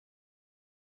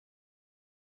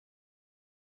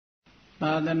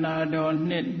သာသနာတော်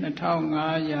နှစ်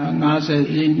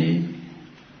2550ပြည့်နှစ်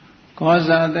ကော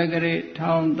ဇာတက္က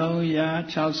ရာ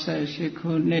1368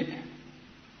ခုနှစ်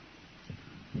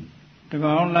တ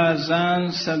ပေါင်းလဆန်း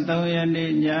73ရက်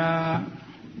နေ့ည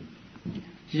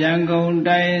ရန်ကုန်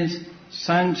တိုင်းစ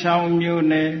မ်းချောင်းမြို့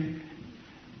နယ်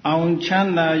အောင်ချ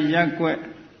မ်းသာရပ်ကွက်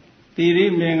သီရိ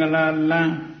မင်္ဂလာလ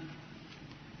မ်း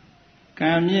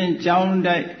ကံမြင့်ကျောင်း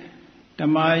တိုက်ဓ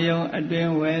မ္မယုံအတွင်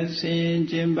ဝယ်စင်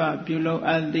ကျင်းပပြုလုပ်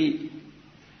အပ်သည့်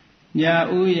ည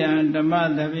ဥ်ရံဓမ္မ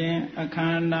သဘင်အခ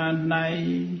မ်းအနား၌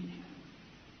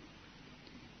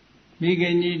မိခ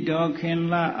င်ကြီးဒေါ်ခင်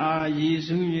လအားရည်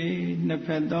စူး၍နှစ်ဖ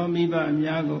က်သောမိဘ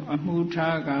များကိုအမှု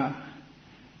ထားကာ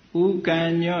ဥကံ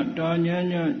ညွတ်တော်ညွတ်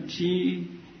ညွတ်ကြီး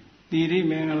သီရိ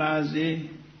မင်္ဂလာစေ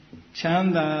ချမ်း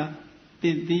သာတ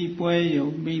ည်တည်ပွဲယုံ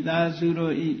မိသားစု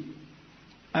တို့၏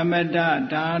အမတ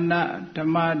ဒါနဓ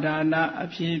မ္မဒါနအ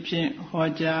ဖြစ်ဖြင့်ဟော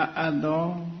ကြားအပ်သော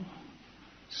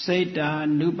စိတ်တာ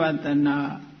နုပတနာ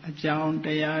အကြောင်းတ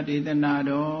ရားဒေသနာ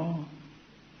တော်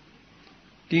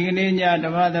ဒီကနေ့ညဓ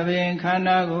မ္မသဘင်ခန္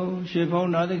ဓာကိုရွှေဘုံ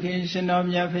တော်သခင်ရှင်တော်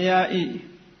မြတ်ဖရာဤ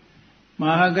မ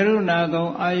ဟာကရုဏာကုံ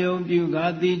အာယုပြုကာ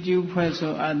တိကျူဖွဲ့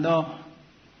ဆိုအပ်သော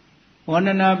ဝန္ဒ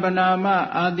နာပနာမ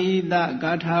အာတိတ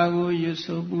ဂါထာကိုရွတ်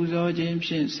ဆိုပူဇော်ခြင်းဖြ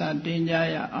င့်စတင်ကြ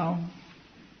ရအောင်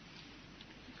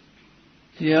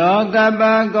ယောကပ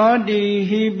ကောတိ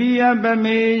ဟိပိယပ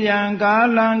မေယံကာ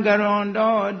လံကရွန်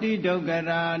တောတိဒုက္ခ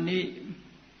ရာနိ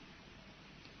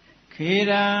ခေ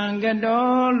ရံကတော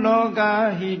လောက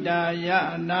ဟိတယ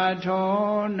နာထော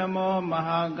နမောမ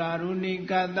ဟာကာရုဏိ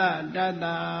ကတတတ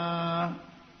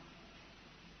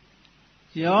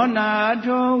ယောနာ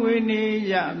ထောဝိနိ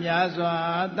ယမြာစွာ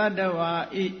တတ္တဝါ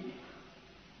ဤ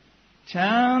ချ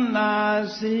မ်းသာ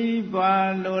စီး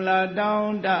ပွားလိုလားတော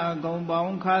င်းတဂုံပေါ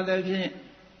င်းခါသဖြင့်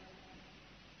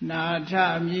နာထ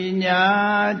မြညာ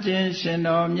ခြင်းရှင်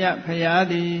တော်မြတ်ဖရာ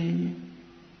သည်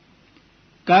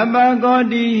ကပ္ပကော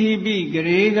တိဟိပိဂ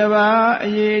ရေကဘာအ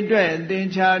ရေးအတွက်သင်္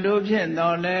ချာတို့ဖြင့်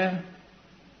တော်လဲ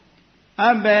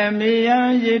အဘယ်မေယံ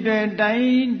ရေးအတွက်တို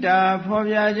င်းတာဖော်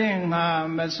ပြခြင်းငါ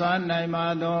မစွမ်းနိုင်ပါ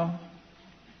သော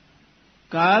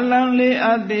ကာလံလေး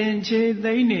အသင်ချေ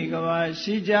သိမ့်နေကဘာ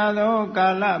ရှိကြသောကာ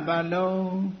လပတ်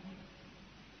လုံး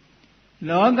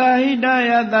လောကဟိတ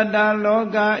ယတတ္တလော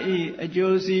ကဤအ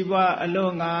ကျိုးစီးပွားအ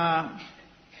လို့ငါ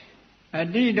အ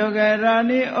တိဒုက္ခရာ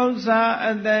နိဥစ္စာ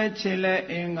အသက်ချေလက်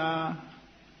အင်္ဂါ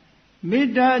မိ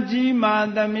တ္တကြီးမာ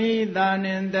သမိသာ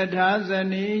နှင့်တထာဇ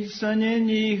နီစွန်ញင်း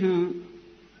ကြီးဟု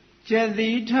ကျက်တိ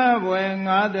ထဘွယ်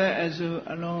ငါးသွဲအစု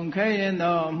အလွန်ခဲရင်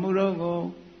သောမှုတို့ကို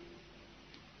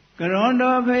ကရွန်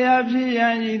တော်ဖရာဖြစ်ရ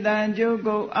န်ဤတန်ကျုပ်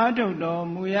ကိုအာထုတ်တော်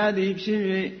မူရသည်ဖြစ်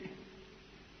၍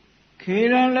ခေ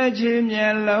ရန်လက်ချေမျ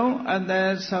က်လုံးအသ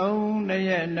က်ဆုံးတ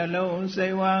ရဲ့နှလုံးစိ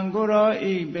တ်ဝံကိုရော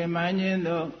ဤပင်မခြင်း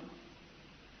သို့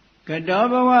ကတော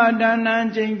ဘဝဒါနံ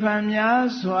ကျိန်ဖန်များ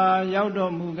စွာရောက်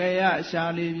တော်မူကြရရှာ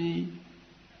လိပြီ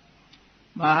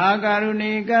မဟာကရု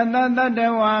ဏီကတတတ္တ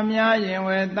ဝါများရင်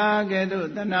ဝေသားကဲ့သို့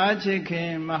တနာချစ်ခ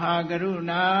င်မဟာကရု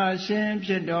ဏာရှင်ဖြ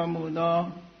စ်တော်မူသော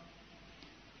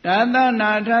တသ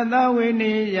နာထသဝိ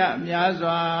နိယများ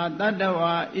စွာတတ္တ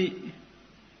ဝါဤ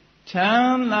ချ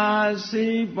မ်းသာ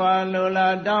စီးပွားလို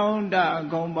လားတောင်းတ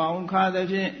ဂုံပေါင်းခါသ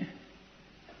ဖြင့်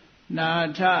နာ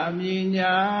ထအမြ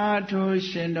ညာထို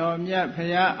ရှင်တော်မြတ်ဖ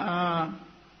ရာအား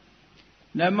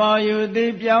နမောယုတိ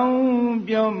ပြောင်း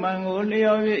ပြောမှန်ကို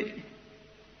လျော်၍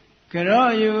ကရော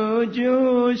ယု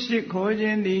ကျိုးရှိခိုးခြ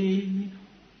င်းသည်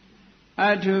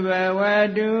အထုဘဝ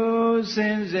တုစ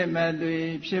င်စစ်မသွေ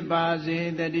ဖြစ်ပါစေ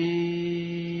တ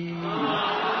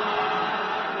ည်း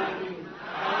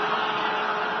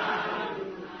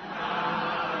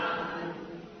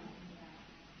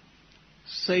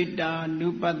စိတ်တာနု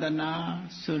ပတနာ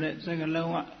ဆိုတဲ့စကား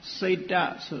လုံးကစိတ်တ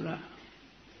ဆိုတာ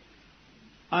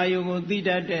အာယုကိုသိတ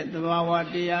တ်တဲ့သဘာဝ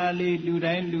တရားလေးလူ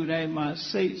တိုင်းမှာ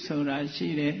စိတ်ဆိုတာရှိ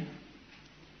တယ်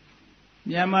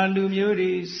မြန်မာလူမျိုး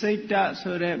တွေစိတ်တ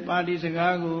ဆိုတဲ့ပါဠိစ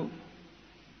ကားကို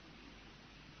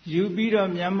ယူပြီးတော့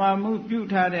မြန်မာမှုပြု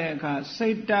ထားတဲ့အခါစိ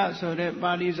တ်တဆိုတဲ့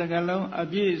ပါဠိစကားလုံးအ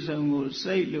ပြည့်စုံကို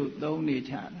စိတ်လို့သုံးနေ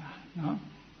ကြတာနော်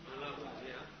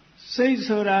စိတ်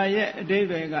ဆိုတာရဲ့အဓိပ္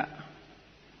ပာယ်က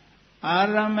အာ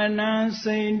ရမဏံ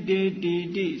စိတ်တေတိ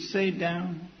တိစိတ်တံ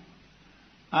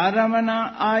အာရမဏ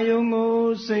အာယုံကို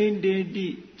စိတ်တေတိ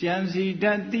ကြံစီတ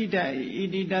တ်တိတတ်ဣ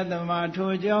တိတသမ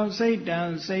ထိုကြောင့်စိတ်တံ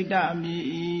စိတ်တအမည်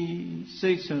ဤ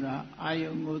စိတ်ဆိုတာအာ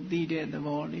ယုံကိုသိတဲ့သ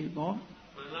ဘောလေးပေါ့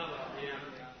မှန်ပါပါဘုရား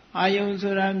အာယုံ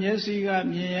ဆိုတာမျက်စိက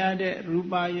မြင်ရတဲ့ရူ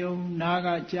ပယုံနားက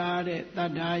ကြားတဲ့တ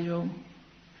တ္ထာယုံ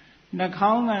နှာ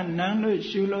ခေါင်းကနမ်းလို့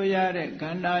ရှုလို့ရတဲ့ခ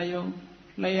န္ဓာယုံ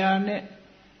လျှာနဲ့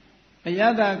အယ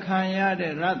တခံရ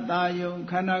တဲ့ရတ္တယုံ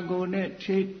ခန္ဓာကိုယ်နဲ့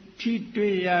ထိ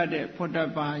တွေ့ရတဲ့ဖုဒ္ဓ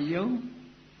ဘာယုံ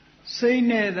စိတ်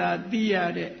နဲ့သာသိရ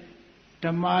တဲ့ဓ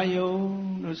မ္မယုံ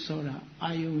လို့ဆိုတာ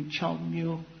အာယုံ6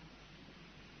မျိုး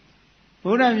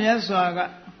ဘုရားမြတ်စွာက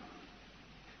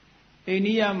အိန္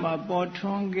ဒိယမှာပေါ်ထွ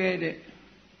န်းခဲ့တဲ့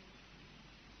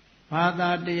ဘာသာ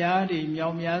တရားတွေမြော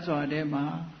က်များစွာထဲမှာ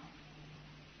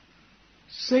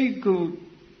စိတ်ကို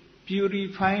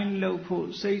purify လုပ်ဖို့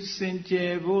စိတ်စင်ကြ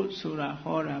ယ်ဖို့ဆိုတာ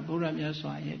ဟောတာဘုရားမြတ်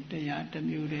စွာရဲ့တရားတစ်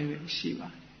မျိုးတည်းပဲရှိပါ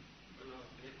တယ်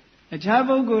အခြား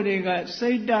ပုဂ္ဂိုလ်တွေက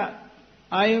စိတ်တ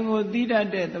အာယုံကိုသိတတ်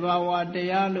တဲ့သဘာဝတ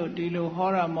ရားလို့ဒီလိုဟော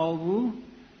တာမဟုတ်ဘူး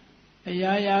အ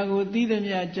ရာရာကိုသိသ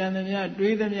မျှကြံသမျှ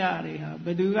တွေးသမျှတွေဟာဘ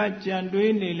ယ်သူကကြံ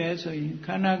တွေးနေလဲဆိုရင်ခ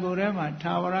န္ဓာကိုယ်ထဲမှာ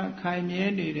သာဝရခိုင်မြဲ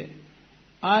နေတဲ့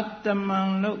အာတမ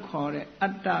န်လို့ခေါ်တဲ့အ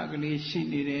တ္တကလေးရှိ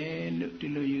နေတယ်လို့ဒီ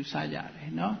လိုယူဆကြတ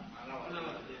ယ်နော်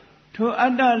ထိုအ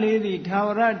တ္တလေးသည်သာဝ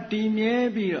ရတည်မြဲ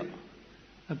ပြီးတော့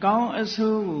အကောင်းအ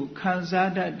ဆိုးကိုခံ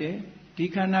စားတတ်တယ်ဒီ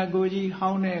ခန္ဓာကိုယ်ကြီးဟော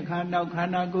င်းတဲ့အခါနောက်ခ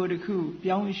န္ဓာကိုယ်တစ်ခု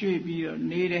ပြောင်းရွှေ့ပြီးတော့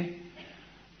နေတယ်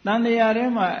တန်တရားထဲ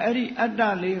မှာအဲ့ဒီအတ္တ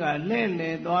လေးကလှဲ့လေ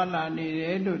သွားလာနေတ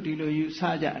ယ်လို့ဒီလိုယူဆ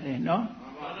ကြတယ်နော်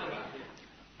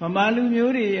ဗမာလူ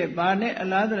မျိုးတွေရဲ့ဘာနဲ့အ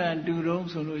လားတရတူတုံး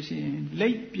ဆိုလို့ရှိရင်လိ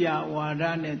ပ်ပြဝါဒ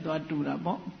နဲ့သွားတူတာ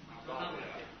ပေါ့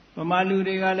ဗမာလူ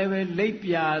တွေကလည်းပဲလိပ်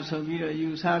ပြဆိုပြီးတော့ယူ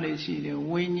ဆလို့ရှိတယ်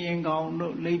ဝိညာဉ်ကောင်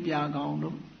တို့လိပ်ပြကောင်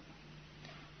တို့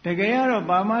တကယ်ကတော့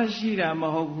ဘာမှရှိတာမ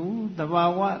ဟုတ်ဘူးသဘာ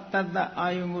ဝတတ္တအာ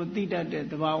ယုံကိုသိတတ်တဲ့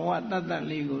သဘာဝတတ္တ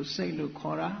လေးကိုစိတ်လို့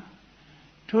ခေါ်တာ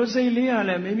ထိုစိတ်လေးက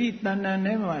လည်းမိမိတဏ္ဍာ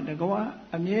ထဲမှာတကွာ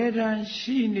အမြဲတမ်း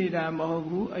ရှိနေတာမဟုတ်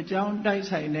ဘူးအကြောင်းတိုက်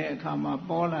ဆိုင်တဲ့အခါမှာ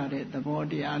ပေါ်လာတဲ့သဘော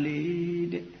တရားလေး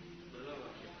တဲ့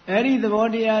အဲ့ဒီသဘော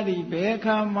တရားဒီဘယ်အ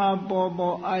ခါမှာ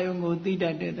ပေါ်အာယုံကိုသိတ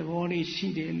တ်တဲ့သဘောလေးရှိ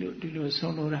တယ်လို့ဒီလို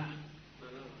ဆုံးလို့တာ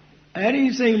အဲ့ဒီ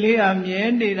စိတ်လေးဟာမြဲ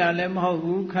နေတာလည်းမဟုတ်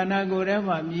ဘူးခန္ဓာကိုယ်ထဲ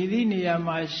မှာမြည်သည့်နေရာ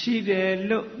မှာရှိတယ်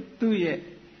လို့သူ့ရဲ့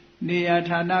နေရာ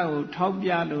ဌာနကိုထောက်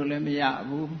ပြလို့လည်းမရ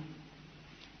ဘူး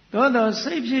သို့သော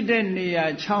စိတ်ဖြစ်တဲ့နေရာ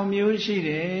6မျိုးရှိတ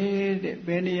ယ်တဲ့ဘ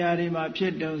ယ်နေရာတွေမှာဖြ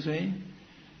စ်တုံဆိုရင်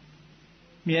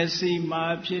မျက်စိမှာ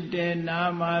ဖြစ်တယ်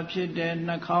နားမှာဖြစ်တယ်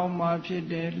နှာခေါင်းမှာဖြစ်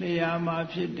တယ်လျှာမှာ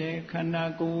ဖြစ်တယ်ခန္ဓာ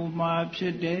ကိုယ်မှာဖြ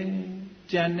စ်တယ်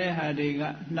ကြံတဲ့ဟာတွေက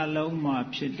နှလုံးမှာ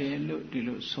ဖြစ်တယ်လို့ဒီ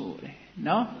လိုဆိုတယ်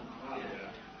နော်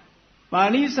ပါ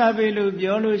ဠိစာပေလို့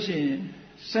ပြောလို့ရှိရင်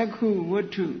စက္ခုဝ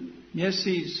တ္ထုမျက်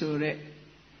စိဆိုတဲ့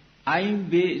eye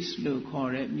base လို့ခေါ်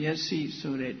တဲ့မျက်စိ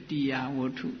ဆိုတဲ့တရားဝ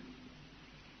တ္ထု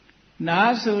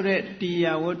နားဆိုတဲ့တ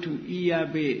ရားဝတ္ထု ear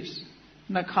base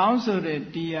နှာခေါင်းဆိုတဲ့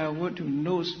တရားဝတ္ထု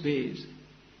nose base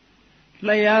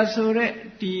လျှာဆိုတဲ့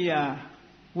တရား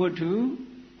ဝတ္ထု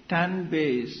tongue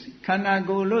base ခန္ဓာ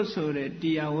ကိုယ်လို့ဆိုတဲ့တ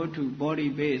ရားဝတ္ထု body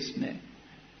base နဲ့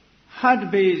heart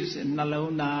base နှ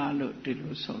လုံးသားလို့ဒီ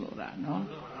လိုဆိုလိုတာနော်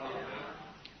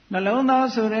နှလုံးသား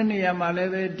ဆိုတဲ့နေရာမှာလ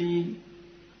ည်းပဲဒီ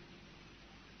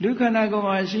လူခန္ဓာကိုယ်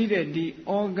မှာရှိတဲ့ဒီ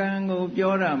organ ကို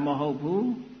ပြောတာမဟုတ်ဘူး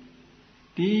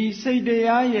ဒီစိတ်တ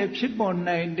ရားရဲ့ဖြစ်ပေါ်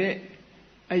နိုင်တဲ့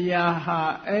အရာဟာ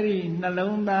အဲ့ဒီနှ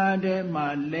လုံးသားထဲမှာ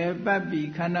လဲပတ်ပြီး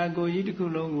ခန္ဓာကိုယ်ကြီးတစ်ခု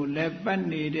လုံးကိုလဲပတ်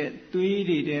နေတဲ့သွေး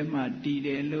တွေထဲမှာတည်တ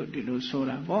ယ်လို့ဒီလိုဆို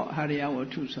တာပေါ့ဟာရယဝ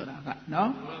တ္ထုဆိုတာက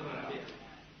နော်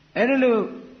အဲ့ဒါလို့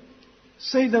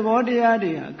စိတ်သဘောတရား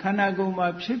တွေဟာခန္ဓာကိုယ်မှာ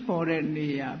ဖြစ်ပေါ်တဲ့နေ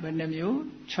ရာဘယ်နှမျိုး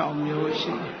6မျိုး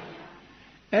ရှိတယ်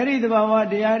အဲ့ဒီသဘာဝ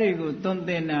တရားတွေကိုသွန်သ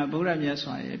င်တာဘုရားမြတ်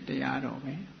စွာရဲ့တရားတော်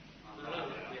ပဲ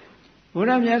ဘု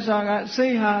ရားမြတ်စွာကစိ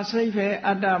တ်ဟာစိတ်ပဲ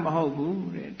အတ္တမဟုတ်ဘူး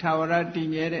တဲ့ထာဝရတည်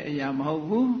မြဲတဲ့အရာမဟုတ်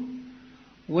ဘူး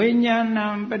ဝိညာဏံ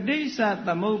ပဋိစ္စသ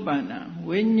မုပ္ပန္န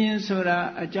ဝိညာဉ်ဆိုတာ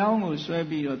အကြောင်းကိုဆွဲ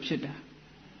ပြီးတော့ဖြစ်တာ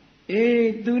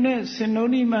သူနဲ့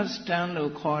synonymous term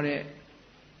လို့ခေါ်တဲ့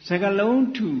စကားလုံး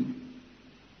ထူ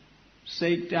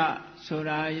စိတ်တဆို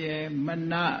တာရဲ့မ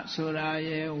နဆိုတာ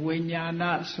ရဲ့ဝိညာဏ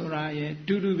ဆိုတာရဲ့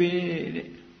တူတူပဲတဲ့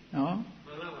နော်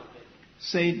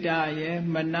စိတ်တရဲ့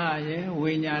မနရဲ့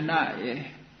ဝိညာဏရဲ့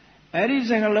အဲ့ဒီ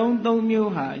စကားလုံး3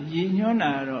မျိုးဟာရည်ညွှန်း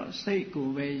တာတော့စိတ်ကို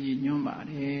ပဲရည်ညွှန်းပါ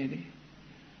တယ်တဲ့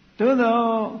သို့သော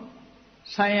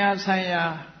ဆိုင်ရာ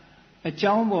အ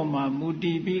ကြောင်းပေါ်မှာမူတ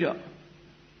ည်ပြီးတော့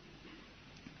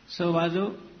ဆိုပါ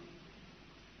စို့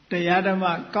တရားဓမ္မ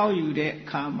ကောက်ယူတဲ့အ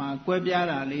ခါမှာကွဲပြား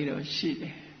တာလေးတော့ရှိတ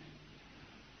ယ်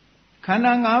ခန္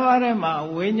ဓာ5ပါးထဲမှာ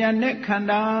ဝိညာဉ်နဲ့ခန္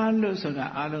ဓာလို့ဆိုတာ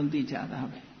အလုံးသိကြတာ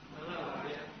ပဲ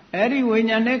အဲ့ဒီဝိ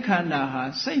ညာဉ်နဲ့ခန္ဓာဟာ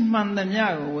စိတ်မှန်သမျှ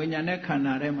ကိုဝိညာဉ်နဲ့ခန္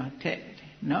ဓာထဲမှာထည့်တ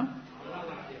ယ်နော်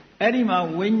အဲ့ဒီမှာ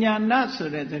ဝိညာဏဆို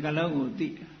တဲ့စကားလုံးကိုသိ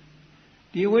တယ်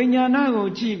ဒီဝိညာဏကို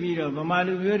ကြည့်ပြီးတော့ဗမာ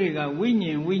လူမျိုးတွေကဝိ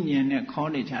ညာဉ်နဲ့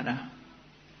ခေါ်နေကြတာ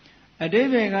အတိပ္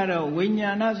ပယ်ကတော့ဝိညာ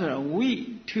ဏဆိုတာဝိ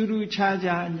ထူးထူးခြား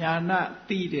ခြားညာဏ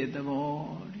သိတဲ့သဘော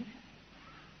တဲ့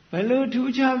ဘယ်လို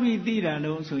ထူးခြားပြီးသိတာ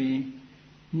လို့ဆိုရင်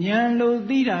ဉာဏ်လို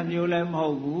သိတာမျိုးလည်းမဟု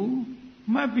တ်ဘူး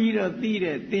မှတ်ပြီးတော့သိ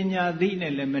တဲ့တင်ညာသိ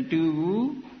နဲ့လည်းမတူဘူး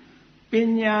ပ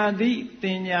ညာတိတ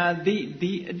င်ညာတိ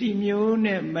ဒီအတိမျိုး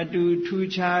နဲ့မတူထူး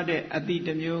ခြားတဲ့အတိတ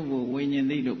စ်မျိုးကိုဝိညာဉ်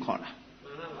တိလို့ခေါ်တာ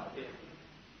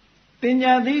တင်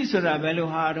ညာတိဆိုတာဘယ်လို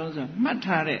ဟာတုံးဆိုမှတ်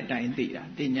ထားတဲ့အတိုင်းသိတာ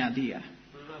တင်ညာတိอ่ะ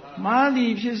မှားသ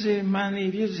ည်ဖြစ်စေမှန်သည်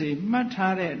ဖြစ်စေမှတ်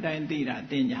ထားတဲ့အတိုင်းသိတာ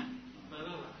တင်ညာ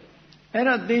အဲ့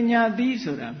တော့တင်ညာတိ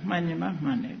ဆိုတာမှန်ညမမှ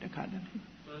န်တယ်တခါတည်း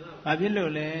ဘာဖြစ်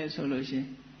လို့လဲဆိုလို့ရှိရင်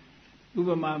ဥပ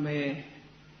မာမဲ့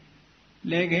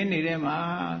လေခင်းနေတဲ့မှာ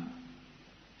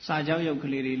စာကြောက်ရုပ်က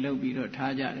လေးတွေလုပ်ပြီးတော့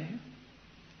ထားကြတယ်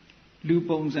လူ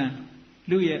ပုံစံ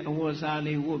လူရဲ့အဝတ်စား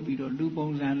လေးဝတ်ပြီးတော့လူပုံ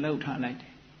စံလုပ်ထားလိုက်တ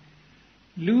ယ်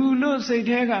လူလို့စိတ်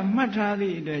ထဲကမှတ်ထားသ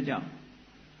ည့်အတွက်ကြောင့်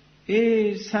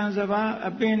ဆံစပါး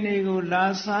အပင်တွေကိုလာ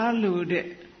စားလို့တဲ့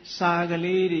စာက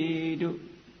လေးတွေတို့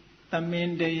သမင်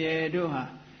တရေတို့ဟာ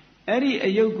အဲ့ဒီအ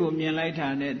ယုတ်ကိုမြင်လိုက်တာ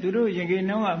နဲ့သူတို့ရင်ကိ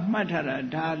နှောင်းကမှတ်ထားတာ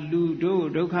ဒါလူတို့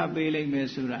ဒုက္ခပေးလိုက်မယ်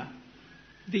ဆိုတာ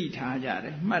သိထားကြတ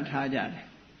ယ်မှတ်ထားကြတယ်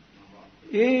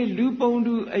လူပုံ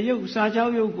တူအယုတ်စာကြော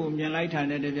က်ယုတ်ကိုမြင်လိုက်တာ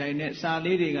နဲ့တပြိုင်နက်စာ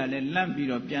လေးတွေကလည်းလန့်ပြီး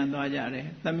တော့ပြန်သွားကြတယ်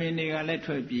သမင်တွေကလည်း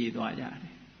ထွက်ပြေးသွားကြတ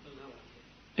ယ်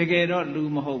တကယ်တော့လူ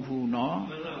မဟုတ်ဘူးနော်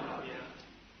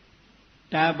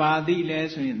ဒါဘာသိလဲ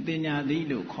ဆိုရင်တင်ညာသိ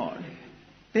လို့ခေါ်တယ်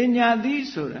တင်ညာသိ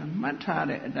ဆိုတာမှတ်ထား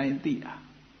တဲ့အတိုင်းသိတာ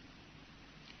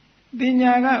တင်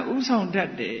ညာကဥဆောင်တ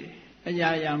တ်တယ်အရာ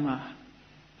ရာမှာ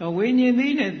ဝိညာဉ်သိ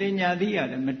နဲ့တင်ညာသိရ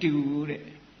တယ်မတူဘူးတဲ့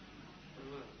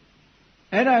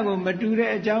အဲ့ဒါကိုမတူ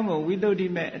တဲ့အကြောင်းကိုဝိသုဒ္ဓိ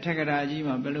မေအထက်ကရာကြီး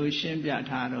မှာဘယ်လိုရှင်းပြ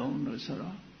ထားတော့လို့ဆို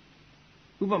တော့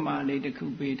ဥပမာလေးတစ်ခု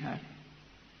ပေးထားတယ်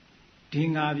ဒ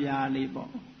င်္ဂါပြားလေးပေါ့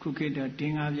ခုခေတ်တော့ဒ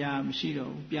င်္ဂါပြားမရှိ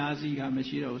တော့ဘူးပြားစည်းကမ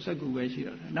ရှိတော့ဘူးစက္ကူပဲရှိ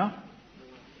တော့တယ်နော်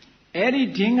အဲ့ဒီ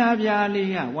ဒင်္ဂါပြားလေး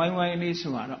ကဝိုင်းဝိုင်းလေး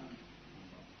ဆိုတော့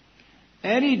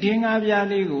အဲ့ဒီဒင်္ဂါပြား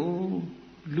လေးကို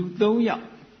လူ3ယောက်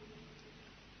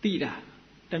သိတာ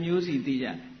တစ်မျိုးစီသိကြတ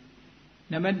ယ်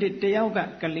နံပါတ်1တစ်ယောက်က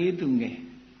ကလေးသူငယ်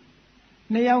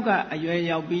2ယောက်ကအရွယ်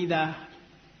ရောက်ပြီးသား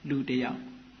လူ1ယောက်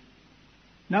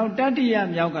နောက်တတိယ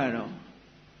မြောက်ကတော့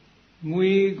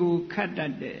ငွေကိုခတ်တ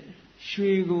တ်တဲ့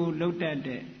ရွှေကိုလှုပ်တတ်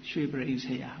တဲ့ရွှေပရိဆ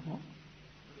ရာပေါ့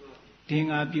ဒင်္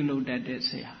ဂါပြုလုပ်တတ်တဲ့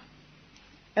ဆရာ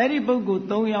အဲ့ဒီပုဂ္ဂိုလ်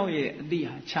3ယောက်ရဲ့အသိ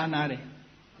ဟာခြားနာတယ်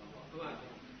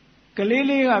ကလေး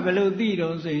လေးကဘယ်လိုသိ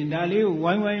တော့ဆိုရင်ဒါလေးကို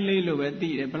ဝိုင်းဝိုင်းလေးလို့ပဲသိ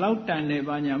တယ်ဘလောက်တန်တယ်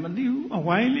ဘာညာမသိဘူးအ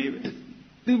ဝိုင်းလေးပဲ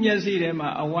သူ့မျက်စိထဲမှာ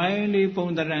အဝိုင်းလေးပုံ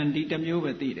တရံဒီတစ်မျိုး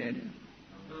ပဲသိတယ်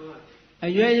အ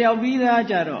ရွယ်ရောက်ပြီးသား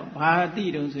ကြတော့ဘာသိ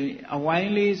တော့ဆိုရင်အဝို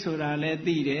င်းလေးဆိုတာလည်း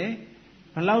သိတယ်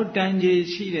ဘလောက်တန်ကြီး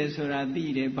ရှိတယ်ဆိုတာသိ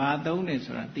တယ်ဘာသုံးတယ်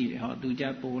ဆိုတာသိတယ်ဟောသူကြ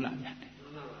ပိုးလာပြန်တယ်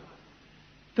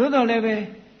သို့တော်လည်းပဲ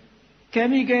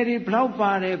chemical တွေဘလောက်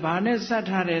ပါတယ်ဘာနဲ့စက်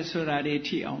ထားတယ်ဆိုတာတွေ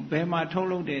ထိအောင်ဘယ်မှာထုတ်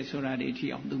လုပ်တယ်ဆိုတာတွေထိ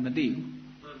အောင် तू မသိဘူး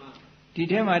ဒီ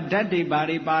ထဲမှာဓာတ်တွေဘာ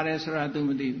တွေပါတယ်ဆိုတာ तू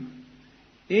မသိဘူး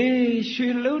ရွှေ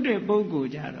လုံးတဲ့ပုဂ္ဂိုလ်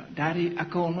ကြတော့ဒါတွေအ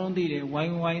ကုန်လုံးသိတယ်ဝို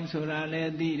င်းဝိုင်းဆိုတာလ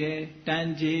ည်းသိတယ်တန်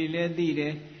ကြီးလည်းသိတ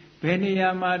ယ်ဘယ်နေရာ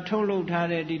မှာထုတ်လုပ်ထား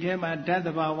တယ်ဒီထဲမှာဓာတ်သ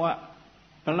ဘာဝ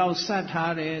ဘလောက်စက်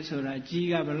ထားတယ်ဆိုတာကြီး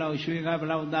ကဘလောက်ရွှေကဘ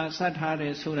လောက်သားစက်ထားတ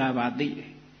ယ်ဆိုတာပါသိတ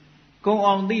ယ်ကုံ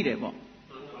အောင်သိတယ်ပေါ့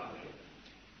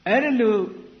အဲ့ဒါလို့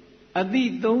အသ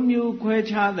ည့်3မျိုးခွဲ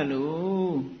ခြားသလို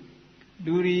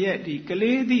လူတွေရဲ့ဒီက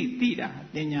လေးသည့်သိတာ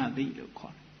တင်ညာသိလို့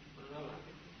ခေါ်တယ်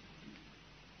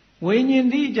ဝိညာဉ်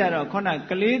သိကြတော့ခုန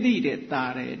ကလေးသည့်တဲ့တာ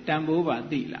တယ်တန်ဖိုးပါ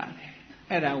သိလာတယ်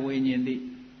အဲ့ဒါဝိညာဉ်သိ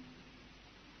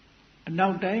အနော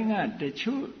က်တိုင်းကတ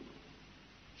ချို့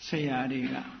ဆရာတွေ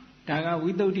ကဒါက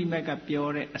ဝိသုဒ္ဓိမက်ကပြော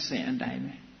တဲ့အစဉ်အတိုင်း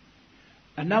ပဲ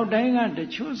အနောက်တိုင်းကတ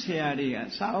ချို့ဆရာတွေက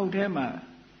စာအုပ်ထဲမှာ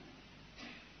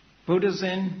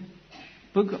Buddhism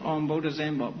book on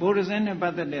Buddhism ပေါ့ Buddhism နဲ့ပ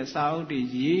တ်သက်တဲ့စာအုပ်တွေ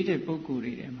ရေးတဲ့ပုဂ္ဂိုလ်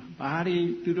တွေထဲမှာဘာတွေ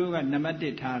သူတို့ကနံပါတ်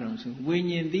1ထားတော့ဆိုဝိ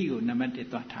ညာဉ်သိကိုနံပါတ်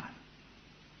1သွားထား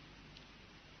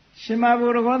ရှင်မဘု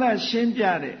ရားကရှင်းပြ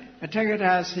တဲ့အထက်က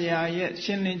ထာဆရာရဲ့ရှ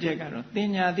င်းလင်းချက်ကတော့တင်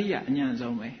ညာသိရအညံ့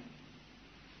ဆုံးပဲ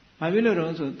ဘာဖြစ်လို့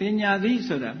တော့ဆိုတင်ညာသိ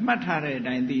ဆိုတာမှတ်ထားတဲ့အ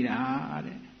တိုင်းသိတာ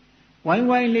တဲ့ဝိုင်း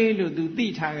ဝိုင်းလေးလို့သူသိ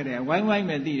ထားကြတယ်ဝိုင်းဝိုင်း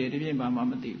ပဲသိတယ်ဒီပြင်ဘာမှ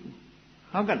မသိဘူး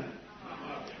ဟုတ်ကဲ့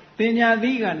တင်ညာ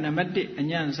သိကနံပါတ်1အ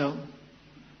ညံ့ဆုံး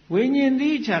ဝိညာဉ်သိ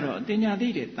ချတော့တင်ညာသိ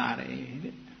တယ်တာတယ်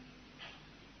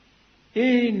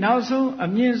တဲ့နောက်ဆုံးအ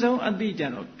မြင့်ဆုံးအသိကြ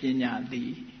တော့ပညာသိ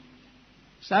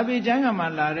စာပေကျမ်းကမှ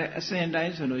လာတဲ့အစဉ်တို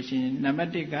င်းဆိုလို့ရှိရင်နံပါ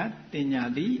တ်1ကတင်ညာ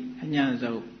သိအညံ့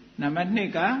ဆုံးနံပါတ်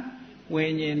2ကဝိ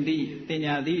ညာဉ်သိတင်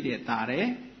ညာသိတယ်တာတယ်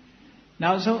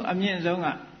နောက်ဆုံးအမြင့်ဆုံးက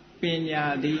ပညာ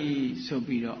သိဆို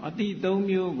ပြီးတော့အသိ3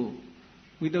မျိုးကို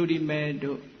ဝိသုဒ္ဓိမေ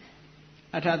တို့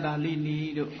အထတာလိနီ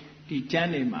တို့ဒီကျ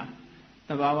မ်းတွေမှာသ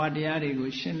ဘာဝတရားတွေကို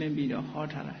ရှင်းလင်းပြီးတော့ဟော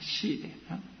ထားတာရှိတယ်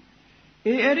နော်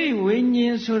အဲ့ဒီဝိညာ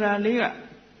ဉ်ဆိုတာလေးက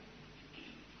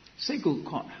စိတ်ကို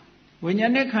ခေါ်တာဝိညာ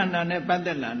ဉ်နဲ့ခန္ဓာနဲ့ပတ်သ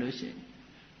က်လာလို့ရှိရင်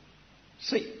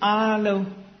စိတ်အားလုံး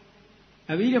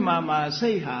အဘိဓမ္မာမှာ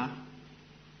စိတ်ဟာ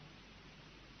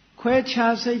ခွဲ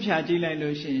ခြားစိတ်ဖြာကြည့်လိုက်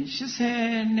လို့ရှိရင်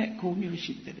89မျိုး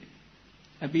ရှိတယ်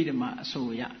အဘိဓမ္မာအဆို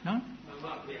အရနော်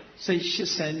စိတ်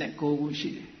89ခုရှိ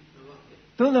တယ်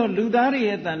သို့သောလူသားတွေ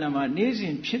ရဲ့တဏ္ဍာမှာနေ့စ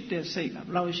ဉ်ဖြစ်တဲ့စိတ်ကဘယ်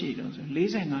လောက်ရှိတုံးဆို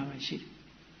45ပဲရှိတယ်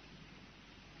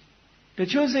တ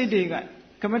ချို့စိတ်တွေက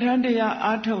ကမ္မထန်တရား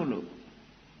အားထုတ်လို့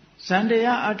ဇန်တ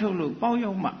ရားအားထုတ်လို့ပေါက်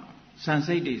ရောက်မှဇန်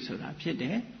စိတ်တွေဆိုတာဖြစ်တ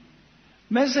ယ်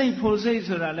မဲ့စိတ်ဖို့စိတ်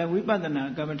ဆိုတာလဲဝိပဿနာ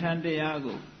ကမ္မထန်တရား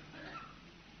ကို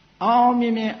အောင်မြ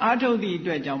င်မြင်အားထုတ်သည့်အ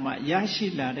တွက်ကြောင့်မှရရှိ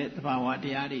လာတဲ့သဘာဝတ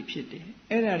ရားတွေဖြစ်တယ်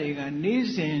အဲ့ဒါတွေကနေ့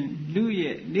စဉ်လူ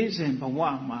ရဲ့နေ့စဉ်ဘဝ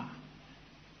မှာ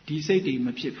ဒီစိတ်တွေမ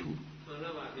ဖြစ်ဘူး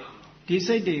ဒီ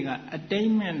စိတ်တွေကအ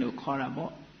attainment လို့ခေါ်တာ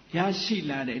ပေါ့ရရှိ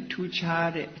လာတဲ့ထူးခြား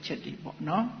တဲ့အချက်တွေပေါ့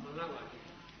နော်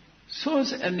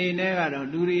source အနေနဲ့ကတော့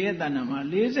လူတွေရဲ့တဏ္ဍာမှာ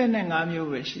45မျိုး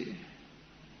ပဲရှိတယ်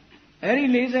အဲ့ဒီ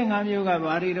45မျိုးက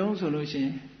ဘာတွေတုံးဆိုလို့ရှိရ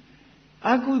င်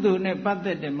အကုသိုလ်နဲ့ပတ်သ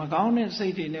က်တဲ့မကောင်းတဲ့စိ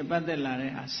တ်တွေနဲ့ပတ်သက်လာ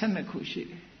တဲ့ဟာ12ခုရှိ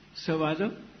တယ်ဆိုပါ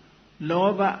စို့လော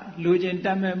ဘလူကျင်တ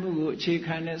တ်မဲ့မှုကိုအခြေ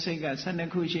ခံတဲ့စိတ်က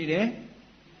12ခုရှိတယ်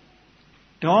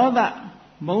ဒေါသ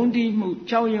မုန်းတီးမှု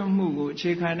ကြောက်ရွံ့မှုကိုအ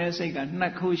ခြေခံတဲ့စိတ်က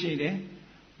2ခုရှိတယ်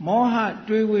မောဟ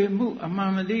တွေးဝေမှုအမှ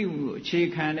န်မသိမှုကိုအခြေ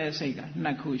ခံတဲ့စိတ်က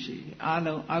2ခုရှိတယ်အား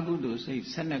လုံးအကုသိုလ်စိတ်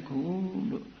12ခု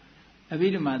လို့အဘိ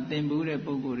ဓမ္မာသင်ဘူးတဲ့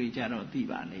ပုဂ္ဂိုလ်တွေကြတော့သိ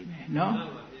ပါလိမ့်မယ်နော်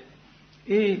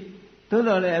အေးသို့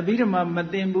တော်လည်းအဘိဓမ္မာမ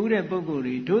သင်ဘူးတဲ့ပုဂ္ဂိုလ်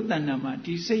တွေဒုတဏ္ဍာမှာ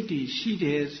ဒီစိတ်တွေရှိတ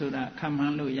ယ်ဆိုတာခံမှ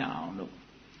န်းလို့ရအောင်လို့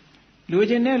လူ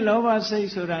ကျင်တဲ့လောဘစိတ်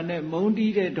ဆိုတာနဲ့မုန်း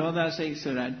တီးတဲ့ဒေါသစိတ်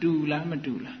ဆိုတာတူလားမ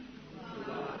တူလား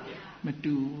မ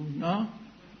တူနော်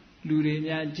လူတွေ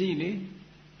များကြည့်လေ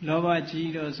လောဘ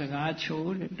ကြီးတော့စကား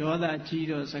ချိုးတဲ့ဒေါသကြီး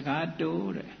တော့စကား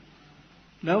တိုးတဲ့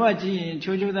လောဘကြီးရင်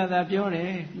ချိုးချိုးသားသားပြောတ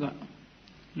ယ်သူက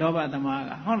လောဘသမား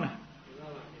ကဟုတ်လား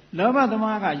လောဘသ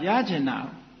မားကရကျင်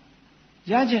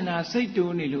တာစိတ်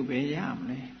တိုးနေလို့ပဲရမ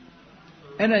လဲ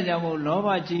အဲ့ဒါကြောင့်မို့လောဘ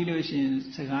ကြီးလို့ရှိရင်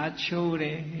စကားချိုးတ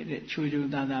ယ်တဲ့ချိုးချိုး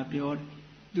သားသားပြောတယ်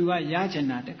သူကရကျင်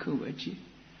တာတစ်ခုပဲကြည့်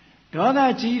ဒေါသ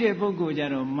ကြီးတဲ့ပုဂ္ဂိုလ်ကြ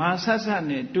တော့မာဆတ်ဆတ်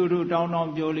နဲ့တူတူတောင်းတော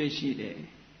င်းပြောလို့ရှိတယ်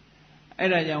အဲ့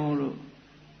ဒါကြောင့်မို့လို့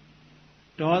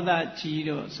ဒေါသကြီး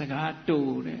တော့စကား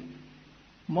တိုးတယ်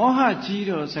မောဟကြီး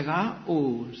တော့စကားအို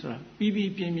ဆိုတာပြီး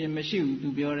ပြီးပြင်းပြင်းမရှိဘူးသူ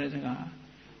ပြောတဲ့စကား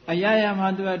အရာရာမှာ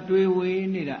သူကတွေးဝေး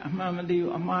နေတာအမှန်မသိ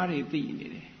ဘူးအမှားတွေသိနေ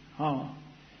တယ်ဟော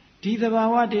ဒီသဘာ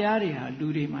ဝတရားတွေဟာလူ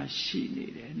တွေမှာရှိနေ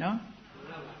တယ်နော်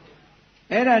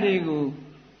အဲ့ဒါတွေကို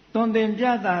သွန်သင်ပြ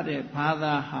သတဲ့ဘာ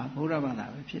သာဟာဘုရားဘာသာ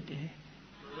ပဲဖြစ်တယ်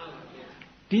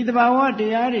ဒီသဘာဝတ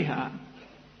ရားတွေဟာ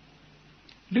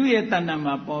လူရဲ့တဏ္ဍာ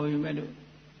မှာပေါ်ပြီမဲ့လို့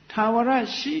သာဝရ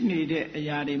ရှိနေတဲ့အ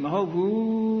ရာတွေမဟုတ်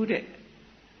ဘူးတဲ့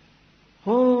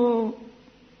ဟို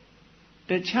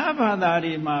တခြားဘာသာ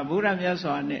တွေမှာဘုရားမြတ်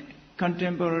စွာနဲ့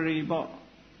contemporary ပေါ့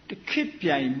တခေတ်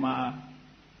ပြိုင်မှာ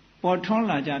ပေါ်ထွန်း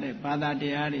လာကြတဲ့ဘာသာတ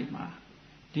ရားတွေမှာ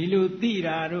ဒီလိုသိ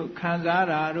တာတို့ခံစား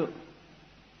တာတို့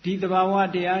ဒီသဘာဝ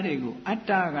တရားတွေကိုအတ္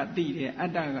တကသိတယ်အ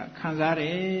တ္တကခံစားတ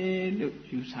ယ်လို့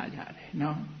ယူဆကြတယ်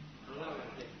နော်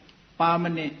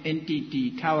permanent entity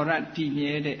သာဝရတည်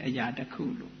မြဲတဲ့အရာတစ်ခု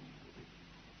လို့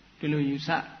ဒီလိုယူဆ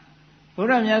ဘု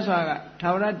ရားမြတ်စွာကသာ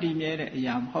ဝရတည်မြဲတဲ့အ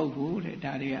ရာမဟုတ်ဘူးတဲ့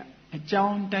ဒါတွေကအကြော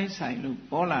င်းတိုက်ဆိုင်လို့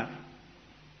ပေါ်လာတယ်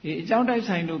ဒီအကြောင်းတိုက်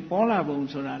ဆိုင်လို့ပေါ်လာပုံ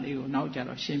ဆိုတာလေးကိုနောက်ကြ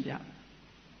တော့ရှင်းပြ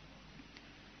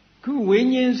ခုဝိ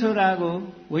ညာဉ်ဆိုတာကို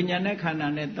ဝိညာဉ်နဲ့ခန္ဓာ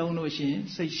နဲ့သုံးလို့ရှိရင်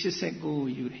စိတ်89ကို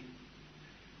ယူတယ်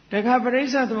တခါပရိ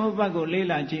စ္ဆသမုပ္ပါဒ်ကိုလေ့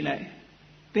လာကြည့်လိုက်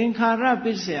သင်္ခါရပ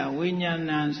စ္စယဝိညာ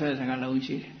ဏံဆိုတဲ့စကားလုံး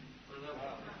ရှိတယ်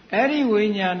အဲ့ဒီဝိ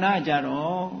ညာဏကြ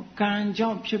တော့ကံကြော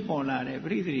င့်ဖြစ်ပေါ်လာတဲ့ပ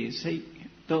ရိသေစိတ်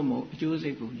တို့မို့အကျိုးစိ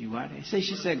တ်ကိုယူရတယ်စိတ်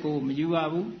89မယူရ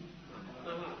ဘူး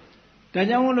ဒါ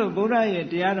ကြောင့်မို့လို့ဘုရားရဲ့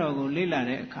တရားတော်ကိုလေ့လာ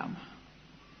တဲ့အခါမှာ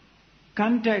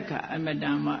context ကအမတ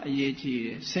န်မှအရေးကြီးတ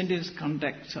ယ် sentence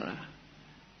context ဆိုတာ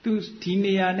သူဒီ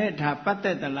နေရာနဲ့ဒါပတ်သ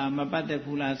က်သလားမပတ်သက်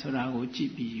ဘူးလားဆိုတာကိုကြ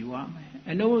ည့်ပြီးယူရမယ်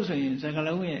အနိုးဆိုရင်စကား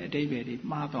လုံးရဲ့အဓိပ္ပာယ်တွေ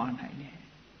မှားသွားနိုင်တယ်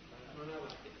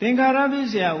သင်္ခါရပစ္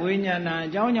စယဝိညာဏအ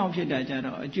ကြောင်းကြောင့်ဖြစ်တာကြ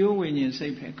တော့အကျိုးဝိညာဉ်စိ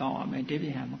တ်ပဲကောင်းရမယ်ဒီပြ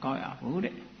င်ဟာမကောင်းရဘူး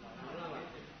တဲ့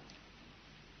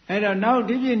အဲ့တော့နောက်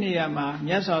ဒီပြင်နေရာမှာ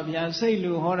မြတ်စွာဘုရားစိတ်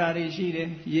လို့ဟောတာတွေရှိတယ်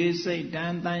ရေစိတ်တ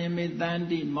န်တန်ယမေတန်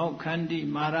တိမောက္ခန္တိ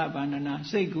မာရဗန္ဒနာ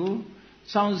စိတ်ကို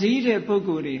စောင့်စည်းတဲ့ပုဂ္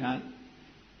ဂိုလ်တွေဟာ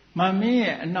မမင်း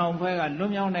ရဲ့အနှောင်ဘွဲကလွ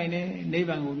တ်မြောက်နိုင်တယ်နိဗ္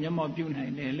ဗာန်ကိုမျက်မှောက်ပြုနို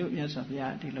င်တယ်လို့မြတ်စွာဘု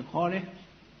ရားဒီလိုခေါ်တယ်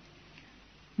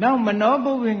နောက်မနော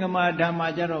ပုဗ္ဗင်္ဂမဓမ္မ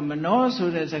ကြတော့မနောဆို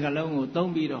တဲ့စကားလုံးကို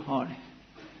သုံးပြီးတော့ဟောတယ်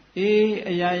အေး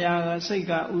အရာရာကစိတ်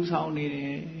ကဥဆောင်နေတ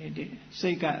ယ်တဲ့စိ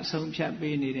တ်ကအဆုံးဖြတ်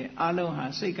ပေးနေတယ်အလုံးဟာ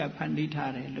စိတ်ကဖန်တီး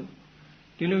ထားတယ်လို့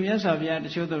ဒီလိုမြတ်စွာဘုရားတ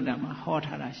ချို့သုတ္တံမှာဟော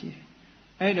ထားတာရှိတယ်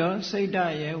အဲ့တော့စိတ်ဓာ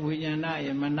တ်ရဲ့ဝိညာဏ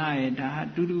ရဲ့မနရဲ့ဒါဟာ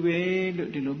တူတူပဲလို့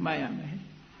ဒီလိုမှတ်ရမယ်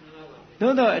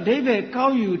သို့တော့အဓိပ္ပာယ်ကော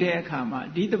က်ယူတဲ့အခါမှာ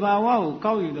ဒီတဘာဝကို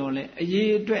ကောက်ယူတော့လေအ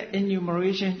ရေးအတွက်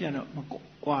enumeration ကျတော့မ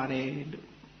ကွာတယ်လို့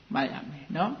မှတ်ရမယ်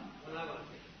နော်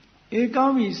အေးကော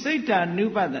င်းပြီစိတ်တ ानु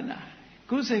ပဒနာ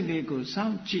ကိုယ်စိတ်လေးကိုစော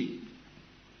င့်ကြည့်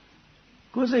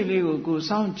ကိုယ်စိတ်လေးကိုကိုယ်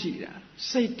စောင့်ကြည့်တာ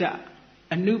စိတ်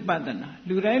တ ानु ပဒနာ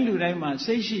လူတိုင်းမှာ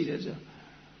စိတ်ရှိတယ်ဆို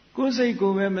ကိုယ်စိတ်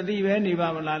ကိုပဲမသိပဲနေပါ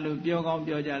မလားလို့ပြောကောင်း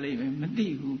ပြောကြလိမ့်မယ်မသိ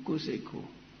ဘူးကိုယ်စိတ်ကို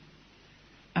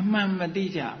အမှန်မသိ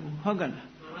ကြဘူးဟုတ်ကလား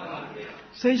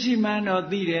စိတ်ရှိမှန်းတော့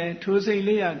သိတယ်ထိုစိတ်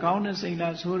လေးကကောင်းတဲ့စိတ်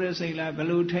လားဆိုးတဲ့စိတ်လားဘယ်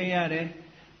လိုထိန်းရတယ်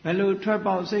ဘယ်လိုထွက်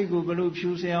ပေါက်စိတ်ကိုဘယ်လိုဖြူ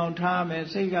စင်အောင်ထားမယ်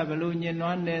စိတ်ကဘယ်လိုညင်နွ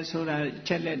မ်းတယ်ဆိုတာ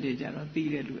ချက်လက်တွေကြတော့သိ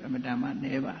တဲ့လူအမတန်မှန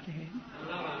ည်းပါတယ်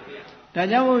ဒါ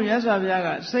ကြောင့်မို့မြတ်စွာဘုရားက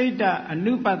စိတ်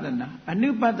တ ानु ပ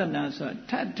ဒနာဆို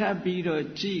တာထပ်ပြီးတော့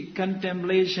ကြည်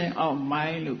contemplation of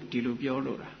mind လို့ဒီလိုပြော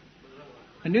လို့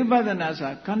တာ ानु ပဒနာဆို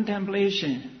တာ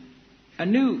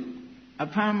contemplation ानु အ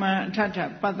ဖန်မှန်ထ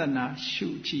ပဒနာရှု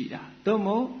ကြည့်တာသို့မ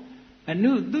ဟု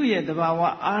တ်ानु သူ့ရဲ့တဘာဝ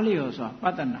အားလျော်စွာပ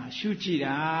ဒနာရှုကြည့်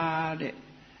တာတဲ့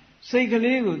စိတ်က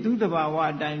လေးကိုသူ့တဘာဝ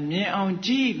အတိုင်းမြင်အောင်ကြ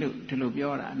ည့်လို့ဒီလို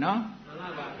ပြောတာနော်မှ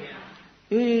န်ပါဗျာ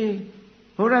အေး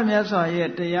ဘုရားမြတ်စွာရဲ့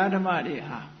တရားဓမ္မတွေ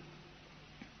ဟာ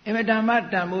အမတန်မှ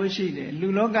တန်ဖိုးရှိတယ်လူ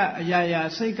လောကအရာရာ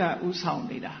စိတ်ကဥဆောင်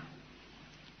နေတာ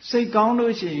စိတ်ကောင်း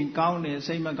လို့ရှိရင်ကောင်းတယ်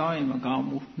စိတ်မကောင်းရင်မကောင်း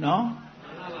ဘူးနော်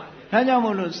ဒါကြောင့်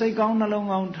မို့လို့စိတ်ကောင်းနှလုံး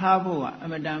ကောင်းထားဖို့ကအ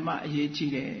မတန်မှအရေး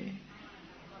ကြီးတယ်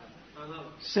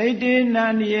စိတ်တေနာ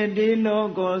နိယတိလော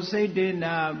ကောစိတ်တေ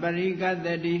နာပရိကတ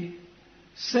တိ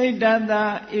စိတ်တတ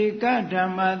ဧကဓ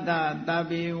မ္မတသဗ္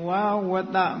ဗေဝဝတ္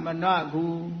တမနကု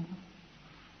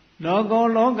လောကော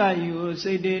လောကကြီးကို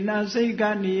စိတ်တေနာစိတ်က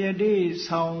နိယတိ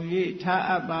ဆောင်၍ထား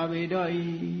အပ်ပါပေတော့၏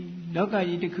လောက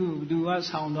ကြီးတစ်ခုဘသူက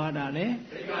ဆောင်သွားတာလေ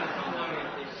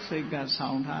စိတ်ကဆော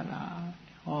င်ထားတာ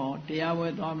ဟောတရားဝဲ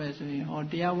သွားမယ်ဆိုရင်ဟော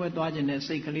တရားဝဲသွားခြင်းနဲ့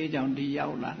စိတ်ကလေးကြောင့်ဒီရော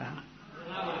က်လာတာမှန်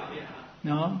ပါဗျာ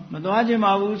နော်မသွားခြင်းမ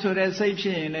ဘူးဆိုတဲ့စိတ်ဖြ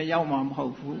စ်ရင်လည်းရောက်မှာမဟု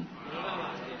တ်ဘူး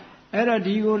မှန်ပါဗျာအဲ့တော့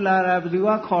ဒီကိုလာတာဘယ်သူက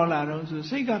ခေါ်လာတော့ဆို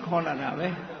စိတ်ကခေါ်လာတာပဲ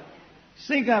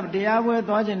စိတ်ကတရားဝဲ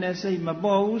သွားခြင်းနဲ့စိတ်မ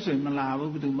ပေါ်ဘူးဆိုရင်မလာ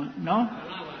ဘူးဘယ်သူမှနော်မှန်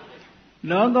ပါဗျာ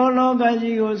လောကောလောက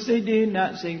ကြီးကိုစိတ်တေန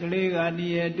စိတ်ကလေးကဒီ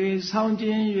ရဲ့တွေဆောင်းခြ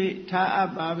င်း၍ထားအ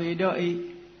ပ်ပါပေတော့၏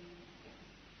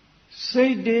စိ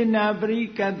တ်တေနာပရိ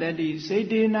ကတတိစိတ်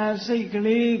တေနာစိတ်က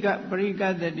လေးကပရိက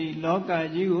တတိလောက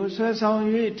ကြီးကိုဆွဲဆောင်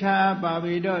၍ထားပါ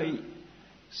ပေတော့၏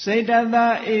စိတ်တတ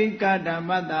ဧကဓမ္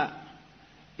မတ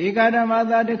ဧကဓမ္မ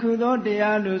တတခုသောတ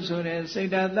ရားလို့ဆိုတဲ့စိ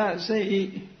တ်တတစိတ်ဤ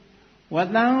ဝ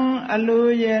တံအလို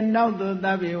ရဲ့နောက်သို့သ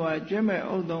ဗ္ဗေဝကျွမ်းမဲ့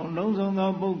ဥဒ္ဒုံလုံးစုံ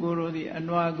သောပုဂ္ဂိုလ်တို့သည်အ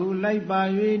နွာကူလိုက်ပါ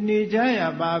၍နေကြရ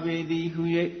ပါပေသည်ဟု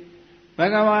၍ဘ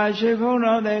ဂဝါရွှေဘုန်း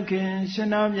တော်သခင်ရှင်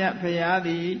တော်မြတ်ဖရာသ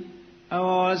ည်အ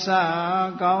ဝေါစ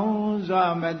ကောင်းစွာ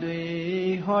မသွေ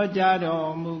ဟောကြား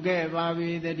တော်မူခဲ့ပါ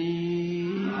ပေတ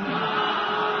ည်း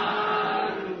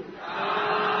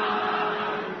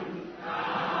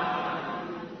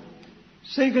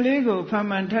စိတ်ကလေးကိုဖန်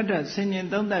မှန်ထထဆင်ញင်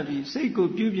သုံးသပ်ပြီးစိတ်ကို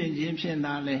ပြုပြင်ခြင်းဖြင့်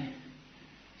သာလဲ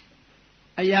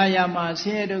အရာရာမှာဆ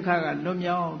င်းရဲဒုက္ခကလွတ်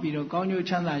မြောက်ပြီးတော့ကောင်းကျိုး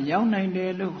ချမ်းသာရောက်နိုင်တ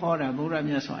ယ်လို့ခေါ်တာဘုရား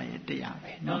မြတ်စွာရဲ့တရား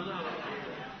ပဲเนาะ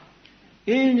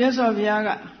အေးမြတ်စွာဘုရားက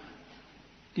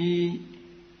ဒီ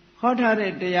ဟောထား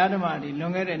တဲ့တရားဓမ္မတွေလွ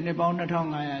န်ခဲ့တဲ့နှစ်ပေါင်း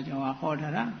2500ကျော်ဟော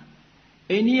ထားတာ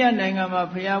အိန္ဒိယနိုင်ငံမှာ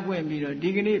ဖျားပွင့်ပြီးတော့ဒီ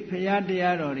ကနေ့ဖျားတ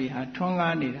ရားတော်တွေဟာထွန်း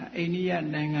ကားနေတာအိန္ဒိယ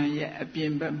နိုင်ငံရဲ့အပြ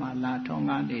င်ဘက်မှာလာထွန်း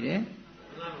ကားနေတယ်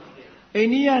အိ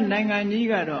န္ဒိယနိုင်ငံကြီး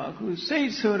ကတော့အခုစိ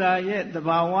တ်ဆိုတာရဲ့သ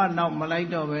ဘာဝနောက်မလိုက်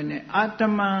တော့ဘဲနဲ့အာတ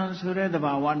မန်ဆိုတဲ့သ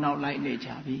ဘာဝနောက်လိုက်နေကြ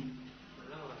ပြီ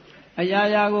အရာ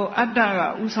ရာကိုအတ္တက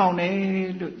ဥဆောင်တယ်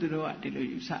လို့သူတို့ကဒီလို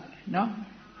ယူဆတယ်နော်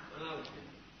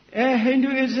ဟိန္ဒူ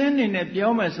အစ္စင်းနေနဲ့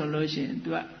ပြောမယ်ဆိုလို့ရှိရင် तू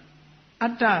ကအ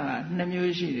တ္တက2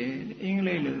မျိုးရှိတယ်အင်္ဂ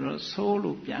လိပ်လိုတော့ soul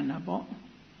လို့ပြန်တာပေါ့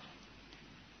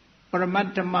ပရမတ္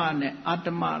တမနဲ့အာတ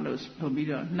မလို့ဆိုပြီး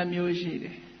တော့2မျိုးရှိတ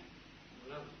ယ်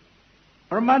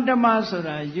ပရမတ္တမဆို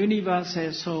တာ universal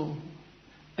soul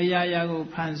အရာရာကို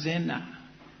ဖန်ဆင်းတာ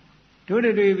တို့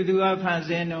တွေဘယ်သူကဖန်ဆ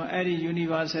င်းတော့အဲ့ဒီ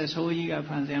universal soul ကြီးက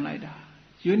ဖန်ဆင်းလိုက်တာ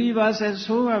universal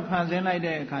soul ကဖန်ဆင်းလိုက်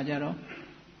တဲ့အခါကျတော့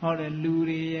ဟောတယ်လူ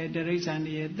တွေရဲ့တိရစ္ဆာန်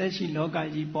တွေရဲ့သက်ရှိလောက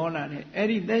ကြီးပေါ်လာတဲ့အဲ့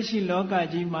ဒီသက်ရှိလောက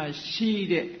ကြီးမှာရှိ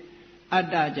တဲ့အတ္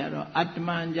တကြတော့အတ္တမ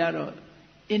န်ကြတော့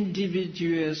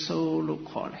individual soul လို့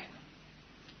ခေါ်တယ်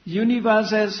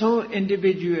universal soul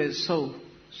individual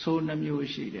soul နှမျိုး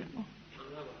ရှိတယ်ပေါ့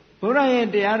ဘုရားရဲ့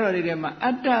တရားတော်တွေထဲမှာအ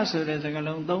တ္တဆိုတဲ့စကား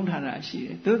လုံးသုံးထားတာရှိတ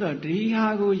ယ်သို့တော့ဒီဟာ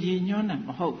ကိုရည်ညွှန်းတာမ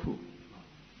ဟုတ်ဘူး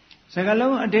စကား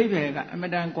လုံးအဓိပ္ပာယ်ကအမ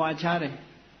တန်ကွာခြားတယ်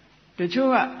တချို့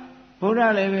ကဘု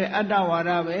ရားလည်းပဲအတ္တဝါ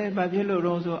ဒပဲဘာဖြစ်လို့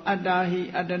တော့ဆိုအတ္တဟိ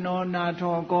အတ္တနောနာ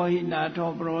ထောကောဟိနာထော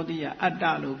ပရောတိယအတ္တ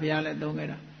လို့ဘုရားလည်းသုံးခဲ့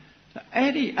တာ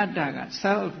အဲ့ဒီအတ္တက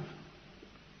self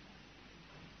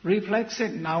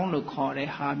reflexive noun လို့ခေါ်တဲ့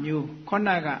ဟာမျိုးခုန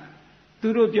ကသူ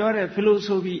တို့ပြောတဲ့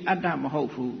philosophy အတ္တမဟုတ်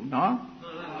ဘူးเนาะ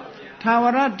သာဝ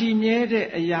ရတည်မြဲတဲ့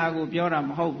အရာကိုပြောတာ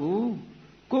မဟုတ်ဘူး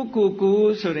ဘ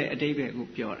Kuku so the Adabe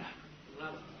Gupiola.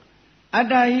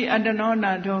 Adahi Adano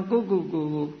Nato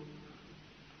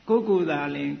Kuku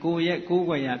darling, go yet go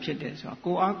way up chites or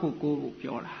go aku go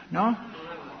piola. No?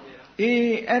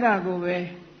 Era go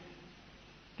way.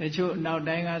 The two now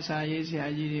danga sa yesi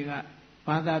ajiga.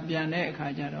 Father Piane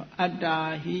Kajaro.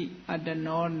 Adahi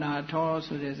Adano Nato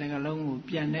so the Zangalong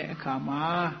Piane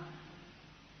Kama.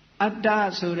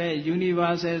 Adda so the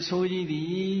universal soji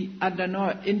di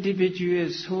Adano individual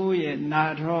soye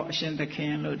Nato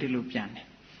Shantakan lo dilupiane.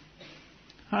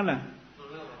 Hala.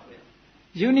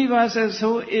 Universal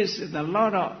soul is the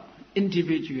Lord of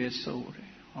individual soul.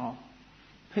 Oh.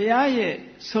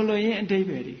 Payaye soloye and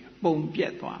David, boom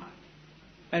pietwa.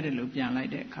 Edilupian like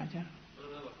that Kaja.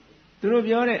 Through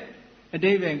your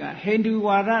David, Hindu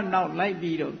Wara now like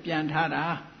Bido,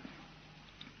 Piantara.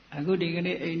 A good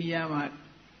dignity India,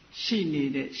 she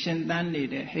needed, Shendan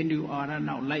needed, Hindu Wara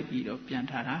now like Bido,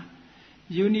 Piantara.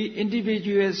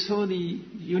 Individual soul, the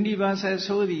universal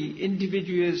soul, the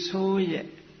individual soul yet.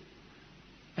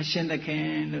 A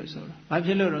Shendakan looks so.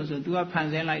 Babylon so do a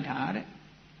panzen like her.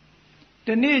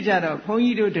 The nature of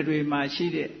Poido to do my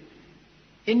sheet.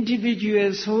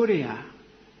 Individual soria.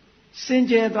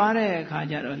 Sinja Dare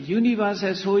Kajaro,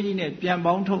 universal soul in a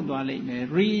Piambonton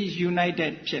Dwalling,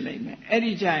 reunited Chilling,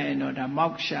 Eddie Giant or the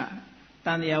Moksha,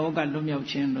 Tanyaoga Lumio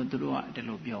Chin Lodrua de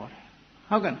Lubior.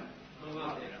 Hogan.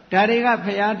 Dariga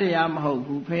Payade Amho,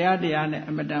 who Payade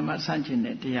and Madame Sanchin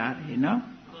at the yard, you know?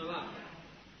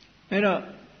 Pero,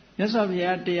 yes, of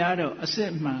Yadiado, a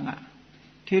same manga.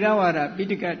 Tirawara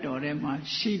Bitica Dorema,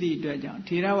 Shidi Dwajan,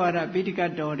 Tirawara Bitica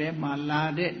Dorema,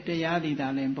 Lade, Deyadi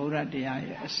Dalem, Bora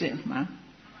Dea, a same man.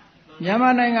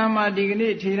 Yamanangama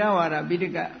Digni, Tirawara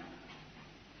Bitica.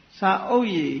 Sa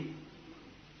Oye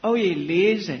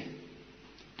lazy.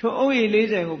 To Oye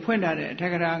lazy who point at it,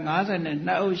 Takarang Azan and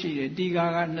Naoshi,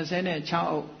 Digaga, Nasene,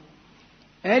 Chao.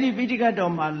 Eddie Bitica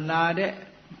Doma, Lade.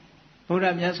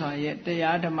 Buddha Yasa yet the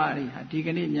Adamari,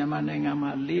 Tigani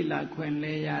Yamanangama, Lila Queen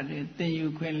Layade,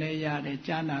 Tinu Queen Layade,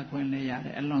 Jana Queen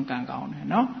Layade, a long gang,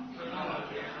 no?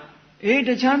 Eight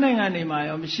the chanting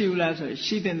anima of Shula, so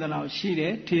sheet in the law,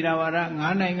 sheet, Tirawara,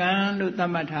 Nanangan,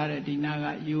 Tamatare,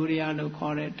 Dinaga, Uriano,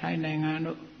 Kore,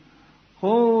 Tainangano,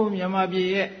 Home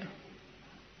Yamabi,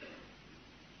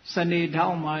 Sunday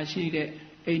Dauma, sheet,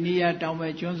 Enia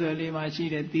Dama Jones, Lima,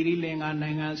 sheet, Tirilinga,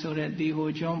 Nanga, so that the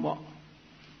whole jumbo.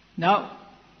 Now,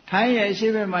 Thai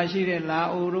Shiva Mashire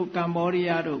La Uru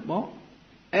Cambodia Rubo,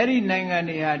 Eri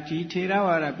Nangania,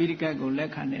 Tirawara Pirika go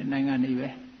Lekane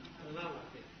Nanganive.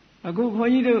 A good for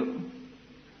you do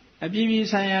a BB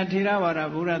Saya Tirawara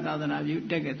Buddha Tadana, you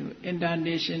take it to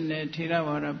International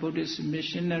Tirawara Buddhist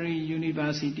Missionary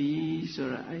University,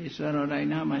 Sora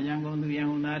Rainama Yangon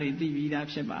Yangunari, Divida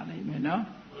Shebali, you know?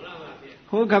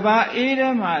 Who Gaba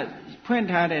Edema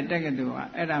Puentare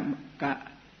Degadua, Adam.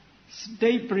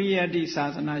 State Priyadi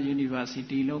Sasana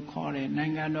University, lo call it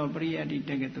Nangano Priyadi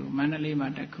Degetu, Manali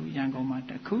Mataku, Yango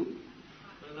Mataku.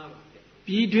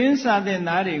 Between Southern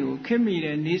Nariu, Kimi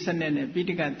and Nisan and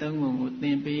Pitika Tungu,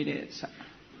 then paid it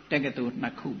Degetu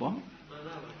Nakubo.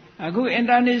 A good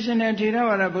international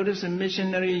Tirawara Buddhist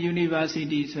Missionary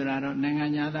University, Surado,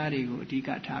 Nanganyadarigo,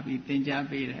 Tika Tabi, Tinja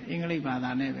Beda, English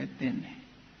Bada never thin.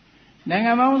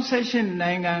 Nangamount session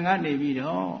Nanganga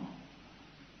Nevido.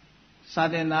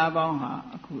 Southern Nabong,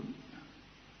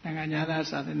 Nanganyada,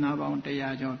 Southern Nabong,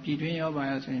 Teyajo, between your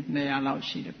buyers and they allow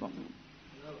sheet of book.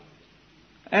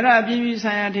 Era BB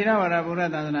Sayatira or Abura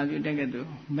than you take it to.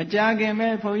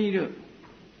 Majagame for you.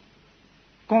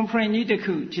 Comprehend the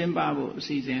coup, Jimbabo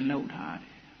season load hard.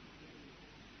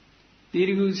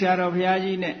 Dirigu Sara of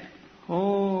Yajine,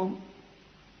 oh,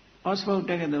 Oswald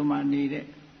Tegadoma needed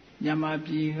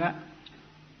Yamapiga,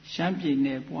 Champion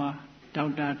Nepois,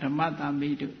 Dr. Tamata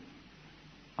Midu.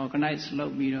 Organized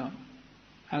slope meter.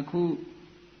 Aku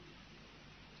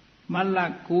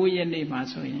Malak Kuyani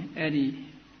Masoy, Eddie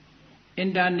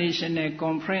International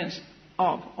Conference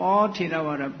of all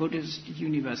Tirawara Buddhist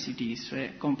Universities,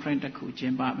 Conference Ku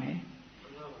Jimbabwe.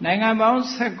 Nangabao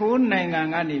Sako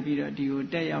Nangangani Biro, Dio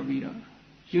Dea Biro,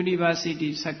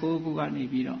 University Sako Gugani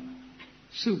Biro,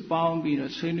 Supang Biro,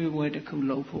 Swinu Weta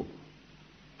Kulopo,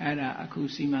 Ada Aku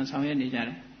Sima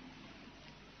Sayanijare.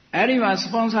 Ariwa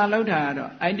sponsor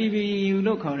Lotado, IDB, you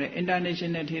look for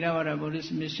International Tirawara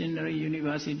Buddhist Missionary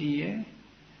University,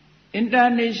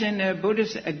 International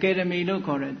Buddhist Academy, look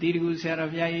for Dirigu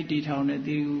Saravia, Ditown,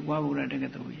 Dirigu Wawura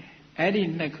Degatoya. Adi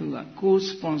Nakua, co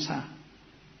sponsor,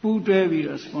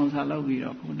 Pudre sponsor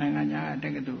Loviro, Nanganya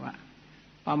Degatua,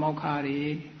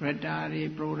 Pamokari,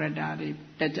 Redari, Pro Redari,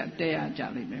 Tejatea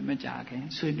Jali, Majake,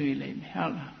 Swidui Lame,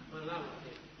 Hella.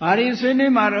 Are you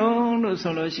swimming my own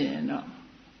solution?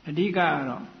 အဓိကက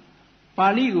တော့ပါ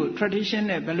ဠိကို tradition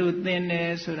နဲ့ဘယ်လိုသင်တယ်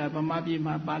ဆိုတာဗမာပြည်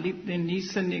မှာပါဠိသင်နည်း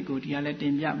စနစ်ကိုဒီကလည်းတ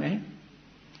င်ပြမယ်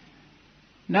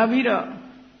နောက်ပြီးတော့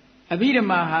အဘိဓမ္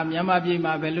မာဟာမြန်မာပြည်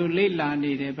မှာဘယ်လိုလေ့လာ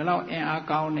နေတယ်ဘယ်လောက်အင်အား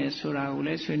ကောင်းတယ်ဆိုတာကိုလ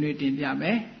ည်းဆွေးနွေးတင်ပြမ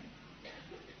ယ်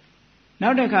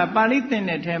နောက်တစ်ခါပါဠိသင်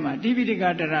တဲ့ထဲမှာတိပိဋက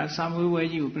တရစာမွေးပွဲ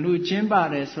ကြီးကိုဘယ်လိုကျင်းပ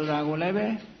တယ်ဆိုတာကိုလည်းပဲ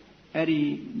အဲ့ဒီ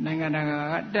နိုင်ငံတကာ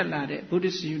ကတက်လာတဲ့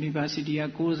Buddhist University က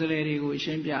ကိုယ်စားလှယ်တွေကိုရှ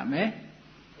င်းပြမယ်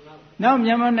နောက်မြ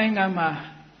န်မာနိုင်ငံမှာ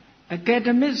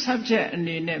academic subject အ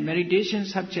နေနဲ့ meditation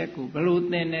subject ကိုဘယ်လို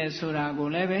သင်တယ်ဆိုတာကို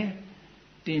လည်းပဲ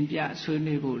တင်ပြဆွေး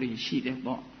နွေးဖို့ရှိတယ်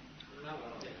ပေါ့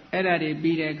အဲ့ဒါတွေ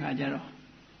ပြီးတဲ့အခါကျတော့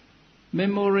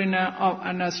Memorandum of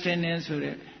Understanding ဆို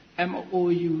တဲ့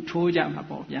MOU ထိုးကြမှာ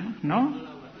ပေါ့ဗျာနော်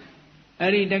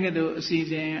အဲ့ဒီတက္ကသိုလ်အစီအ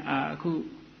စဉ်အခု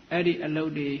အဲ့ဒီအလု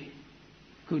ပ်တွေ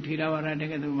ခုထေရဝါဒတ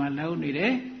က္ကသိုလ်မှာလုပ်နေတ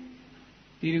ယ်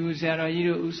ဒီကူဆရာတော်ကြီး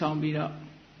တို့ဥဆောင်ပြီးတော့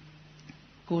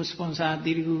ကိုစပွန်ဆာ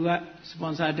ဒီကူကစပွ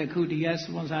န်ဆာတစ်ခုဒီကစ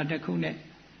ပွန်ဆာတစ်ခုနဲ့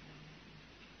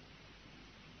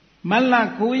မတ်လ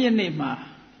9ရက်နေ့မှာ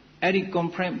အဲ့ဒီ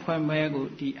conference ဖွဲ့ပွဲကို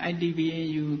ဒီ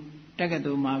ITBNU တက္က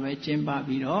သိုလ်မှာပဲကျင်းပ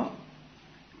ပြီးတော့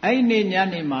အဲ့ဒီနေ့ည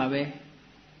နေမှာပဲ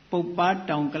ပုပ္ပါ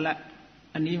တောင်ကလပ်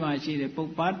အနီးမှာရှိတဲ့ပု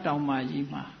ပ္ပါတောင်မကြီး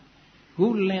မှာ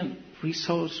Goodland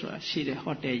Resort ဆိုတာရှိတဲ့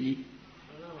ဟိုတယ်ကြီး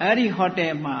အဲ့ဒီဟိုတ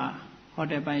ယ်မှာဟို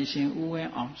တယ်ပိုင်ရှင်ဦးဝ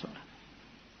င်းအောင်ဆိုတာ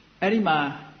အဲ့ဒီမှာ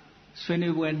ဆွေး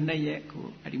နွေးပွဲ2ရက်ကို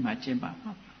အဲ့ဒီမှာကျင်းပ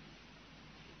မှာ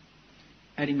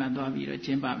အဲ့ဒီမှာသွားပြီးတော့ကျ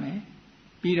င်းပမယ်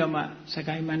ပြီးတော့မှစ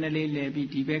ကိုင်းမန္တလေးလဲပြီး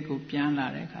ဒီဘက်ကိုပြန်လာ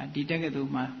တဲ့အခါဒီတက္ကသို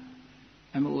လ်မှာ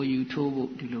MOU ထိုး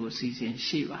ဖို့ဒီလိုအစီအစဉ်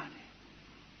ရှိပါတယ်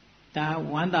ဒါ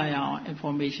ဝမ်းသာရအောင်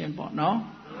information ပေါ့နော်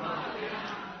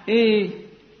အေး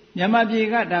မြန်မာပြည်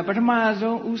ကဒါပထမ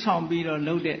ဆုံးဥဆောင်ပြီးတော့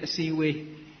လုပ်တဲ့အစည်းအဝေး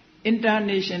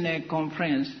International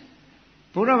Conference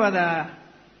ဘုရားဘာသာ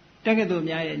တက္ကသိုလ်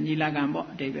များရဲ့ညီလာခံပေါ့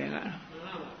အဓိပ္ပာယ်က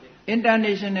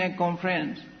International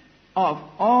Conference of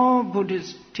all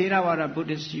Buddhist Theravada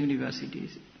Buddhist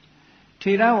Universities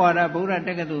ထေရဝါဒဗုဒ္ဓတ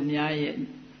က္ကသိုလ်များရဲ့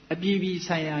အပြည်ပြည်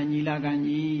ဆိုင်ရာညီလာခံ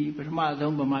ကြီးပထမ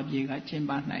ဆုံးဗမာပြည်ကကျင်း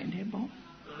ပနိုင်တယ်ပေါ့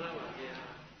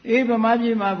အေးဗမာပြ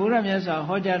ည်မှာဘုရားမြတ်စွာ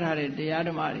ဟောကြားထားတဲ့တရားဓ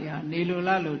မ္မတွေဟာနေလို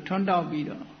လားလို့ထွန်းတောက်ပြီး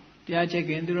တော့တရားချက်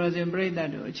ကင်သူတော်စင်ပြိဿတ်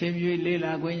တို့အချိန်မြေလေး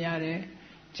လာခွင့်ရတယ်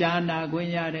ကြားနာခွင့်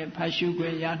ရတယ်ဖတ်ရှုခွ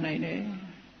င့်ရနိုင်တယ်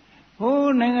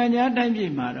ဟိုးနိုင်ငံခြားတိုင်းပြ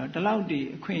ည်မှာတော့ဒီလောက်တည်း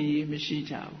အခွင့်အရေးမရှိ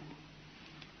ကြဘူး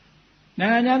နို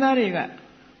င်ငံခြားသားတွေက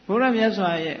ဘုရားမြတ်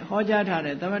စွာရဲ့ဟောကြားထား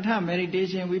တဲ့သမထ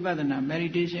meditation ဝိပဿနာ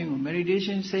meditation ကို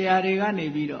meditation ဆရာတွေကနေ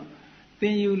ပြီးတော့သ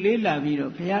င်ယူလေ့လာပြီး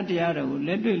တော့ဘုရားတရားတော်ကိုလ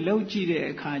က်တွေ့လုပ်ကြည့်တဲ့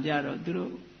အခါကျတော့သူ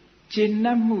တို့ရှင်း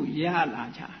နှံ့မှုရလာ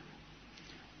ကြ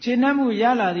ရှင်းနှံ့မှုရ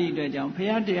လာသည့်အတွက်ကြောင့်ဘု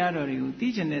ရားတရားတော်တွေကိုသိ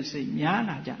ကျင်တဲ့စိတ်များ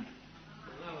လာကြ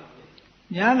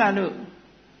များလာလို့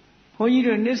ဘုန်းကြီး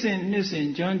တို့နှစ်စဉ်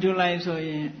ဇွန်ဇူလိုင်ဆိုရ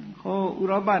င်ဟိုဥ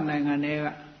ရောပနိုင်ငံတွေက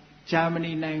ဂျာမ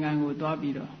နီနိုင်ငံကိုသွား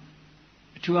ပြီးတော့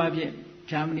အထူးအဖြင့်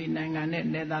ဂျာမနီနိုင်ငံနဲ့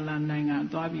နယ်သာလန်နိုင်ငံ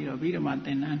သွားပြီးတော့ပြီးတော့မှသ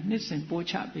င်တန်းနှစ်စဉ်ပို့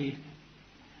ချပေး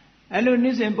အဲ့လိုနှ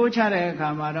စ်စဉ်ပို့ချတဲ့အခါ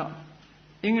မှာတော့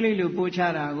အင်္ဂလိပ်လိုပို့ချ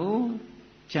တာကို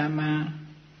ဂျာမန်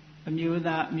အမျိုး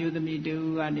သားအမျိုးသမီးတူ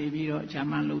ကနေပြီးတော့ဂျာ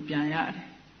မန်လိုပြန်ရတယ်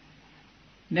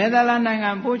နယ်သာလန်နိုင်ငံ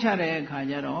ပို့ချတဲ့အခါ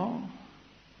ကျတော့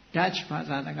Dutch ဘာ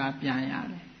သာစကားပြန်ရ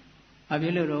တယ်ဘာဖြ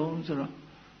စ်လို့တော့ဆိုတော့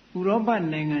ဥရောပ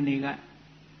နိုင်ငံတွေက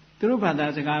သူတို့ဘာသာ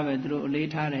စကားပဲသူတို့အလေး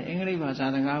ထားတယ်အင်္ဂလိပ်ဘာသာ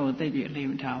စကားကိုသိပြီးအလေး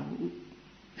မထားဘူး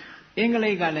အင်္ဂလိ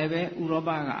ပ်ကလည်းပဲဥရောပ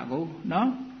ကကိုနော်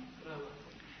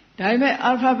ဒါပေမဲ့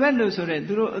alphabet လို့ဆိုတဲ့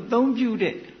သူတို့အသုံးပြု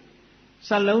တဲ့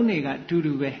စာလုံးတွေကတူ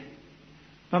တူပဲ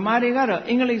ဗမာတွေကတော့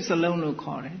အင်္ဂလိပ်စာလုံးလို့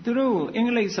ခေါ်တယ်သူတို့ကိုအင်္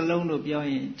ဂလိပ်စာလုံးလို့ပြော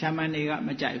ရင်ဂျာမန်တွေကမ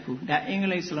ကြိုက်ဘူးဒါအင်္ဂ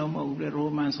လိပ်စာလုံးမဟုတ်ဘူးလေရို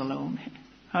မန်စာလုံးပဲ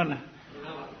ဟုတ်လား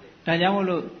ဒါကြောင့်မို့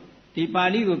လို့ဒီပါ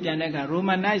ဠိကိုပြန်တဲ့အခါ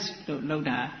Romanize လို့လုပ်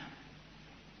တာ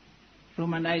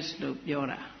Romanize လို့ပြော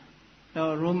တာ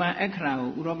တော့ Roman အခရာကို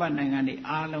ဥရောပနိုင်ငံတွေ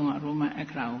အားလုံးက Roman အ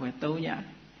ခရာကိုပဲသုံးရတယ်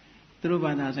သူတို့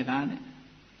ဘာသာစကားနဲ့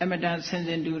အမတန်ဆင်ဆ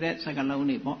င်တူတဲ့စကားလုံး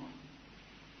တွေပေါ့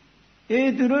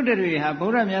အေးသူတို့တွေဟာဗု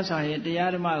ဒ္ဓမြတ်စွာရဲ့တ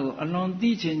ရားဓမ္မကိုအလွန်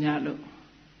သိချင်ကြလို့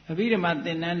အဘိဓမ္မာသ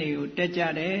င်တန်းတွေကိုတက်ကြ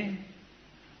တယ်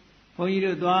ဘုန်းကြီး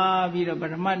တို့သွားပြီးတော့ပ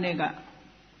ထမနှစ်က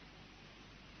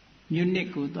မြူနစ်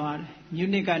ကိုသွားတယ်မြူ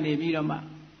နစ်ကနေပြီးတော့မှ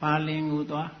ဘာလင်ကို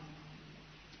သွား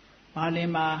ဘာလင်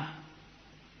မှာ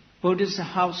Buddhist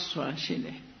House ဆိုတာရှိတ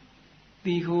ယ်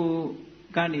ဒီဟို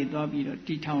ကနေသွားပြီးတော့တ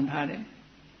ည်ထောင်ထားတယ်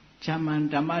ဂျာမန်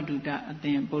ဓမ္မဒုတအသ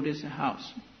င် Buddhist House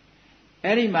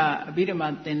အဲ့ဒီမှာအဘိဓမ္မာ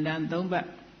သင်တန်း3ပတ်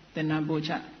သင်တန်းပို့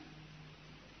ချ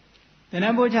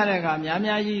တဲ့အခါ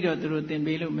များကြီးတော့သူတို့သင်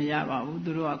ပေးလို့မရပါဘူး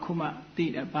သူတို့ကခုမှသိ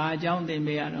တယ်ဘာအကြောင်းသင်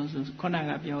ပေးရတော့ဆိုခုန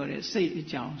ကပြောတဲ့စိတ်အ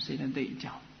ကြောင်းစေတသိက်အ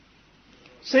ကြောင်း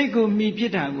စိတ်ကိုမှီပြ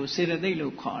စ်တာကိုစေတသိက်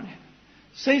လို့ခေါ်တယ်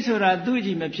စိတ်ဆိုတာသူ့ကြ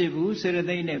ည့်မဖြစ်ဘူးစေတ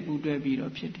သိက်နဲ့ပူးတွဲပြီး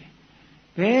တော့ဖြစ်တယ်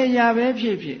ဘယ်ရာပဲဖြ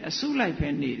စ်ဖြစ်အစုလိုက်ပဲ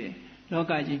နေတယ်လော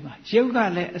ကကြီးမှာရုပ်က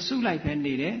လည်းအစုလိုက်ပဲ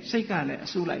နေတယ်စိတ်ကလည်းအ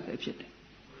စုလိုက်ပဲဖြစ်တယ်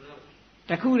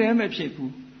တခုတည်းမဖြစ်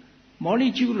ဘူး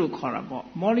molecule လို့ခေါ်တာပေါ့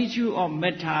molecule of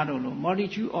matter လို့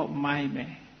molecule of mind ပဲ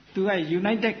သူက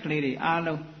united ကလေးတွေအား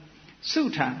လုံးစု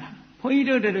ထားတာဘုန်းကြီး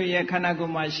တို့တို့ရဲ့ခန္ဓာကို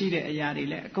ယ်မှာရှိတဲ့အရာတွေ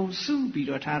လည်းအကုန်စုပြီး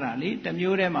တော့ထားတာလေတစ်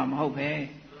မျိုးတည်းမှမဟုတ်ပဲ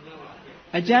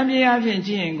အကျမ်းပြအဖြစ်ကြ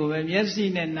ည့်ရင်ကိုပဲမျက်စိ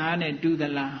နဲ့နားနဲ့တူသ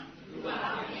လားတူပါ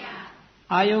ဗျာ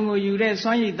အာယုံကိုယူတဲ့စွ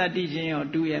မ်းရည်တတ္တိချင်းရော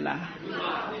တူရဲ့လားတူ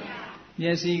ပါဗျာမျ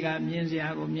က်စိကမြင်စရာ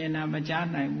ကိုမြင်တာမကြား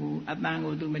နိုင်ဘူးအသံ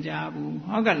ကိုသူမကြားဘူး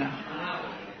ဟုတ်ကလား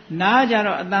နားကြ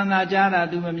တော့အသံသာကြားတာ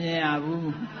သူမမြင်ရ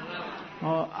ဘူး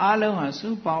ဟောအားလုံးဟာစု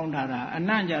ပေါင်းထားတာအ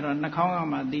နံ့ကြတော့နှာခေါင်းက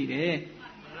မှသိတယ်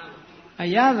အ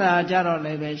ရသာကြတော့လ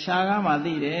ည်းပဲရှားကမှ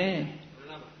သိတယ်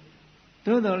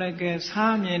သို့တော်လည်းကဲ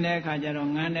စားမြင်တဲ့အခါကျ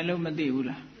တော့ငံတယ်လို့မသိဘူး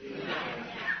လား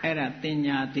အဲ့ဒါတင်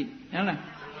ညာသိဟုတ်လား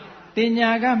တင်ညာ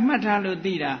ကမှတ်ထားလို့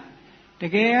သိတာတ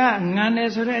ကယ်ကငံတယ်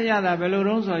ဆိုတဲ့အရသာဘယ်လို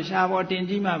တုံးဆိုရှားပေါ်တင်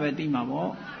ကြည့်မှပဲသိမှာ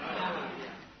ပေါ့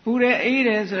ပူတယ်အေးတ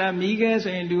ယ်ဆိုတာမိခဲ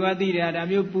ဆိုရင်လူကသိတယ်ဒါ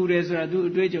မျိုးပူတယ်ဆိုတာသူ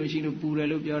အတွေ့အကြုံရှိလို့ပူတယ်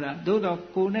လို့ပြောတာသို့တော့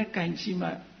ကိုယ်နဲ့ကင်ချိမှ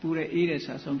ပူတယ်အေးတယ်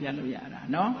ဆိုတာဆုံးဖြတ်လို့ရတာ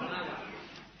နော်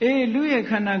အေးလူရဲ့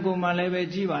ခန္ဓာကိုယ်မှာလည်းပဲ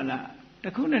ကြည့်ပါလားတ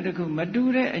စ်ခုနဲ့တစ်ခုမတူ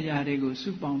တဲ့အရာတွေကိုစု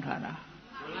ပေါင်းထားတာ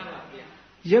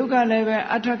ယုတ်ကလည်းပဲ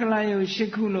အထက်ကလယုတ်၈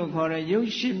ခုလို့ခေါ်တဲ့ယုတ်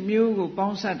၈မျိုးကိုပေါ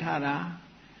င်းစပ်ထားတာ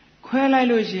ခွဲလိုက်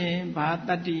လို့ရှိရင်ဘာတ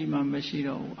တ္တိမှမရှိ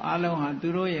တော့ဘူးအလုံးဟာသူ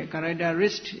တို့ရဲ့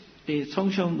characteristic တွေ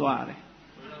ဆုံးရှုံးသွားတယ်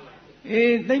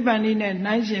အေးသိပ္ပံနည်းနဲ့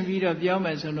နှိုင်းရှင်ပြီးတော့ပြောမ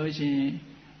ယ်ဆိုလို့ရှိရင်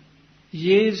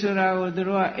ရေဆိုတာကိုသူ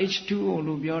တို့က H2O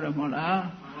လို့ပြောတယ်မဟုတ်လား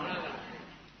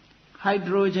ဟိုက်ဒ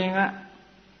ရိုဂျင်က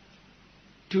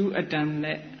2 atom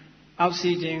နဲ့အောက်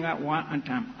ဆီဂျင်က1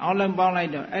 atom အောက်လုံးပေါင်းလို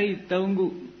က်တော့အဲ့ဒီ3ခု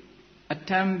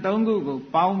atom 3ခုကို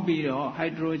ပေါင်းပြီးတော့ဟို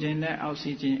က်ဒရိုဂျင်နဲ့အောက်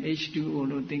ဆီဂျင် H2O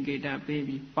လို့သင်္ကေတပေး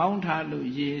ပြီးပေါင်းထားလို့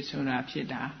ရေဆိုတာဖြစ်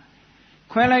တာ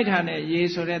ခွဲလိုက်တာနဲ့ရေ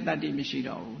ဆိုတဲ့တတ္တိမရှိ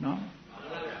တော့ဘူးเนาะ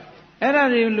အဲ့ဒါ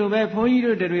တွေလိုပဲဘုန်းကြီး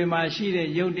တို့တွေမှာရှိတဲ့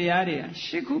ယုတ်တရားတွေက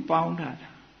၈ခုပေါင်းထားတာ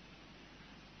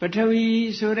ပထဝီ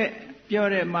ဆိုတဲ့ပြော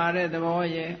တဲ့မာတဲ့သဘော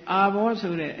ရဲ့အာဘော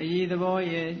ဆိုတဲ့အရေးသဘော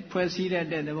ရဲ့ဖွဲ့စည်းတတ်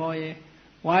တဲ့သဘောရဲ့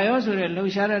ဝါယောဆိုတဲ့လှု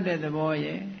ပ်ရှားတတ်တဲ့သဘော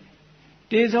ရဲ့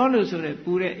တေဇောလို့ဆိုတဲ့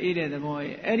ပူတဲ့အေးတဲ့သဘော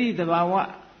ရဲ့အဲ့ဒီသဘာဝ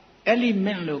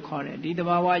element လို့ခေါ်တယ်ဒီသ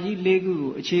ဘာဝကြီး၄ခု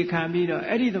ကိုအခြေခံပြီးတော့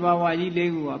အဲ့ဒီသဘာဝကြီး၄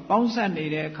ခုကပေါင်းစပ်နေ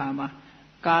တဲ့အခါမှာ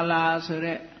ကာလာဆို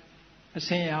တဲ့အဆ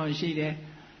င်းရောင်ရှိတယ်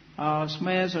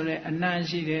smell ဆိုတဲ့အနံ့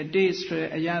ရှိတယ် taste ဆိုတဲ့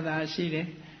အရသာရှိတယ်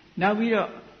နောက်ပြီးတော့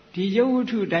ဒီရုပ်ဝတ္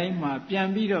ထုတိုင်းမှာပြန်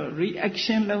ပြီးတော့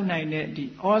reaction လုပ်နိုင်တဲ့ဒီ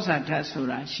ဩဇာဓာတ်ဆို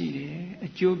တာရှိတယ်အ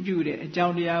ကျိုးပြုတဲ့အကြော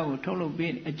င်းတရားကိုထုတ်လုပ်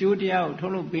ပေးအကျိုးတရားကိုထု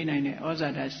တ်လုပ်ပေးနိုင်တဲ့ဩဇာ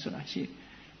ဓာတ်ဆိုတာရှိတယ်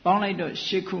ပေါင်းလိုက်တော့၈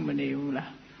ခုမနေဘူး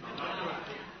လား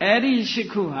အဲ့ဒီ၈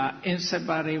ခုဟာ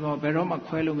inseparable ဘယ်တော့မှ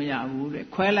ခွဲလို့မရဘူးတဲ့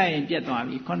ခွဲလိုက်ရင်ပြတ်သွား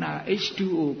ပြီခုနက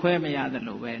H2O ခွဲမရတယ်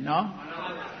လို့ပဲเนาะ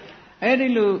အဲ့ဒီ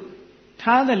လို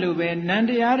ထားတယ်လို့ပဲနန္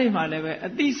တရားတွေမှာလည်းပဲအ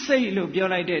သိစိတ်လို့ပြော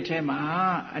လိုက်တဲ့အထဲမှာ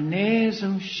အ ਨੇ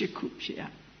ဆုံး၈ခုဖြစ်ရ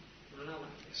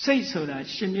စိတ်ဆိုတာ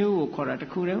၈မျိုးကိုခေါ်တာတ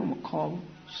ခုတည်းကိုမခေါ်ဘူး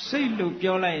စိတ်လို့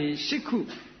ပြောလိုက်ရင်၈ခု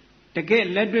တကယ်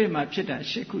လက်တွေ့မှာဖြစ်တာ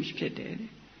၈ခုဖြစ်တယ်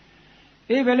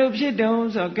အေးဘယ်လိုဖြစ်တုံး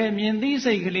ဆိုတော့ကဲမြင်သိ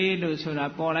စိတ်ကလေးလို့ဆိုတာ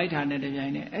ပေါ်လိုက်တာနဲ့တပြို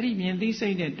င်နက်အဲ့ဒီမြင်သိစိ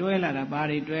တ်နဲ့တွဲလာတာဘာ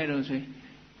တွေတွဲတော့ဆိုရင်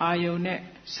အာယုံနဲ့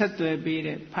ဆက်သွယ်ပေး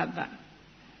တဲ့ဖတ်တာ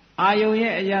အာယုံ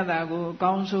ရဲ့အရသာကိုအ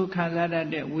ကောင်းဆုံးခံစားတတ်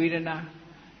တဲ့ဝေဒနာ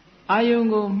အာယုံ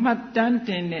ကိုမှတ်တမ်းတ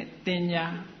င်တဲ့တင်ညာ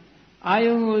အာ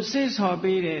ယုံကိုစိတ်ဆော်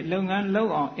ပေးတဲ့လုပ်ငန်းလု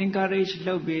ပ်အောင် encourage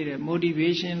လုပ်ပေးတဲ့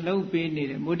motivation လုပ်ပေးနေ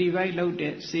တဲ့ motivate လုပ်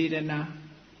တဲ့စေတနာ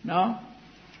နော်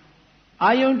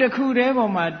အာယုံတစ်ခုတည်း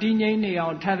ပေါ်မှာတည်ငြိမ်နေအော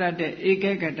င်ထားတတ်တဲ့ဧက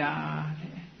ဂတ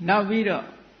နောက်ပြီးတော့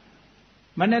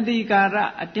မနတိကာရ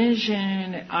attention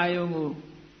တဲ့အာယုံကို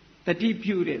တတိ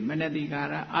ပြုတဲ့မနတိကာ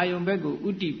ရအာယုံဘက်ကိုဥ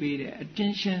တည်ပေးတဲ့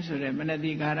attention ဆိုတဲ့မန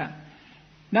တိကာရ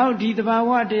နောက်ဒီတဘာ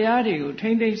ဝတရားတွေကိုထိ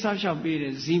မ့်သိမ့်ဆောက်ရှောက်ပေး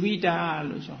တဲ့ဇီဝိတာ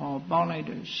လို့ဆိုဟောပေါင်းလိုက်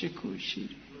တော့၈ခုရှိ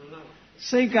တယ်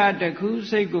စိတ်ကတစ်ခု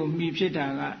စိတ်ကိုမှီဖြစ်တာ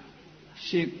က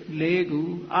၄ခု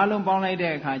အားလုံးပေါင်းလိုက်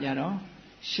တဲ့အခါကျတော့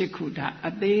၈ခုဒါ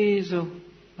အသေးဆုံး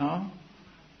နော်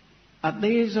အ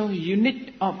သေးဆုံး unit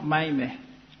of mind ပဲ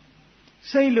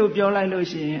စိတ်လို့ပြောလိုက်လို့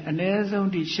ရှိရင်အ ਨੇ ဆုံး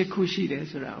ဒီ၈ခုရှိတယ်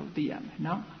ဆိုတာကိုသိရမယ်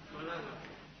နော်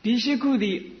ဒီ၈ခု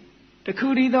ဒီတစ်ခု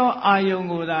တည်းသောအာယုံ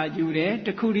ကိုသာယူတယ်တ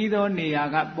စ်ခုတည်းသောနေရာ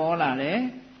ကပေါ်လာတယ်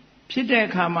ဖြစ်တဲ့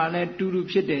အခါမှာလဲတူတူ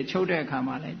ဖြစ်တယ်ချုပ်တဲ့အခါ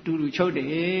မှာလဲတူတူချုပ်တ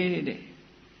ယ်တဲ့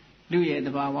လူရဲ့သ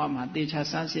ဘာဝမှာသေချာ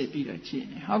ဆန်းစစ်ပြီးတော့ကြည့်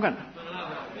နေဟုတ်ကဲ့လား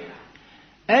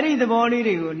အဲ့ဒီသဘောလေး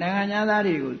တွေကိုနိုင်ငံသား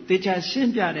တွေကိုသေချာရှ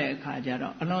င်းပြတဲ့အခါကျ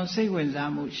တော့အလွန်စိတ်ဝင်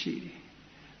စားမှုရှိတယ်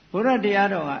ဘုရားတရား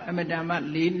တော်ကအမတန်မှ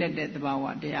လေးနက်တဲ့သဘာဝ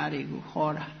တရားတွေကိုဟော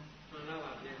တာ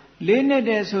လေးနက်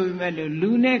တဲ့ဆိုပေမဲ့လူ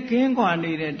နဲ့ကင်းကွာ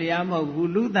နေတဲ့တရားမဟုတ်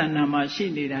ဘူးလူတဏ္ဍာမှာရှိ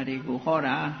နေတာတွေကိုဟော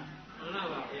တာ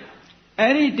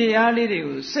Eri Diali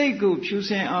de Segu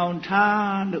Pusin on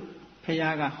Talu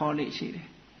Payaga Holy Shide.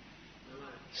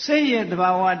 Say it the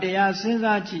Bawa de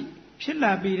Asinzaji,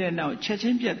 Pilla Bide now,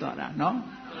 Chechin Pietora, no?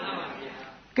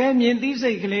 Came in this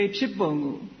a clay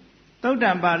chipbongu.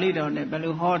 Todan Balido ne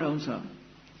Belu Hodonso.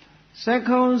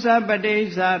 Sekonsa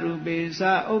Badesa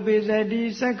Rubesa,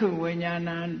 Obesadi, Seku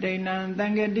Winyana, Danan,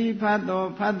 Dangadi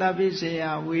Pato,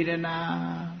 Patabisea,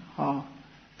 Widana. Ho,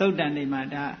 Todan de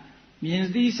Mada.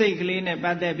 Means this a clean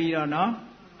about the Birono.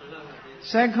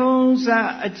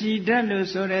 Sekonsa Achidalo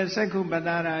Sore Seku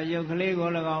Badara, Yokle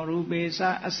Golagon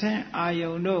Rubesa, Asen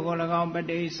Ayo no Golagon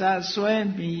Badesa,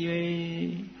 Swen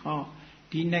Miye. Ho,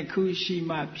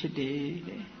 Dinakushima Pide.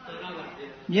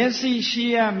 Yesi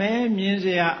Shia me,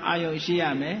 Mizia Ayo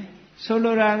Shia me.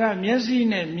 Soloraga,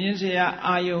 Mizine, Mizia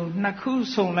Ayo, Naku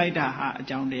Song Laida Ha,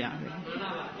 John de Ave.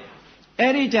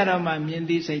 Eri Jarama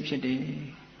Mindi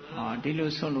Sapide. Oh, Dilo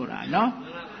Solora, no?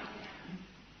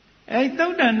 I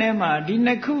thought the Nema,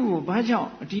 Dinaku,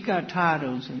 Bajo, Dika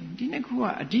Taros,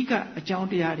 Dinakua, Dika, a John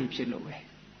de Adi Chilowe.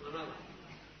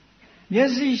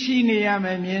 Yesi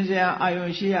Shiniame, Mizia Ayo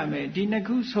Shia me,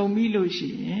 Dinaku so Milo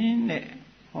Shi,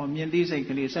 or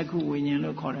Mendisacally, Saku Winyan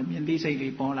look on a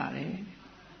Mendisacally Polare.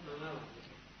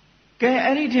 Can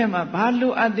any time a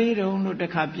Balu Adiro no the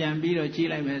Capian Biro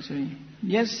Chile Mesui.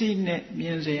 Yes, see net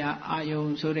Menzea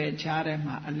Ayo so that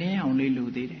Charema, a lay only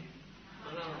ludid.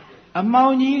 A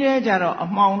Maunide Jaro, a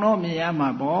Mauno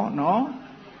Miyama bo, no?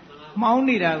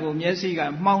 Maunida go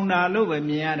Messiga, Mauna Lobe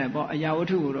Miana bo, a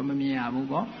Yautu or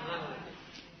Miabu.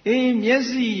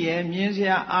 Yesi,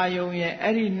 Menzea Ayo ye,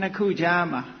 Eri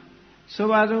Nakujama. So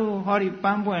Badu, Hori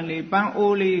Pampuanli, Pam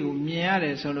Oli,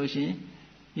 Miare solution.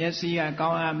 Yesi, a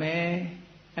Gawa me,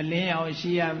 a lay on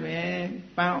Shia me,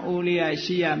 Pam Oli, a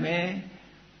Shia me.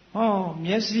 Oh,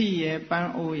 Messi,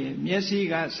 Pan Oye, Messi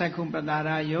got Sakum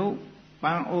Padara yo,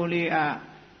 Pan Ole a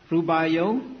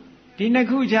Rubayo,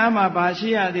 Dinaku Jama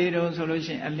Bashia de Don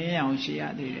Solution, a Leon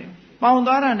Shia de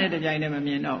Poundara net a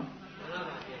Jainamino.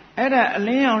 Era a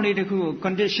Leon little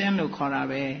condition no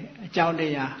Corabe, a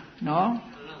Jaudea, no?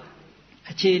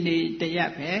 A chini de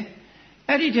Yape.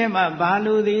 Every time a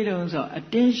Balu de Donso,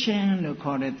 attention no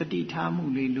Corre, the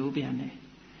Ditamuli Lubiane.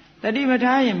 The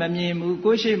Dimatayam, Mimu,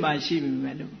 Goshi, my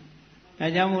Shibu.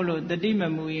 Ajamolo, the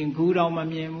Dimamu in Gudama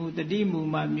Mimu, the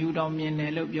Dimuma, Mudam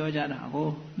Mienelo, Yojada,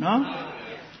 oh, no?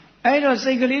 I don't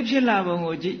say Galipsila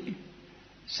Bongoji.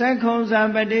 Seconds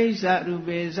Badesa,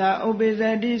 Rubesa,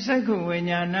 Obesadi, Seku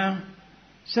Winyana,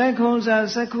 Seconds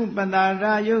Seku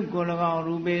Bandara, you Golagan,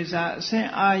 Rubesa,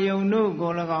 Saint Ayo no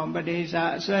Golagan,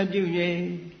 Badesa,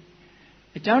 Swabu.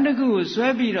 A Chandaku,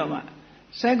 Swabiroma.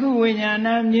 Saku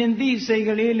Winyana, Yendi,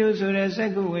 Segalilo, so that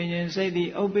Saku Winyan say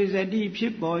the Obesadi,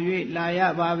 Pipboy,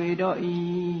 Laya, Babido,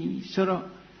 E. Soro.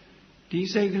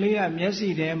 Disaglia,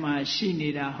 Messi, Dema,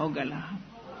 Shinida, Hogala.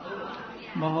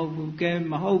 Mahobu came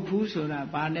Mahopu, so that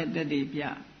Barnet the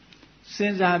Debia.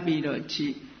 Senza Bido,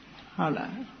 Chi. Holla.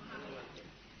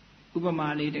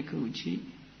 Ubamali the Kuchi.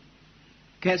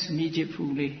 Guess Miji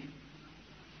Puli.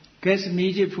 Guess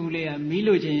Miji Puli, a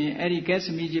Milojin, Eddie Guess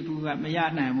Miji Pula,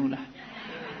 Mayana Mula.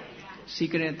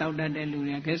 Secret out that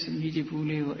Luria, guess Miji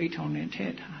Puli or 800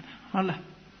 head. Holla.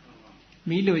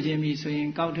 Milo Jimmy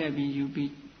saying, Count having you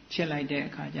be chill like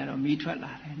that, Kajar or me twella,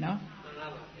 no?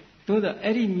 To the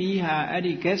Eddie Miha,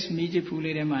 Eddie guess Miji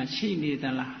Puli, she need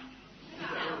the la.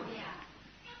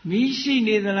 Me she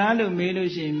need the lalo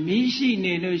melusion, me she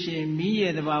need lusion, me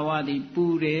at the Bawadi,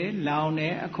 Pure,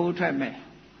 Laune, a cold trap me.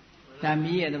 That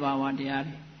me at the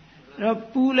Bawadi.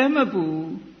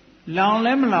 Pulemapu. Long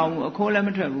lemon long, a cold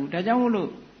lemon travel.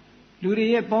 Tajamulu. Do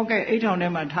the pocket 800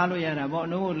 them at Taloya about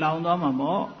no long doma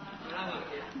more.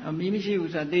 A mimishi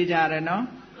was a deja, no?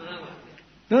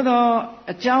 Dodo,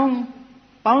 a chow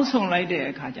bounce on like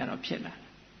the Kajar of Chilla.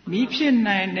 Me pin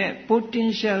nine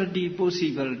potential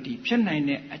possibility, pin nine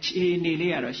a chain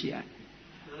nearly Russia.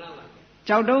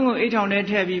 Chowdongo 800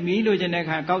 heavy Milo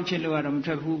Janaka, Gauchilorum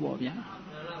Trahu.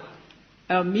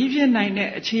 A median nine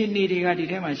a chain needing a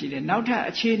determination. Now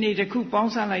a chain need a cook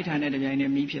bounce on light and a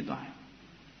median.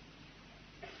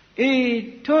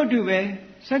 A told you where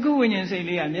Saku Winyan say,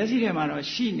 Yasima,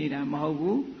 she need a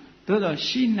Mahogu, though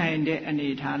she nine and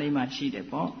Italy she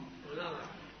depot.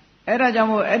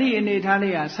 Erajamo, Eddie in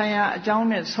Italia, Saya,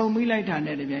 John, so me light and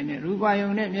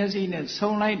Rubayonet, Yasin,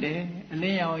 so light there,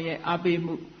 Leo ye, Abbey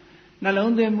Moo.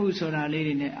 Nalonde Moose on a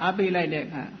lady, Abbey like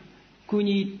that.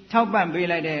 Kuni Tauban be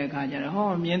like that, Kaja,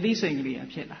 home, Yendi singly a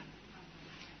chilla.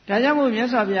 Tajamu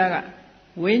Yasabiaga,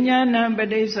 Winyana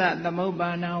Badesa, the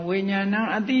Mobana,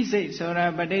 Winyana, Adise,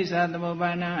 Sora Badesa, the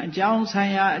Mobana, John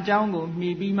Saya, Jango,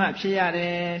 me be my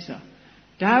Piare, so.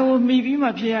 That would me be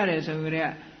my Piare, so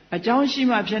အကြောင်းရှိ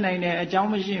မှဖြစ်နိုင်တယ်အကြောင်း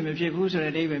မရှိရင်မဖြစ်ဘူးဆို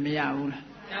တဲ့အဓိပ္ပာယ်မရဘူးလား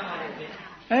ရပါတယ်ဗျ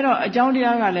အဲ့တော့အကြောင်းတ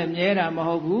ရားကလည်းမြဲတာမ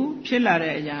ဟုတ်ဘူးဖြစ်လာ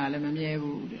တဲ့အရာကလည်းမမြဲ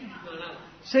ဘူးတဲ့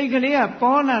စိတ်ကလေးက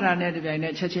ပေါ်လာတာနဲ့တပြိုင်န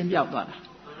က်ချက်ချင်းပြောက်သွားတာ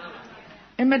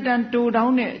အမတန်တူတော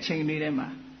င်းတဲ့အချိန်လေးထဲမှာ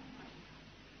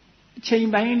အချိန်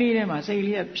ပိုင်းလေးထဲမှာစိတ်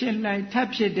လေးကဖြစ်လိုက်ထပ်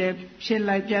ဖြစ်တယ်ဖြစ်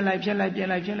လိုက်ပြက်လိုက်ဖြစ်လိုက်ပြက်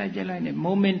လိုက်ဖြစ်လိုက်ပြက်လိုက်နဲ့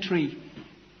momentary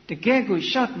တကယ်ကို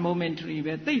short momentary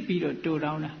ပဲသိပ်ပြီးတော့တူ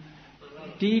တောင်းတာ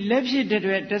ဒီလက်ဖြစ်တဲ့အ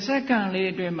တွက်တစ်စက္ကန့်လေး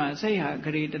အတွင်းမှာစိတ်ဟာဂ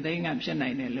ရေတသိန်းကဖြစ်နို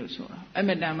င်တယ်လို့ဆိုတာအမ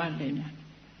တန်မှလင်းမြန်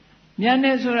ဉာဏ်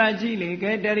နဲ့ဆိုတာကြည့်လေ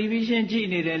ကဲတယ်လီဗီရှင်းကြည့်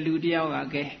နေတဲ့လူတယောက်က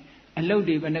ကဲအလုပ်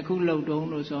တွေဘယ်နှခုလုပ်တုံး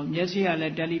လို့ဆိုမျက်စိကလ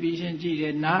ည်းတယ်လီဗီရှင်းကြည့်တ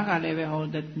ယ်နားကလည်းပဲဟော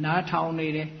နားထောင်နေ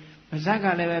တယ်ပါးစပ်က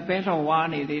လည်းပဲပဲလှော်ဝါး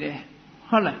နေသေးတယ်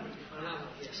ဟုတ်လား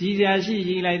ရည်စရာရှိရ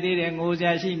ည်လိုက်သေးတယ်ငိုစ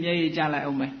ရာရှိမျက်ရည်ကျလိုက်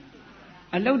အောင်မယ်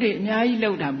အလုပ်တွေအများကြီး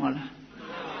လုပ်တာမဟုတ်လား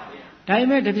ဒါပေ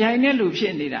မဲ့တပြိုင်နက်လူဖြ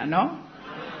စ်နေတာနော်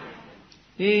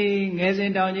အေးငယ်စ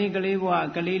ဉ်တောင်ကြီးကလေးဘဝ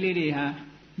ကလေးလေးတွေဟာ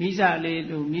မိစလေး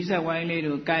တို့မိဆက်ဝိုင်းလေး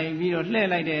တို့ကင်ပြီးတော့လှည့်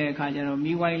လိုက်တဲ့အခါကျတော့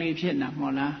မိဝိုင်းလေးဖြစ်နေတာမဟု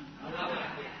တ်လား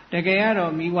တကယ်က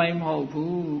တော့မိဝိုင်းမဟုတ်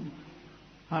ဘူး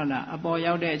ဟုတ်လားအပေါ်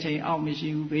ရောက်တဲ့အချိန်အောက်မရှိ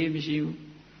ဘူးဘေးမရှိဘူး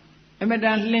အမတ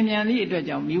န်လျင်မြန်သည့်အတွက်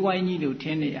ကြောင့်မိဝိုင်းကြီးလို့ထ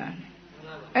င်နေရတယ်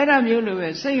အဲ့ဒါမျိုးလိုပဲ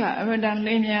စိတ်ဟာအမတန်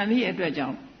လျင်မြန်သည့်အတွက်ကြော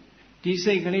င့်ဒီ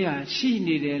စိတ်ကလေးဟာရှိ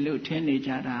နေတယ်လို့ထင်နေ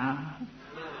ကြတာ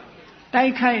တို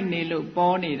က်ခိုက်နေလို့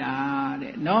ပေါ်နေတာ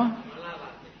တဲ့နော်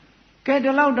ကဲ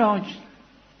ဒီလောက်တောင်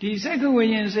ဒီစက္ခဝိ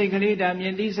ညာဉ်စိတ်ကလေးဒါမြ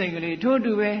င်သိစိတ်ကလေးထို့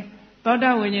တူပဲသော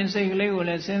တာဝိညာဉ်စိတ်ကလေးကို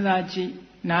လည်းစဉ်းစားကြည့်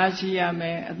နားရှိရမ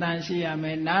ယ်အတန်ရှိရမ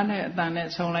ယ်နားနဲ့အတန်နဲ့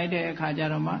ဆုံလိုက်တဲ့အခါကျ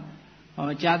တော့မှ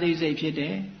ကြားသိစိတ်ဖြစ်တ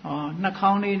ယ်နှာခေါ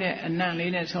င်းလေးနဲ့အနံ့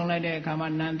လေးနဲ့ဆုံလိုက်တဲ့အခါမှာ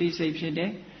နာမ်သိစိတ်ဖြစ်တ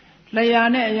ယ်လျှာ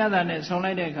နဲ့အရသာနဲ့ဆုံ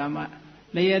လိုက်တဲ့အခါမှာ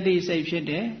လျှက်သိစိတ်ဖြစ်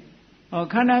တယ်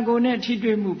ခန္ဓာကိုယ်နဲ့ထိ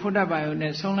တွေ့မှုဖုဒ္ဓဘာယု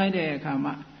နဲ့ဆုံလိုက်တဲ့အခါ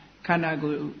မှာခန္ဓာ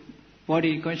ကိုယ်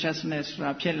body consciousness ဆို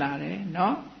တာဖြစ်လာတယ်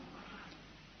နော်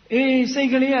အေးစိတ်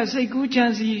ကလေးကစိတ်ကူးချ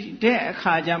မ်းစီတဲ့အ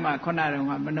ခါကျမှခုနတုန်း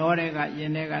ကမနှောတဲ့ကယ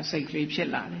င်တဲ့ကစိတ်ကလေးဖြစ်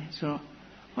လာတယ်ဆိုတော့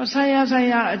ဟောဆိုင်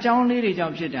ရာအကြောင်းလေးတွေကြော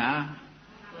င့်ဖြစ်တာ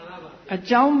အ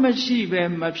ကြောင်းမရှိပဲ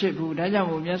မဖြစ်ဘူးဒါကြောင့်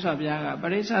မို့မြတ်စွာဘုရားကပ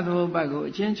ရိစ္ဆသမုပ္ပါဒ်ကို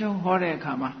အချင်းချင်းဟောတဲ့အ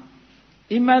ခါမှာ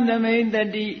ဣမတမိန်တ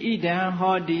တိဣဒံ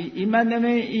ဟောတိဣမတ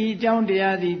မိန်ဤအကြောင်းတ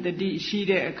ရားသည်တတိရှိ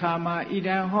တဲ့အခါမှာဣ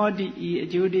ဒံဟောတိဤအ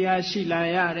ကျိုးတရားရှိလာ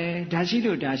ရတယ်ဒါရှိ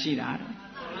လို့ဒါရှိတာ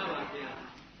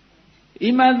ဣ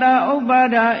မတာဥပ္ပါ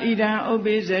ဒာဣဒံဥပ္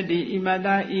ပိစတိဣမ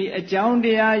တာဤအကြောင်းတ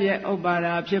ရားရဲ့ဥပ္ပါ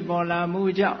ဒာဖြစ်ပေါ်လာမှု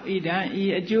ကြောင့်ဣဒံဤ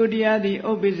အကျိုးတရားသည်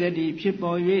ဥပ္ပိစတိဖြစ်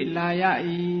ပေါ်၍လာရ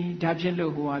၏ဒါဖြစ်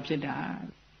လို့ဟောဖြစ်တာ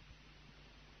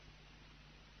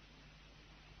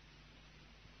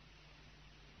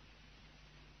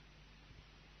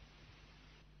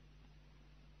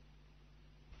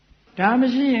ဒါမ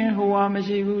ရှိရင်ဟောမ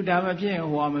ရှိဘူးဒါမဖြစ်ရင်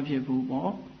ဟောမဖြစ်ဘူး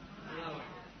ပေါ့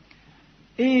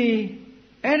အေး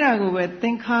အဲ့ဒါကိုပဲသ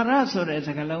င်္ခါရဆိုတဲ့စ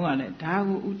ကားလုံးကလည်းဒါ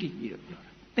ကိုဥတည်ပြီးတော့ပြောတာ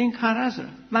သင်္ခါရဆို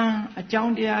တာတန်အကြော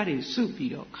င်းတရားတွေစု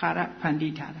ပြီးတော့ခါရဖန်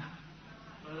တီးထားတာ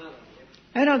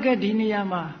အဲ့တော့ကဲဒီနေရာ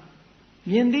မှာ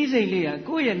မြင်သိစိတ်လေးက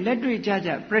ကိုယ့်ရဲ့လက်တွေ့ကြကြ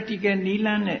practical နီးလ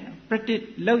န်းနဲ့ practice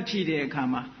လုပ်ကြည့်တဲ့အခါ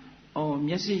မှာ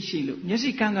မျက်စိရှိလို့မျက်စိ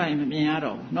ကန်းကရင်မမြင်ရ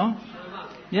တော့ဘူးနော်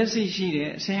မျက်စိရှိတယ်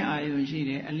အဆင်းအာရုံရှိ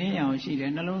တယ်အလင်းရောင်ရှိတယ်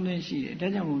နှလုံးသွင်းရှိတယ်ဒါ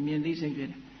ကြောင့်မို့မြင်သိစိတ်ဖြစ်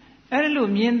တယ်အဲ့လို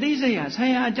မြင်သိစိတ်ဟာဆ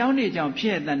ရာအကြောင်းတွေကြောင့်ဖြ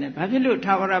စ်တဲ့နဲ့ဘာဖြစ်လို့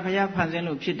ထာဝရဘုရားဖန်ဆင်း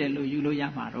လို့ဖြစ်တယ်လို့ယူလို့ရ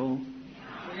မှာတော့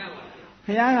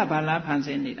ဘုရားကဘာလားဖန်ဆ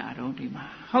င်းနေတာတော့ဒီမှာ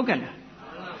ဟုတ်ကဲ့လား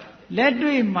လက်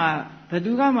တွေ့မှာဘယ်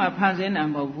သူကမှဖန်ဆင်းတာ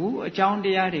မဟုတ်ဘူးအကြောင်းတ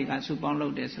ရားတွေကစုပေါင်းလု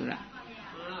ပ်တယ်ဆိုတာ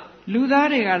လူသား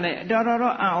တွေကလည်းတော်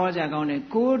တော်အံ့ဩကြကောင်းတယ်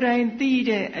ကိုယ်တိုင်သိ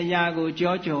တဲ့အရာကို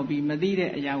ကြောပြီးမသိ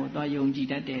တဲ့အရာကိုသွားယုံကြည်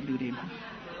တတ်တဲ့လူတွေမှာ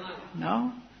နော်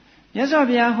မြတ်စွာ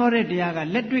ဘုရားဟောတဲ့တရားက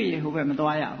လက်တွေ့ရဟိုဘက်မ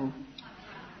သွားရဘူး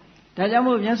ဒါကြောင့်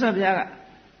မို့မြတ်စွာဘုရားက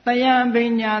တယံအပ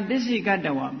ညာသစ္စိကတ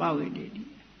ဝပဝေတိ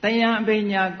တယံအပ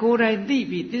ညာကိုယ်တိုင်သိ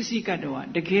ပြီးသစ္စိကတဝ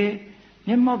တကယ်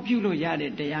မျက်မှောက်ပြုလို့ရ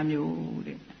တဲ့တရားမျိုး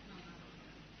တဲ့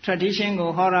tradition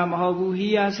ကိုဟောတာမဟုတ်ဘူးဟီ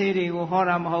ယာဆေးတွေကိုဟော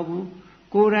တာမဟုတ်ဘူး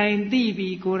ကိုယ်တိုင်သိ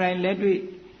ပြီးကိုယ်တိုင်လက်တွေ့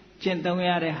ကျင့်သုံးရ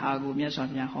တဲ့ဟာကိုမြတ်စွာ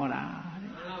ဘုရားဟောတာ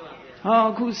တဲ့ဟော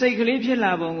အခုစိတ်ကလေးဖြစ်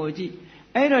လာပုံကိုကြည့်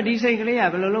အဲ့တော့ဒီစိတ်ကလေးက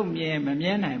ဘယ်လိုလုပ်မမြဲ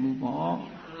နိုင်ဘူးပေါ့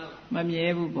မမြဲ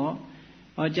ဘူးပေါ့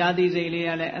ကြားသိစိတ်လေးက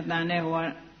လည်းအတန်နဲ့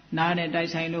နားနဲ့တို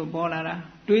က်ဆိုင်လို့ပေါ်လာတာ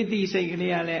တွေးသိစိတ်က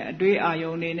လေးကလည်းအတွေးအာ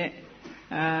ယုံနေနဲ့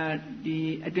ဒီ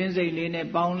အတွင်းစိတ်လေးနဲ့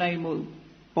ပေါင်းလိုက်မှု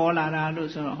ပေါ်လာတာ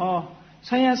လို့ဆိုတော့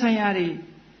ဆိုင်ရာတွေ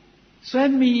ဆွဲ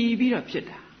မိပြီးတော့ဖြစ်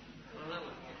တာ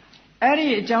အဲ့ဒီ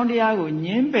အကြောင်းတရားကိုည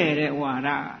င်းပယ်တဲ့ဝါဒ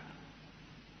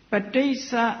ပဋိစ္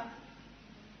စ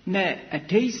နဲ့အ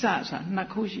ဋိစ္စဆိုတာနှစ်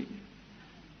ခုရှိတယ်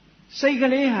စိတ်က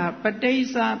လေးဟာပဋိစ္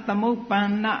စသမုပ္ပ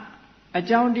န္နအ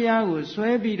ကြောင်းတရားကိုဆွဲ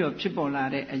ပြီးတော့ဖြစ်ပေါ်လာ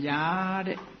တဲ့အရာ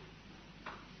တဲ့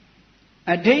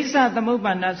အဋိစ္စသမုပ္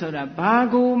ပါဒဆိုတာဘာ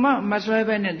ကိုမှမစွဲ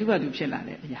ပဲနဲ့သူ့ဘာသူဖြစ်လာ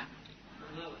တဲ့အရာ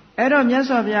အဲ့တော့မြတ်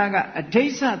စွာဘုရားကအဋိ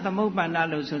စ္စသမုပ္ပါဒ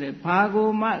လို့ဆိုတဲ့ဘာကို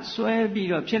မှစွဲပြီး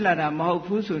တော့ဖြစ်လာတာမဟုတ်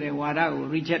ဘူးဆိုတဲ့ဝါဒကို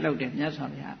reject လုပ်တယ်မြတ်စွာ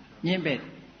ဘုရားညှင်းပယ်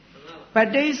ပ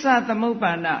ဋိစ္စသမုပ္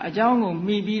ပါဒအကြောင်းကို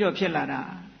မှီပြီးတော့ဖြစ်လာတာ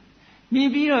မှီ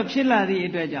ပြီးတော့ဖြစ်လာသည့်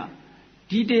အတွက်ကြောင့်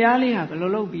ဒီတရားလေးဟာဘယ်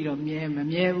လိုလုပ်ပြီးတော့မ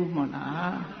မြဲဘူးမဟုတ်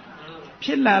လားဖြ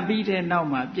စ်လာပြီးတဲ့နောက်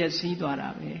မှာပျက်စီးသွားတာ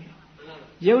ပဲ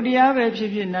ရုပ်တရားပဲဖြစ်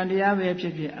ဖြစ်နံတရားပဲဖြ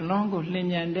စ်ဖြစ်အလွန်ကိုလျင်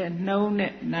မြန်တဲ့နှုံး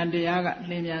နဲ့နံတရားက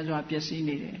လျင်မြန်စွာပျက်စီး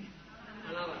နေတယ်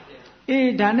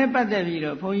အေးဒါနဲ့ပတ်သက်ပြီး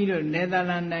တော့ဘုန်းကြီးတို့နယ်သာ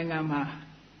လန်နိုင်ငံမှာ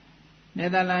န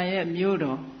ယ်သာလန်ရဲ့မြို့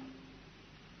တော်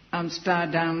အမ်စတာ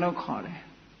ဒမ်လို့ခေါ်တယ်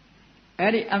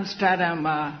အဲ့ဒီအမ်စတာဒမ်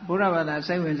မှာဘုရားဘာသာ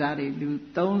စိတ်ဝင်စားတွေလူ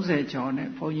30ကျော်နဲ့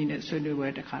ဘုန်းကြီးနဲ့ဆွေးနွေးပွဲ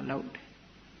တစ်ခါလုပ်တယ်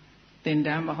သင်တ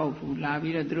န်းမဟုတ်ဘူးလာ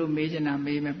ပြီးတော့သူတို့မေးချင်တာ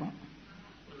မေးမယ်ပေါ့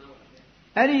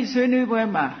အဲ့ဒီဆွေးနွေးပွဲ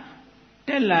မှာတ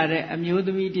က်လာတဲ့အမျိုးသ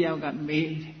မီးတယောက်ကမေး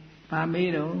တယ်ဘာ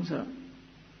မေးတော့ဆို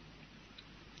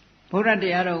ဘုရားတ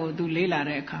ရားတော်ကိုသူလေးလာ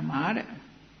တဲ့အခါမှာတဲ့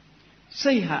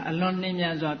စိတ်ဟာအလွန်နှင်းမြ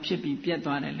န်စွာဖြစ်ပြီးပြတ်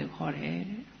သွားတယ်လို့ခေါ်တယ်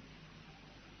တဲ့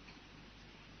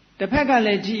တစ်ဖက်ကလ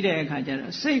ည်းကြည့်တဲ့အခါကျ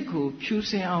တော့စိတ်ကိုဖြူ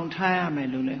စင်အောင်ထားရမယ်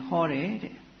လို့လည်းဟောတယ်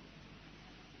တဲ့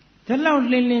ဒါလောက်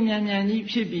လင်းလင်းမြန်မြန်ကြီး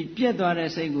ဖြစ်ပြီးပြတ်သွားတဲ့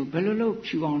စိတ်ကိုဘယ်လိုလုပ်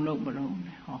ဖြူအောင်လုပ်မလို့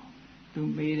လဲဟောသူ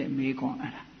မေးတဲ့မေးခွန်း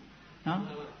အဲ့ဒါနော်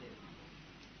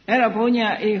အဲ့တော့ဘုန်း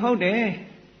ကြီးအေးဟုတ်တယ်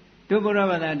ဒုဗုဒ္ဓ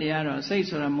ဘာသာတရားတော်စိတ်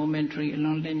ဆိုတာ momentary အ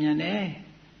လွန်လင်းမြန်တယ်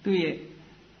သူ့ရဲ့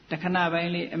တခဏပို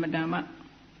င်းလေးအမတန်မှ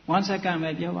1 second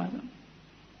ပဲပြောပါစို့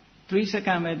3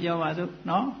 second ပဲပြောပါစို့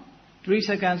နော်3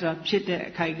 second ဆိုတာဖြစ်တဲ့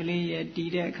အခိုက်ကလေးရဲ့တည်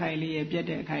တဲ့အခိုက်လေးရဲ့ပြတ်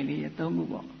တဲ့အခိုက်လေးရဲ့သုံးခု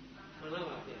ပေါ့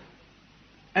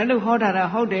အဲ့လိုဟောတာ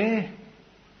ဟုတ်တယ်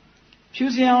ဖြူ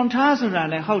စင်အောင်ထားဆိုတာ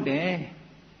လည်းဟုတ်တယ်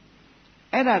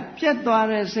အဲ့ဒါပြတ်သွား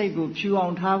တဲ့စိတ်ကိုဖြူအော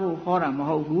င်ထားဖို့ဟောတာမ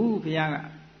ဟုတ်ဘူးဘုရားက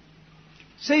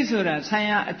စိတ်ဆိုတာဆံ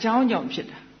ရအကြောင်းကြောင့်ဖြစ်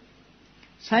တာ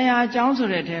ဆံရအကြောင်းဆို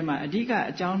တဲ့အထဲမှာအဓိက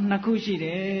အကြောင်း2ခုရှိတ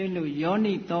ယ်လို့ယော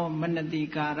နိသောမနတိ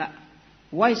ကာရ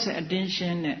wise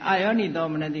attention နဲ့အာယောနိသော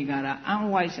မနတိကာရ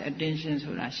unwise attention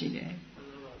ဆိုတာရှိတယ်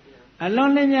အလွ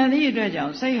န်လျင်မြန်သည့်အတွက်ကြော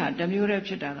င့်စိတ်ဟာတစ်မျိုးတည်း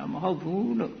ဖြစ်တာတော့မဟုတ်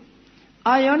ဘူးလို့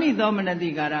အာယောနိသောမနတိ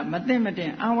ကာရမသိမတ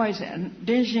င် unwise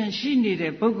attention ရှိနေ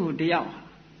တဲ့ပုဂ္ဂိုလ်တယောက်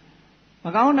မ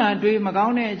ကောင်းတာတွေးမကော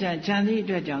င်းတဲ့အကြံခြံသည့်အ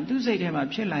တွက်ကြောင့်သူ့စိတ်ထဲမှာ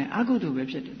ဖြစ်လာရင်အကုသိုလ်ပဲ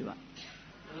ဖြစ်တယ်သူက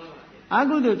အ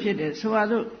ကုသိုလ်ဖြစ်တယ်ဆိုပါ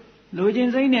စို့လိုချင်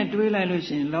စိတ်နဲ့တွေးလိုက်လို့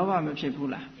ရှိရင်လောဘမဖြစ်ဘူး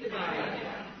လားဖြစ်ပါ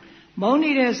ဘူးမုန်း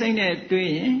နေတဲ့စိတ်နဲ့တွေး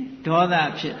ရင်ဒေါသ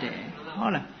ဖြစ်တယ်ဟု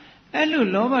တ်လားအဲ့လို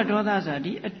လောဘဒေါသဆိုတာ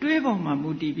ဒီအတွေးပေါ်မှာမူ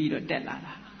တည်ပြီးတော့တက်လာ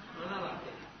တာ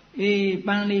အေးပ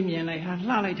န်းလေးမြင်လိုက်ဟာ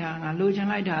လှလိုက်တာငါလိုချင်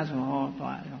လိုက်တာဆိုဟော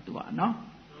သွားတယ်သူကနော်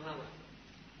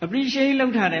appreciate လု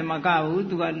ပ်ထားတယ်မကဘူး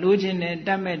သူကလိုချင်တယ်တ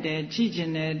တ်မဲ့တယ်ချစ်ချင်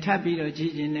တယ်ထပ်ပြီးတော့ကြ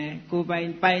ည့်ချင်တယ်ကိုပိုင်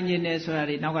ပိုင်ချင်တယ်ဆိုတာ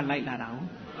တွေနောက်ကလိုက်လာတာဟု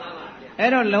တ်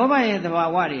အဲ့တော့လောဘရဲ့သဘာ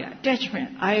ဝတွေက attachment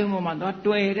အာယုံပေါ်မှာသွား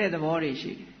တွေ့တဲ့သဘောတွေ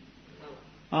ရှိတယ်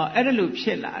အဲ့ဒါလို့ဖြ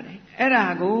စ်လာတယ်အဲ့ဒါ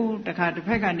ကိုတခါတစ်ဖ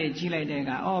က်ကနေကြီးလိုက်တဲ့အ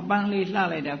ခါပန်းလေးလှ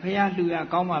လိုက်တာဖះလှူရ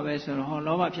ကောင်းပါပဲဆိုတော့ဟော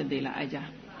လောဘဖြစ်သေးလားအဲ့ကြ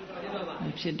မ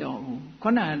ဖြစ်တော့ဘူးခု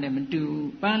နကလည်းမတူ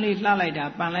ပန်းလေးလှလိုက်တာ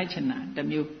ပန်းလိုက်ချင်တာတစ်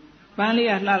မျိုးပန်းလေး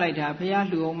ကလှလိုက်တာဖះ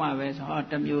လှူအောင်ပါပဲဆိုတော့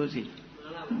တစ်မျိုးစီ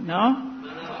နော်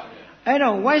အဲ့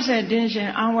တော့ wise attention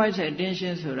unwise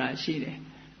attention ဆိုတာရှိတယ်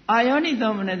အာယောနိ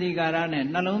သောမနတိကာရနဲ့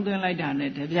နှလုံးသွင်းလိုက်တာနဲ့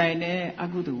တပြိုင်တည်းအ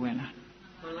ကုသိုလ်ဝင်လာ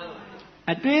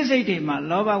အတွေးစိတ်တွေမှာ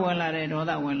လောဘဝင်လာတယ်ဒေါ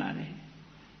သဝင်လာတယ်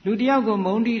လူတယောက်ကို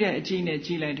မုန်းတီးတဲ့အကြည့်နဲ့ကြ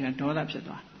ည့်လိုက်တယ်ဒေါသဖြစ်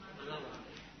သွား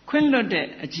ခွင့်လွတ်တဲ့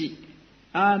အကြည့်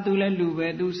သူလည်းလူပဲ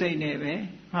သူစိတ်နဲ့ပဲ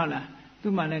ဟုတ်လား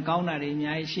သူ့မှာလည်းကောင်းတာတွေအ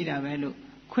များကြီးရှိတာပဲလို့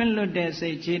ခွင့်လွတ်တဲ့စိ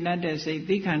တ်ခြေနှက်တဲ့စိတ်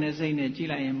သိခံတဲ့စိတ်နဲ့ကြည့်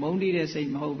လိုက်ရင်မုန်းတီးတဲ့စိတ်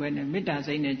မဟုတ်ဘဲနဲ့မေတ္တာ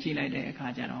စိတ်နဲ့ကြည့်လိုက်တဲ့အခါ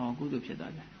ကျတော့ကုသိုလ်ဖြစ်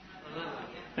သွားတယ်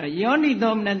ယောနိ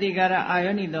သောမနတိကာရအာ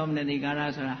ယောနိသောမနတိကာရ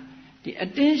ဆိုတာဒီ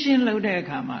attention လုပ်တဲ့အ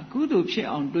ခါမှာကုသိုလ်ဖြစ်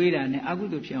အောင်တွေးတာနဲ့အကု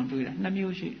သိုလ်ဖြစ်အောင်တွေးတာ2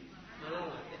မျိုးရှိ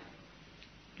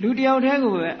လူတယောက်တည်း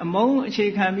ကိုပဲအမုန်းအခြေ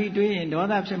ခံပြီးတွေးရင်ဒေါ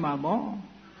သဖြစ်မှာပေါ့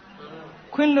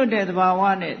ခွင့်လွတ်တဲ့သဘာဝ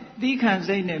နဲ့သီးခံ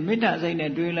စိတ်နဲ့မေတ္တာစိတ်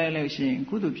နဲ့တွေးလိုက်လို့ရှိရင်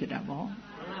ကုသိုလ်ဖြစ်တာပေါ့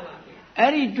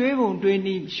အဲ့ဒီတွေးပုံတွေးန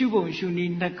ည်းရှုပုံရှုန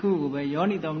ည်း2ခုကိုပဲယော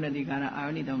နိသောမနတိကာရအာ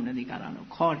ယောနိသောမနတိကာရလို့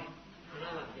ခေါ်တယ်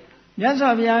မြတ်စွာ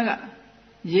ဘုရားက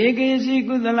ယေကေစီ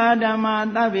ကုသလဓမ္မာ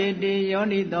သဗ္ဗေတိယော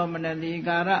နိသောမနတိ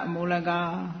ကာရအမူလက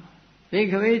ဘိက္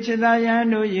ခဝေจิตာယံ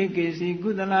တို့ယေကေစီကု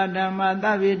သလဓမ္မာသ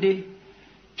ဗ္ဗေတိ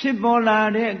ဖြစ်ပေါ်လာ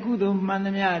တဲ့ကုသိုလ်မှန်သ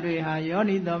မျှတွေဟာယော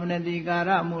နိသောမနတိကာရ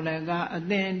အမူလကအ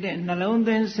သင်တဲ့နှလုံး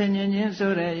သွင်းဆင်ញင်ခြင်း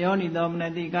ဆိုတဲ့ယောနိသောမန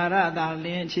တိကာရသာလ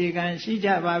င်းအခြေခံရှိကြ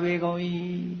ပါပေကုန်၏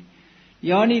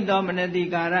ယောနိသောမနတိ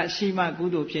ကာရရှိမှကု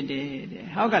သိုလ်ဖြစ်တယ်တဲ့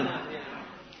ဟုတ်ကလား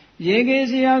ယေကေ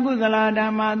စီယကုသလဓ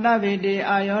မ္မာသဗ္ဗေတိ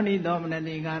အာယောနိသောမန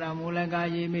တိကာရမူလက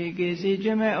ယေမေကေစီ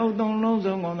ကျွမဲ့ဥသုံးလုံး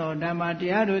စုံကုန်သောဓမ္မာတ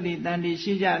ရားတို့သည်တန်တိ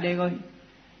ရှိကြလေကုန်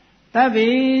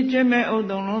Tabi Jeme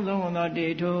Odon Longo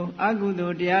de to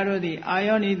Agudo Diarodi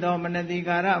Ioni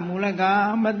Dominatigara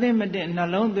Mulaga Mathematin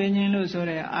Nalon Dinin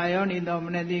Lusore Ioni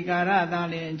Dominatigara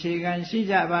Dali Chigan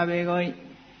Shija Babegoi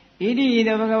Idi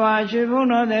the Bhagava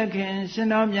Shivuno the King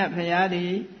Sinom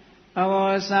Yapayadi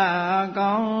Awasa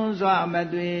Gonzwa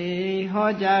Madwi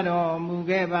Hojaro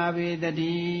Muge Babi the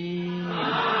D.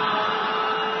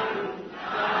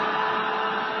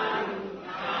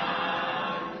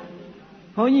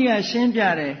 Hoya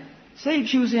Shinjare, say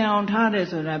choosing on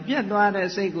Tades or a Pietwada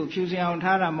Sego, choosing on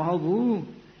Tara Mahobu.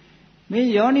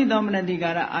 Me Yoni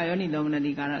Dominatigara, Ioni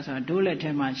Dominatigara, so do let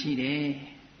him machide.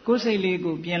 Go say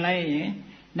Lego, Pienlay,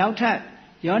 now tap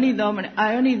Yoni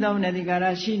Ioni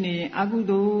Dominatigara, Shini,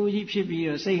 Agudo,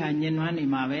 Yipshibi, or say Hanyanwani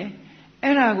Mave.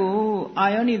 Erago,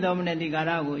 Ioni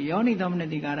Dominatigara, Yoni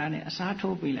Dominatigara,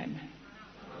 Sato Pilam.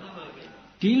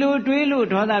 Dilo Duelo,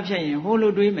 Doda Pay,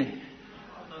 Holo Dreamer.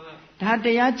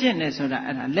 Tataya Chen so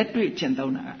that let me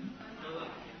chentona.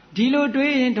 Dilo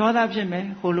dway in Toda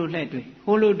Pime, Holo Letway,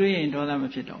 Holo dway in Toda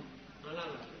Machito.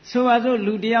 So as old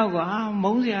Ludiago,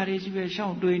 Mosia is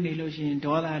shown doing illusion in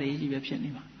Toda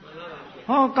Regime.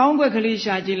 Oh, Conquerly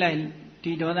Shaji like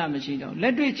Tidoda Machito,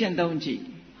 let me chentonchi.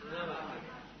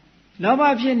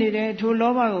 Loba Pienide, two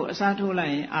Loba Sato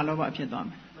line, Aloba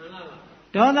Pietom.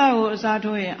 Doda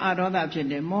Sato in Adoda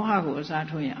Piede, Mohago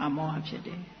Sato in Amoha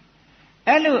Piede.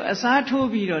 Elu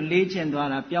Asato Vido legend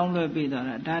or Pyongo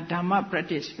Bidora, that Dhamma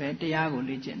practice for Tiago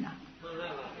legend.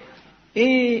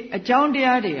 A John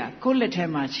Diadia,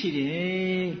 Kuletema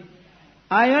Chide.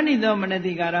 Ioni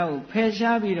Dominatigara,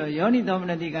 Pesha Vido, Yoni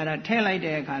Dominatigara,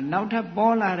 Telaideka, Nauta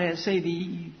Bola, say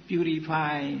the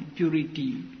purify,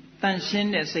 purity,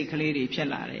 Tanshin, the sacred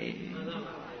Chelare.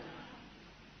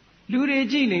 Lure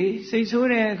Gili, say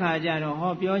Sore Kajaro,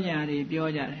 Hopioyari,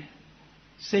 Biojare.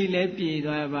 Say Lepi,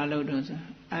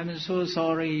 I'm so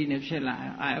sorry,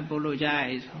 Nepshela. I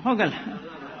apologize. Hogala.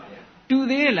 Do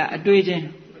they la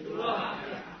doing?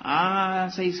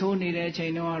 Ah, say so need a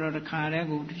chain or a car,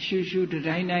 go shoot to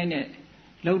dine.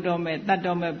 Load on me, that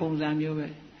on my bones and you.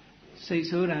 Say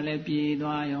so that Lepi,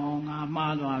 Doyon,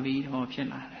 Amadwa, or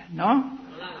Pshela. No?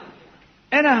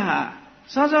 Eraha,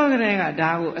 Sazogrega,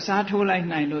 Dago, Sato like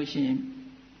nine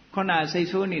lotion. Kona say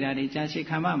so need a Jashi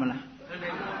Kamamala.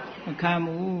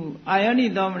 Kamu,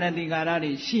 Ioni Dominatigara,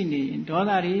 Shini,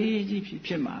 Dolari,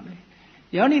 Pimabe.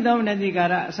 Yoni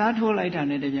Dominatigara, Sato light on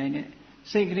the Janet,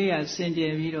 Segria, Saint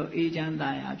Jevido, Ajan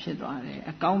Dia, Pietuare,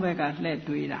 a Combeka led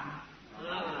to Ida.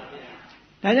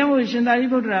 Tajamu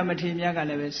Shindaribo Dramatin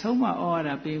Yagaleve, Soma or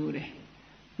a Pebure.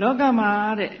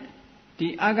 Logamare,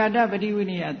 the Agada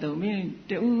Badiwinia domain,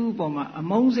 the Uboma, a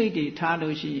Mose de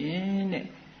Taloshi in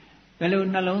Velo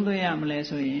Nalondo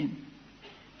Yamleso in.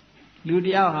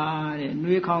 Ludia,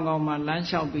 Nui Kongoma,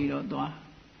 Lanshao Bido,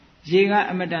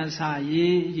 Jiga Amadansa,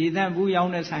 ye then boo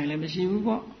young silent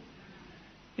Mishibu.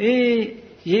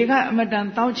 Jiga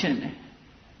Amadan Tauchen.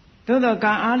 Todo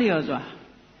can Alioza.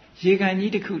 Jiga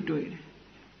need a coot to it.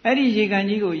 Eddie Jiga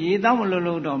Nigo, ye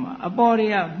Damolo Doma, a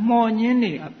body of more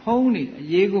nyenny, a pony, a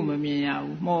Yego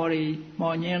Mamia, Mori,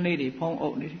 more nyen lady, pong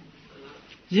only.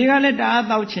 Jiga let the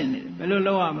Tauchen,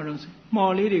 below Amaros,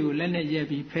 more lady will lend a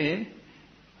yeppy pay.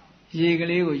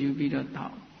 Yigalego, you beat a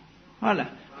town.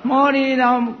 Hola, Mori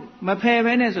down my pay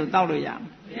Venezuela, Tauloyam.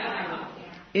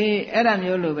 Adam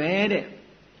Yolube.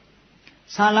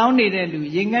 Salon needed Lu,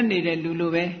 Yingan needed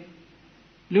Lulube.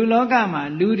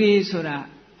 Lulogama, Ludi Sura,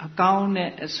 a count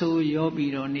so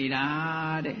yobido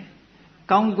nidade.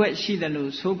 Count wet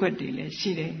shidalu, so quickly,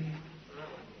 shide.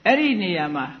 Eri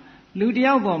Niama,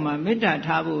 Ludiagoma, Mita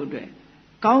Tabu,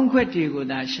 Count quetigo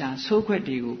dasha, so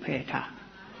quetigo peta.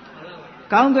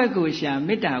 Kaungagusha,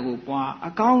 Mitago,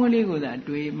 a Kaungaligo that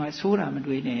way, my Sura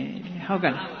Madwine. How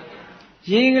can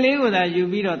Jingligo that you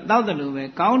beat out the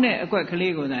Lube, Kaune, a quick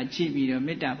Lego that Chibi,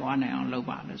 Mita, one on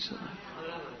Lobana.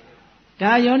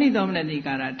 Dioni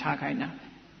Dominatigara, Takaina.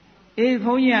 If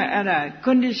Hoya at a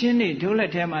condition, to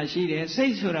let him as she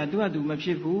says, Sura, do a do my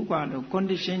chifu,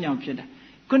 condition of Pita.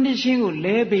 Condition will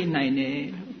lay be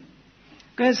nine.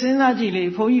 Cassina Gili,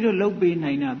 for you to look be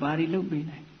nine, body look be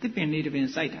nine. Depending on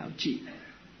sight of cheap.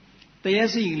 The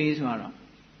Yassi Lismara.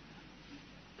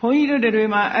 Pointed the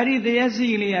Rima, Adi the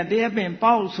Yassi, they have been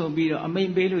also be a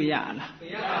main Belu Yala.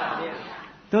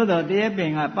 Todo they have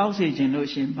been a passage in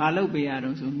Ocean,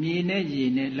 Palopiados, Mine,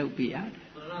 Yene, Lopiad.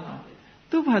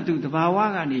 Tupatu, the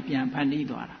Bawaga, Nipian,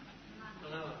 Panidora.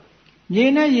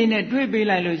 Yene, do be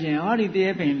like Lucian, only they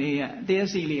have been there, they are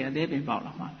silly, they have been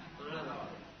Paula.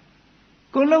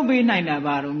 Colobi Nina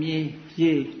Barum,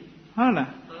 ye.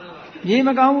 Hola. Ye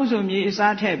Magawusum ye is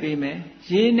at happy me,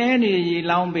 ye nanny ye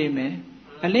long be me.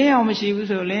 အလင်းရောင်မရှိဘူး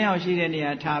ဆိုလင်းရောင်ရှိတဲ့နေ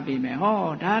ရာထားပြီးမယ်ဟော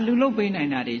ဒါလူလုတ်ပေးနိုင်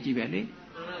တာတွေကြီးပဲလေ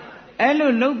အဲ့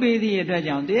လိုလုတ်ပေးသည့်အတွက်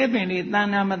ကြောင့်တရေပင်လေးတန်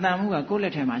တာမတန်မှုကကိုယ့်လ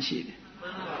က်ထဲမှာရှိတယ်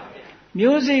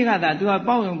မျိုးစေ့ကသာ तू က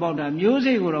ပေါက်ရုံပေါက်တာမျိုး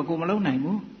စေ့ကိုတော့ကိုမလုံနိုင်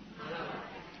ဘူး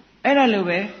အဲ့ဒါလို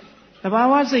ပဲသဘာ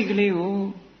ဝစိတ်ကလေးကို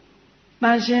တ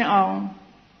န်ရှင်းအောင်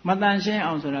မတန်ရှင်း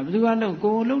အောင်ဆိုတာဘယ်သူကလုပ်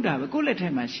ကိုလုပ်တာပဲကိုယ့်လက်ထဲ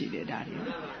မှာရှိတယ်ဒါတွေ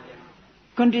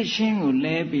condition ကို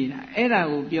လဲပေးတာအဲ့ဒါ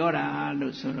ကိုပြောတာ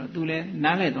လို့ဆိုတော့ तू လည်း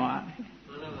နားလည်သွားတယ်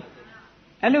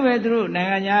အဲ့လိုပဲသူတို့နိုင်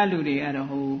ငံသားလူတွေကတော့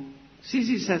ဟိုစစ်စ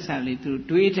စ်ဆက်ဆက်လေးသူတို့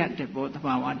တွေးတတ်တဲ့ဘောသ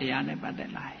ဘာဝတရားနဲ့ပတ်သ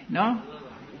က်လာတယ်နော်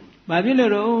ဘာဖြစ်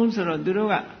လို့တော့ဆိုတော့သူတို့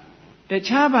ကတ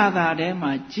ခြားဘာသာထဲ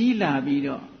မှာကြီးလာပြီး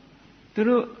တော့သူ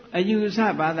တို့အယူဆ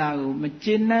ဘာသာကိုမ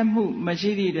ကျေနပ်မှုမ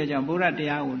ရှိသည့်အတွက်ကြောင့်ဗုဒ္ဓတ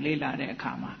ရားကိုလေ့လာတဲ့အ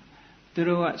ခါမှာသူ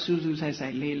တို့ကစူးစူးဆိုင်ဆို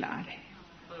င်လေ့လာတယ်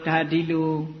ဒါဒီလို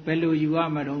ဘယ်လိုယူရ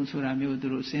မလို့ဆိုတာမျိုးသူ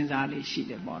တို့စဉ်းစားလေးရှိ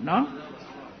တယ်ပေါ့နော်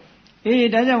အေး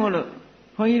ဒါကြောင့်မို့လို့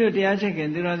ဘုန်းကြီးတို့တရားချက်ခင်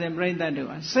သူတော်စင်ပြိဿတ်တို့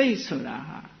ကစိတ်ဆိုတာ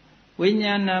ဟာဝိ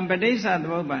ညာဏံပဋိစ္စသ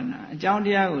မုပ္ပါဒနာအကြောင်းတ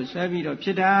ရားကိုဆွဲပြီးတော့ဖြ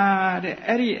စ်တာတဲ့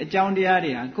အဲ့ဒီအကြောင်းတရား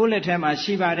တွေဟာကိုယ်လက်ထဲမှာ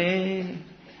ရှိပါတယ်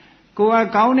ကိုယ်က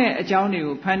ကောင်းတဲ့အကြောင်းတွေ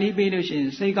ကိုဖန်တီးပေးလို့ရှိရ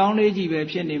င်စိတ်ကောင်းလေးကြီးပဲ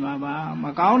ဖြစ်နေမှာပါမ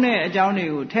ကောင်းတဲ့အကြောင်းတွေ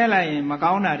ကိုထည့်လိုက်ရင်မ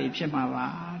ကောင်းတာတွေဖြစ်မှာပါ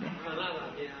တဲ့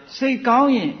စိတ်ကော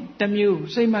င်းရင်တစ်မျိုး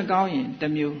စိတ်မကောင်းရင်တ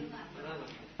စ်မျိုး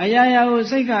အရာရာကို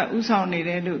စိတ်ကဥဆောင်နေတ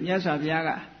ယ်လို့မြတ်စွာဘုရား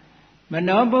ကမ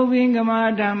နောပုပ္ပိင္ကမ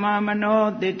ဓမ္မမနော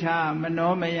တိဋ္ဌမ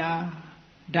နောမယ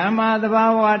ဓမ္မာသဘာ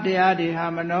ဝတရားတွေဟာ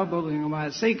မနောပုပ္ပိင္ကမ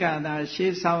စိတ်ကသာ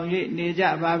ရှေးဆောင်၍နေကြ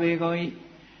ပါပေကုန်၏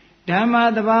ဓမ္မာ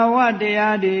သဘာဝတ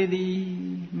ရားတွေသည်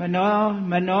မ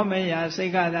နောမယစိ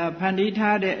တ်ကသာဖန်တီး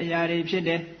ထားတဲ့အရာတွေဖြစ်တ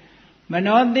ယ်မ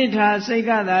နောတိဋ္ဌစိတ်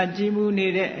ကသာကြည်မှုနေ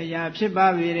တဲ့အရာဖြစ်ပါ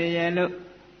ပေရဲ့လို့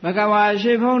ဘဂဝါ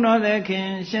ရှိဖုံးတော်သခင်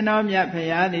ရှင်တော်မြတ်ဖ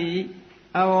ရာသည်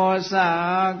အဝေါစ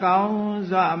ကောင်း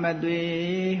စွာမသွေ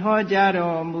ဟောကြား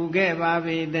တော်မူခဲ့ပါ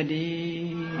ပေတ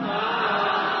ည်း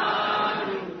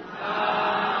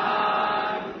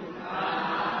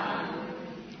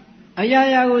အရာ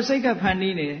ရာကိုစိတ်ကဖန်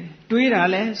တီးနေတယ်တွေးတာ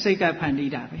လဲစိတ်ကဖန်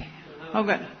တီးတာပဲဟုတ်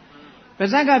ကဲ့ပါ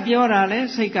ဇက်ကပြောတာလဲ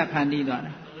စိတ်ကဖန်တီးသွား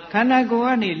တာခန္ဓာကို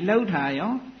ယ်ကနေလှုပ်တာ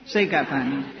ရောစိတ်ကဖန်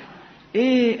တီး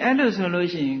အေးအဲ့လိုဆိုလို့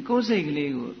ရှိရင်ကိုယ်စိတ်က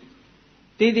လေးကို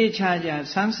တေးသေးချာချာ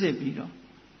ဆန်းစစ်ပြီးတော့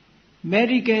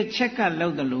medical check ကလု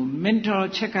ပ်တယ်လို့ mental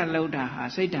check ကလုပ်တာဟာ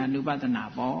စိတ်ဓာတ်နုပဒနာ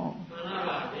ပေါ့မှန်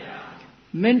ပါဗျာ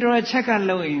mental check က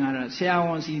လုပ်ရင်ကတော့ဆရာဝ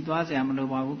န်စီသွားဆရာမလို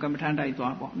ပါဘူးကမ္မထန်တိုက်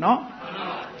သွားပေါ့နော်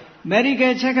မှန်ပါ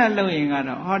ဗျာ medical check ကလုပ်ရင်က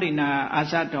တော့ဟောဒီနာအာ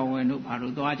သတော်ဝင်တို့ဘာ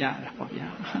လို့သွားကြတာပေါ့ဗျာ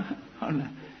ဟုတ်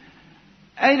လား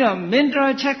အဲ့တော့ mental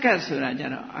check ဆိုတာကြ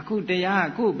တော့အခုတရား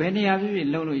ကိုဘယ်နေရာဖြစ်ဖြစ်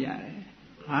လုပ်လို့ရတယ်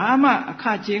ဘာမှအခ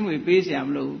ကြေးငွေပေးเสียမ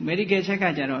လို့ medical check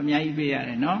ကြတော့အများကြီးပေးရတ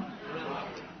ယ်နော်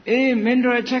အေး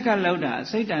mental check လောက်တာ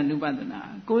စိတ်တ ानु ပဒနာ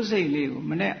ကိုယ်စိတ်လေးကို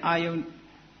မနဲ့အာယုံ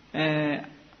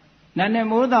နာနဲ့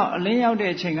မိုးတော့အလင်းရောက်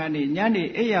တဲ့အချိန်ကနေညနေ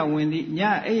အိယာဝင်သည့်ည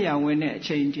အိယာဝင်တဲ့အ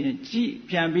ချိန်ချင်းကြည့်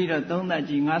ပြန်ပြီးတော့သုံးသပ်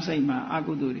ကြည့်ငါစိတ်မှာအ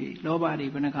ကုသိုလ်တွေလောဘတွေ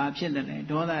ဘယ်နှခါဖြစ်တယ်လဲ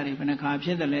ဒေါသတွေဘယ်နှခါဖြ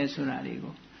စ်တယ်လဲဆိုတာတွေ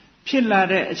ကိုဖြစ်လာ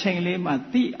တဲ့အချိန်လေးမှာ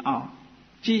သိအောင်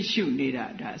ကြည့်ရှုနေတာ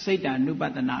ဒါစိတ်တ ानु ပ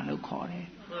ဒနာလို့ခေါ်တယ်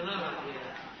မှန်ပါပါ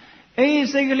အေး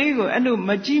စိတ်ကလေးကိုအဲ့လို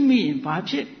မကြည့်မိရင်ဘာ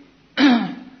ဖြစ်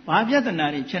ဘာပြဿနာ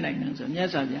တွေဖြစ်နိုင်လဲဆိုမြတ်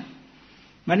စွာဘုရား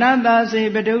မနတာစေ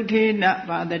ပဒုဋ္ဌေန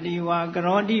ဘာတတိဝါက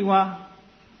ရောတိဝါ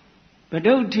ပ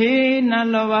ဒုဋ္ဌေန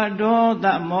လောဘဒေါသ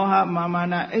မောဟမာမာ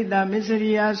နအိတ်တမစ္စ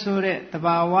ရိယဆိုတဲ့တ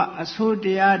ဘာဝအဆိုးတ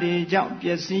ရားတွေကြောင့်ပျ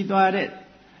က်စီးသွားတဲ့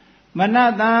မန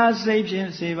တာစိတ်ဖြင့်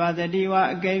စေပါတတိဝါ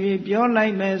အကယ်၍ပြောလို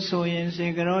က်မယ်ဆိုရင်စေ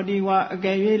ကရောတိဝါအက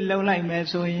ယ်၍လှုပ်လိုက်မယ်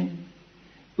ဆိုရင်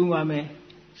ဥပါမယ်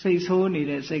စိတ်ဆိုးနေ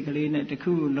တဲ့စိတ်ကလေးနဲ့တ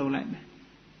ခုခုလှုပ်လိုက်မယ်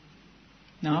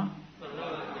နော်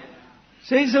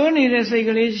စိတ်ဆိုးနေတဲ့စိတ်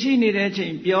ကလေးရှိနေတဲ့အချိ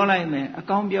န်ပြောလိုက်မယ်အ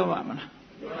ကောင်းပြောပါမလား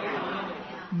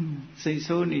စိတ်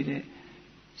ဆိုးနေတဲ့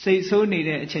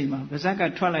အချိန်မှာပါဇက်က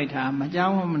ထွက်လိုက်တာမကြော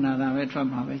က်ဝမနာတာပဲထွက်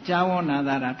မှာပဲကြောက်ဝနာ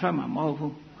တာထွက်မှာမဟုတ်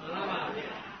ဘူး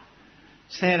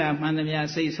ဆဲတာမှန်သမျှ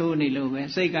စိတ်ဆိုးနေလို့ပဲ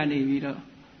စိတ်ကနေပြီးတော့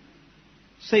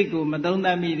စိတ်ကိုမသုံးသ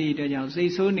ပ်မိသည့်အတွက်ကြောင့်စိ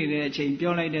တ်ဆိုးနေတဲ့အချိန်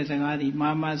ပြောလိုက်တဲ့စကားသည်မာ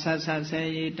မဆဆဆဲ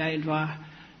ရေးတိုက်ထွား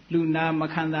လူနာမ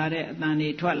ခံစားတဲ့အတန်တွေ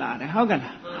ထွက်လာတယ်ဟုတ်က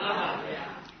လားမှန်ပါပါဗျာ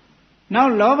နော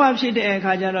က်လောဘဖြစ်တဲ့အ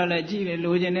ခါကျတော့လည်းကြည့်လေ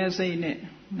လိုချင်တဲ့စိတ်နဲ့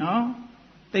နော်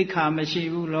သိက္ခာမရှိ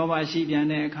ဘူးလောဘရှိပြန်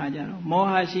တဲ့အခါကျတော့မော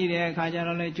ဟရှိတဲ့အခါကျ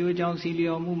တော့လည်းကြိုးကြောင်စီ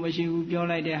လျော်မှုမရှိဘူးပြော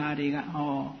လိုက်တဲ့ဟာတွေက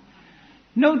ဟော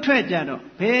နှုတ်ထွက်ကြတော့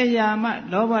ဘယ်အရာမှ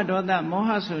လောဘဒေါသမော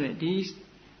ဟဆိုတဲ့ဒီ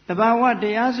တဘာဝတ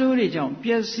ရားစိုးတွေကြောင့်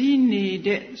ပျက်စီးနေ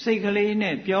တဲ့စိတ်ကလေး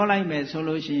နဲ့ပြောလိုက်မယ်ဆို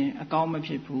လို့ရှိရင်အကောင်းမ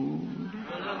ဖြစ်ဘူး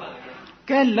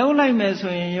ကဲလုံးလိုက်မယ်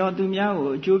ဆိုရင်ရောသူများကို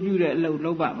အကျိုးပြုတဲ့အလုပ်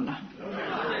လုပ်ပါမလား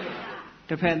တ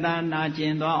စ်ဖက်သားနာကျ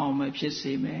င်သွားအောင်ပဲဖြစ်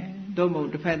စေမယ်တို့မို့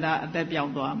တစ်ဖက်သားအသက်ပြော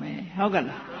က်သွားမယ်ဟုတ်က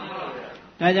လား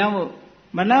ဒါကြောင့်မို့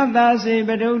Manata se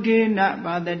Baduti na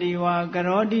Badadiwa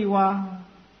Garodiwa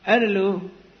Erlu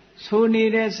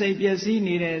Suni de se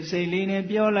Piasini de se Line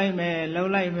Piolai me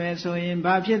Lolai me so in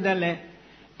Bapidale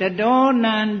the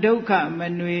Donan Doka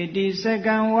Manui di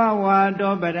second Wawa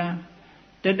Dobara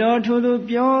the door to the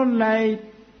pure light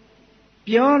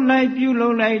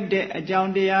Pulo like de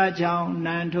John de Ajang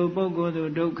Nanto Bogo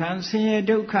Dokan Se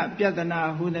Doka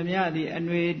Piatana who the Miadi and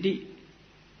we di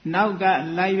now got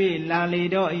live lali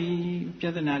doi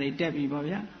Piatanari Debbie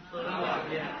Bobia.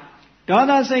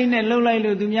 Daughter saying that Lola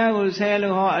Ludumiago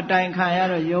Salo ho a dine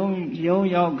kaya young yo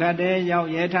gade yo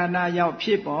yetana yo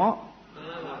people.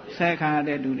 Second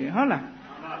de do the holla.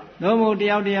 No more the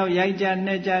audio Yaja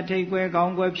Neja take where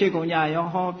gone where Chiconia yo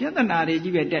ho Piatanari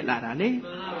give a dead ladder.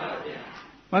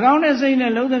 Magana saying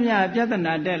that Lodamia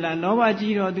Piatana della Nova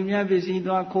Giro Dumia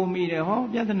Visito call me the ho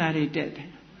Piatanari dead.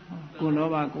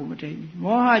 Kulova Kumate.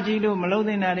 Moha Gilo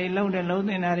Melodinari load and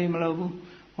loadinari Melobu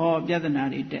or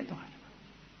Piatanari dead.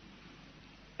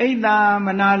 Eida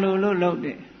Manalo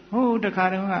loaded. Oh, the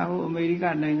Karama, who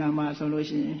America Nangama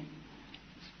solution.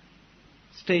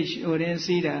 Stage or in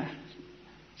cedar.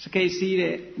 Skate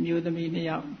cedar, knew the meaning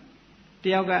out.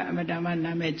 Dioga Madama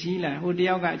Namegila, who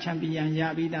Dioga champion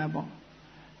Yabida Bo.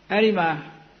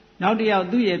 Arima, now the out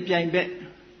do ye piang bet.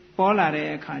 Paula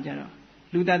Kajaro.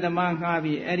 Luda the man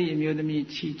Havi, Eddie Mudami,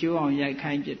 Chijo on Yai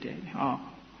kind of oh.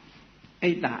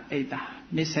 Eida,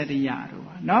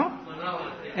 Miseriaru. No?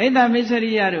 Eida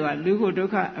Miseriaru, Lugo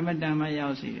Doka, Amadama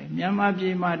Yausi.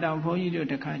 Yamabi, Madame, for you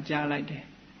to Kaja like that.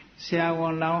 Sia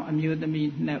won long,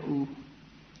 Amudami, Nau.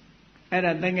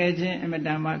 Era Bengagin,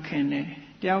 Amadama Kenne.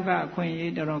 Dioga,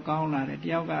 Queen, the Rogona,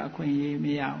 Dioga, Queen,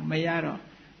 Mayaro.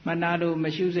 Manado,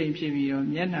 Mashuse, Pivio,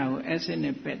 Yenao,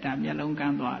 Essen, Petam, Yalong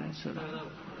Gandwara, so.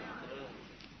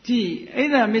 Gee,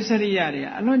 either misery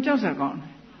area, alone just a gone.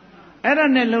 Era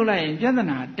Nelola in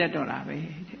Jadana, dead or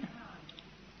ave.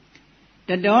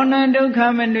 The Donna do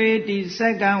come and wait the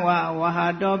second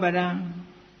Wahado Badam.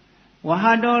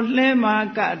 Wahado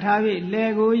Lema Katavi,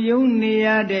 Lego,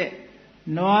 Yunia de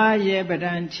Noa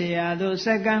Yebadan Chia, those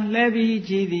second Levy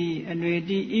Gidi, and with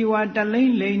the Iwa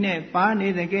Talin Lane,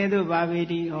 Pani the Gedo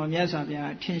Babidi, or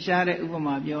Yasabia, Tinshare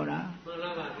Ubama Biora.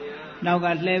 Now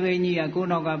got Levy, a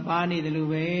Gunoga Bani the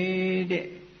Lube,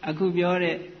 a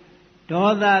Kubiore,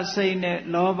 Doda saying it,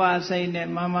 Loba saying it,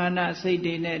 Mamana saying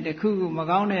it, the Kugu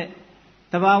Magone,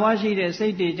 the Bawashi, the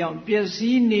Sati John,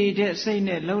 Piasini, the saying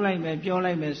it, Lola,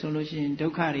 Piola solution,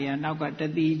 Dokari, and now got the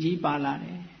DG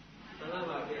Balane.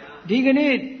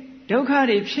 Diganate,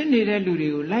 Dokari, Pshini,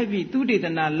 Lulu, Libi,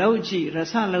 Tuditana, Logi,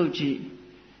 Rasa Logi.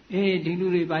 Eh,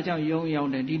 Diluri Bajang Yong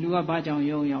Yonde, Dilua Bajang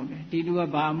Yong Yonde,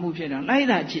 Dilua Ba Mupia, like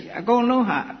that, a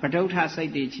gonoha, but don't have say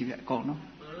the chief at Gono.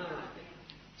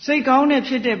 Say Gone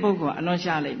Pite Boko, and no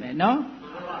Charlie, no?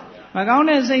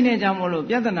 Magone saying a Jamolo,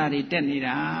 Yatanari,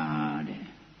 Tenira.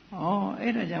 Oh,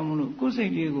 Eda Jamolo, Kusi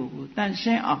Diego, then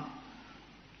share up.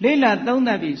 Leila don't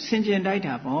that be Sinjin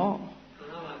Dita Bo.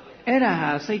 Eda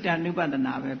has Satan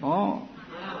Nubanave Bo.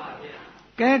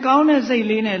 Gagone say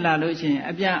Lina La Lucin,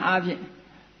 Abia Abia.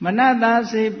 Manada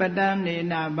se Badani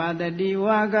na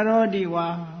Badadiwa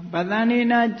Garodiwa, Badani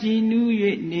na Jinu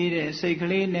Nire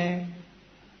Sekline,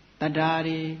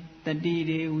 Tadari,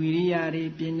 Tadiri,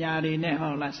 Wiriari, Pinyari,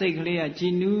 Nehola, Seklia,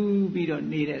 Jinu, Bido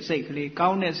Nire Sekli,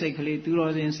 Kaune Sekli,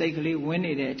 Turos in Sekli,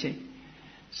 Winnie.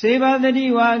 Seba the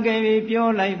Diwa gave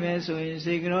pure life so in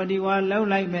Segrodiwa, low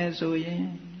life so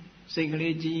in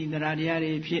Sekli G, the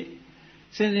Radiari Pit.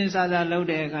 Since Sada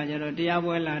Lode Kajaro,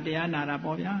 Diabuela, Diana,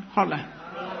 Bobia, Holla.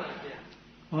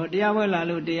 Oh,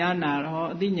 Diabuela, Diana,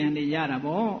 or Dinian de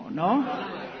Yarabo, no?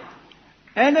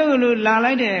 Edo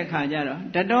Lala de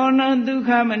Kajaro, the Donna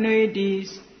Duka Manuitis,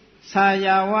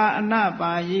 Sayawa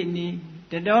Anapa Yini,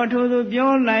 the door to the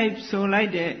pure life so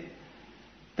like that.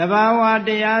 The Bawa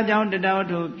de Ajang the door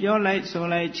to pure light so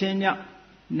like Chenya,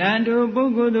 Nandu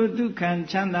Bugu Dukan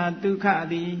Chanda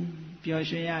Dukadi, Pure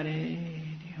Shayare.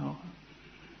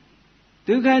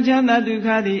 Duka Chanda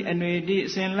Dukadi, and we did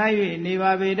send live in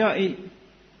Nivabedo.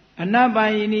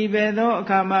 Anabayini Bedo,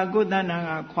 Kama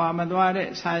Gudana,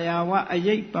 Kwamadware, Sayawa,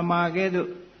 Ayik Pamagedo.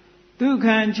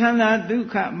 Dukan Chanda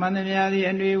Duka, Manayadi,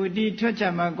 and we would do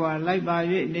Tochamagua, like by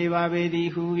Nevabedi,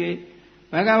 who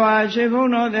Bagawa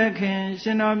Shivuno, the King,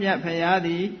 Shinom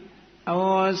Yapayadi,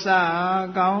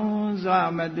 Awosa,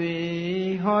 Gaunza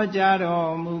Madui,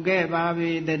 Hojaro, Muge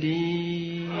Babi, the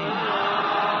D.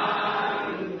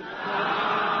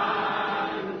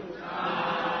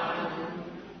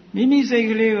 Mimi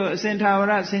Segli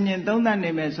Centaura singing don't that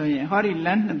name so in Hori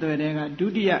Land and the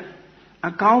Dudia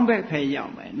a combat pay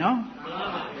young man, no?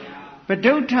 But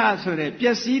don't tell so that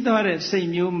Piasito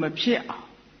same you Mapia.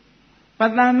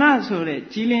 Patana sore,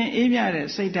 Jilin Avia,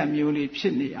 Sata Muli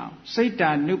Pitney,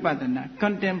 Sata Nupadana,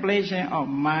 contemplation of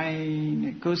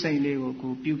mind, Kosai Lego,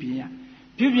 Pupia.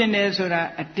 Pupia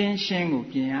Sora, attention of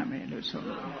Piame, so.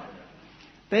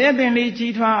 The Ebony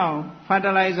G12,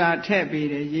 fertilizer, tap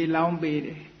bede, ye long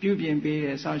bede, Pupian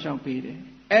bede, social bede.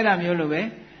 Adam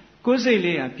Yolove, Kosai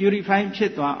Lea, purifying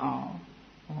Chitwa.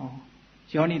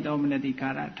 Johnny Dominati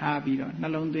Kara, Tabido,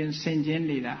 Nalondin Saint Jen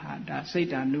Lida Hada,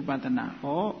 Satan Nupatana.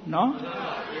 Oh, no?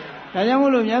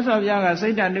 Tayamulu Yasa Yaga,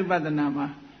 Satan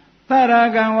Nupatanama.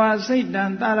 Taragawa,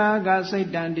 Satan, Taraga,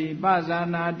 Satan, di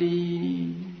Bazana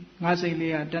di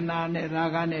Masilia, Tanane,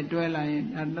 Ragane,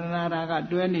 Dwelling, and Naraga,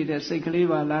 Dwelling, the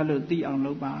Sikliva, Lalu, the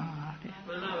Onloba.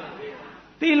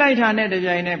 The light handed the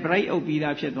Jane, Bray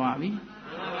Opida Chetwavi.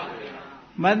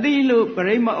 Madilu,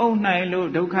 Brema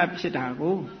Onailo, Dokap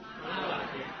Chitago.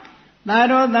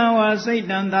 Daroda was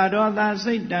Satan, Daroda,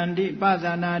 Satan, di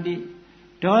Bazanadi.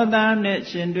 Doda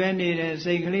Netchin, Dwenny,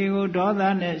 Sikligo,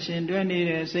 Doda Netchin,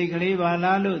 Dwenny, Sikliva,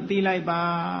 Lalu, the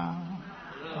Laiba.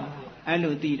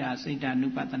 Aludira, Satan,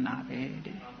 Nupatana.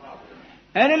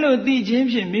 Elo di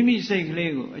James, Mimi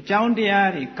Siklego, John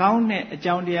Diari, Gaunet,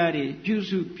 John Diari,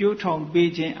 Jusu, Puton,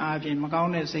 Beijing, Arjin,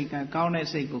 Magone Sika, Gaunet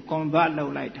Siko, combat low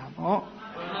light up.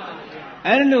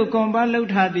 Elo combat low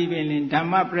hadi in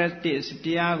Dhamma practice,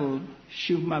 Diago,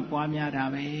 Shuma Buamia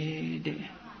Dame.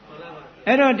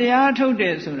 Ero Diato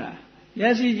de Sura.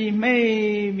 Yes, he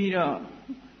may be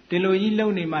the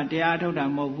Loyilo Nima Diato da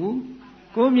Mobu.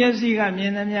 Go Yasiga,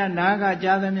 Mianamia, Naga,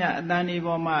 Jadamia, Dani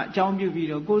Boma, Jambu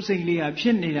Vido, Go Singlia,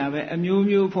 Pinida, a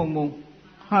Mew Pomo.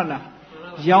 Hala.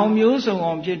 Young Muso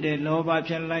on Pide, Loba,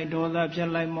 Pianlai, Dola,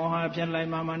 Pianlai, Moha, Pianlai,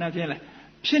 Mamma, Pianlai.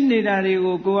 Pinida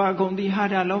will go out on the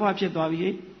Hada, Loba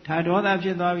Pietavi, Tadoda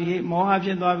Pietavi, Moha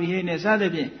Pietavi,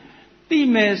 Nesadabi.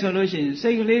 Female solution,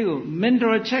 say Lego,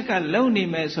 mentor checker, lonely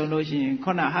male solution,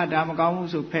 Kona Hadam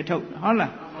Gamusu Peto,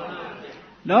 Hala.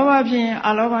 Lova Pin,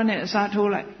 Alovane,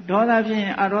 Satola, Doda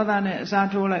Pin, Arodane,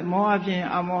 Satola, Moa Pin,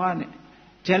 Amohane.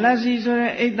 Jealousy,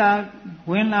 Ada,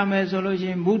 Winlame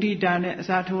solution, Booty Dane,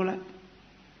 Satola.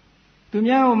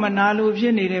 Tumyao Manalu,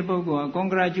 Jenny Bogo,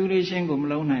 congratulations,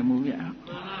 Gumlona Movia.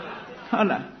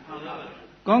 Hala.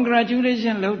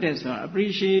 Congratulations, Lotus,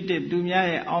 appreciate it,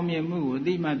 Dumia, Omia Mu,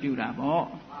 Dima Burabo.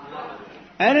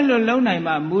 Erelo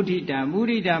Lonama, Mudita,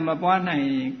 Mapana,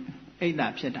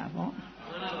 Ada Pietavo.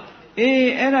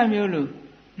 Era Mulu,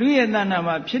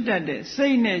 Luyanama Pieta,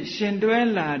 Saint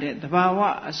Shinduella, the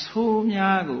Bawa,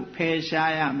 Ashumiago,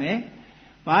 Peshayame,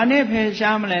 Bane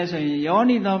Peshamles,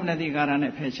 Yoni Dominati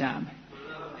Garane Pesham.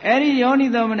 Eri Yoni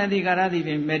Dominati Garadi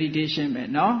meditation,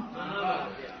 no?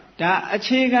 Da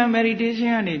Achega meditation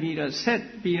and a bit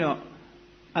set beat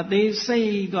at they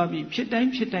say, Gobi,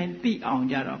 Pitain, Pi on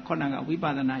Jaro, Konaga,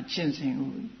 Wibadana,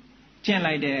 Chinsing. Chen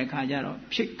like the Kajaro,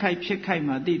 Chikai,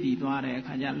 Madidi, Dware,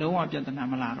 Kaja, low up the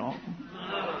Namalaro.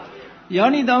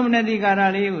 Yoni Dominati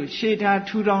Garari, Sheta,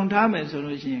 2 down time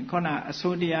solution, Kona,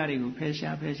 Asodiari,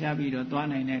 Pesha, Bido,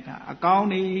 Dwana Neka, a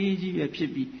county,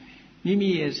 Pipi,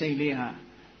 Mimi, Segleha,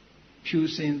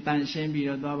 Pusin, Tanshin,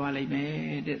 Bido, Dwale,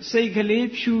 made, Sekali,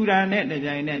 Pura net, the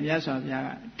Janet, Yasa,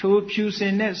 Yaga, 2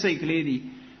 Pusin net, Sek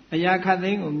lady, a Yaka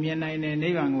thing of Miana and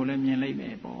Nevan will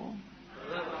lay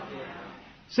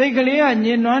Say Galia,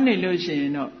 non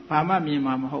illusion, Pama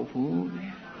Mimam hopeful.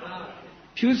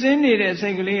 Pusin it,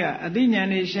 say Galia, a Dina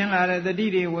nation ladder, the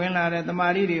Didi win ladder, the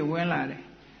Maridi win ladder.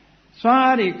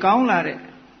 Swari, Kaun ladder,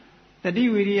 the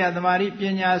Dividia, the Mari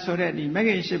Pina Soreti,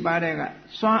 Megan Shibarega,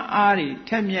 Swan Ari,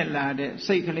 10 year ladder,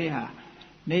 say Galia,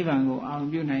 Nevango,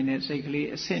 on United, say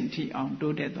Galia, Senti on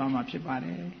Dodet Dhamma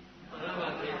Shibare.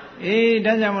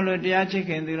 Dajamolo Diachik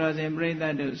the Rose and bring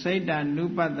that to Satan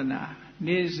Nupatana.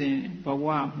 Nizin,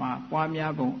 Bawama,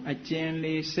 Wamiabo, a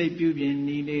gently say Bubian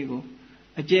Nilego.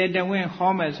 A jet that went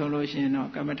home solution,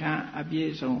 no, Kamata, a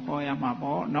beers on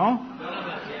Hoyamabo, no?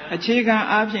 A chicken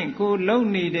option could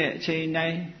loan needed, chain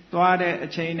nine, Dwade, a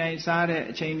chain nine, Sade,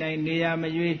 a chain nine, Nia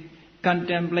Mayu,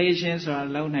 contemplations or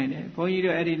loan nine. For you to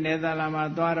edit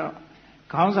Netherlama, Dwado,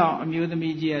 Council, amuse the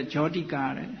media, Joti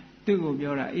Garden, Tugo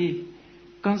Biora,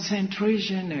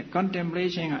 concentration,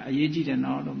 contemplation, a yiji and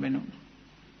all the menu.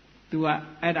 To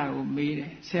Ada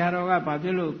made Saraga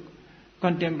Babilo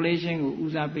contemplation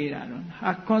Uza Beda.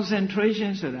 A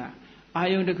concentration so that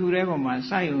I own the Kurevoma,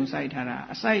 Sion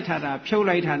Saitara, Saitara, Pure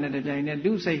Light Hand, the Janet,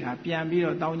 do say her,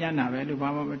 Piambio, Danyana,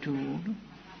 Velubama to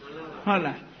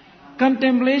Hola.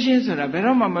 Contemplation so that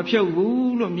Beroma Pure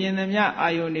Wool, Mianamia,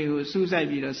 Ione, Suicide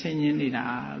Video, singing in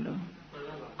Alo.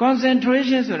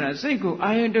 Concentration so that Seiko,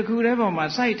 I own the Kurevoma,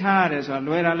 Saitaras or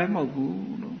Luera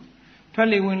Lemobu.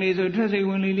 Tally when they so Tally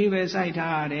when they leave a sight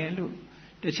hard,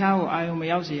 တခြားကိုအာယုံမ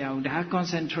ရောက်စေရဘူးဒါ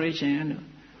concentration လို့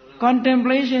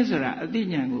contemplation ဆိုတာအသိ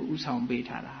ဉာဏ်ကိုဥဆောင်ပေး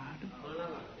ထားတာလို့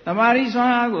သမာဓိစွ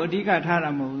မ်းအားကိုအဓိကထား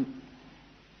တာမဟုတ်ဘူး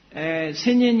ဆ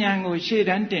င်ញဉာဏ်ကိုရှေ့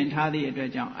တန်းတင်ထားသည့်အတွ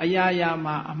က်ကြောင့်အရာရာ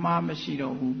မှာအမှားမရှိ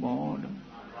တော့ဘူးပေါ့လို့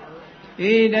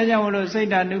ဒါကြောင့်မလို့စိတ်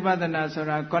ဓာနုပဒနာဆို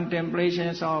တာ contemplation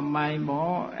of mind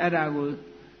ပေါ့အဲ့ဒါကို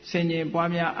ဆင်ញင်ပွား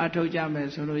များအထောက်ကြမယ်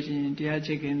ဆိုလို့ရှိရင်တရားချ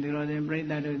စ်ခင်သူတော်စင်ပြိဿ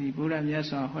တို့သည်ဘုရားမြတ်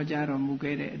စွာဟောကြားတော်မူ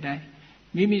ခဲ့တဲ့အတိုင်း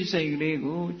မိမိစိတ်ကလေး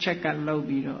ကိုချက်ကပ်လုပ်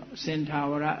ပြီးတော့အစဉ်သာ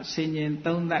ဝရဆင်ញင်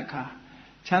သုံးသပ်ခါ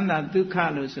ချမ်းသာဒုက္ခ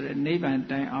လို့ဆိုတဲ့နိဗ္ဗာန်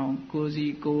တိုင်အောင်ကိုယ်စီ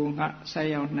ကိုယ်ငှဆက်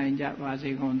ရောက်နိုင်ကြပါစေ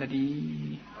ကုန်သတ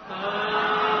ည်း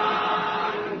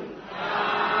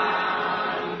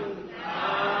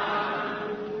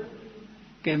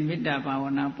ကဲမေတ္တာဘာဝ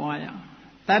နာပွားရအောင်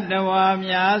တတ္တဝါ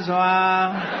များစွာ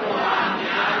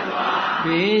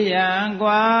ဘေးရန်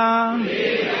ကွာ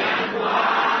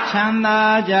ချမ်းသာ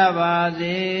ကြပါ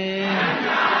စေ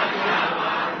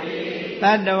တ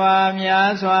တ္တဝါ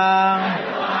များစွာ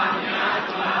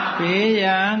ဘေးရ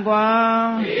န်ကွာ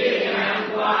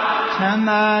ချမ်း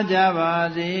သာကြပါ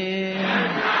စေ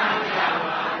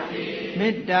မေ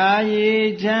တ္တာရေ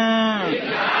ချမ်း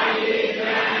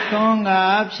သွန်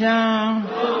ကားဖြံ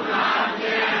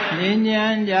ငြိမ်းချ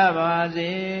မ်းကြပါ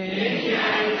စေ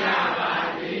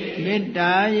မေတ္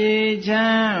တာရေချ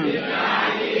မ်း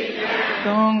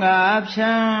သွန်ကား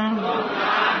ဖြံ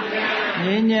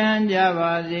ငြိမ်းချမ်းကြ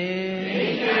ပါစေ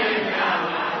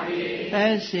သ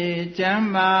က်ရှိကျမ်း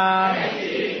မာ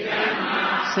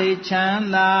စိတ်ချမ်း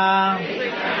သာ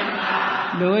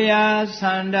လိုရာဆ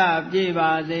န္ဒပြည့်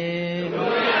ပါစေ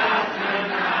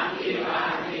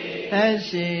သက်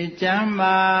ရှိကျမ်း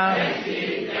မာ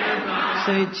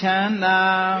စိတ်ချမ်းသာ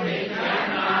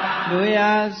လို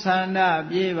ရာဆန္ဒ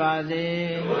ပြည့်ပါစေ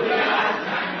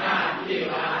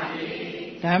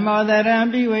ဓမ္မောတရံ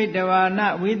ပိဝိတဝါန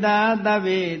ဝိသာသဗ္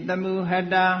ဗေတမုဟ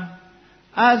တ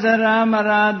အဇရာမ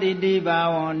ရာတိတိဘာ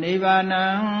ဝံနိဗ္ဗာနံ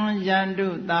ယန္တု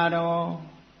တာရော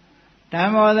ဓ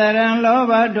မ္မောတရံလော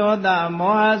ဘဒေါသ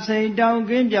မောဟစိတ်တောင်း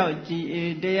ကင်းပြောက်ကြည်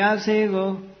တရားစေ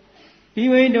ကိုပိ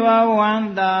ဝိတဝါဝန္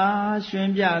တာရှင်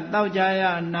ပြတောက်ကြရ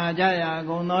နာကြရ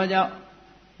ကုန်သောကြောင့်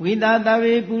ဝိသာသဗ္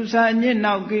ဗေပူဇာညစ်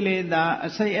နောက်ကိလေသာအ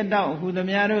စိတ်အတောက်ဟုသ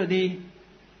မျှတို့သည်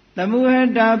သမုဟ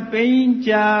တပိဉ္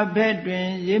စာဘက်တွင်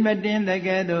ရေမတင်တဲ့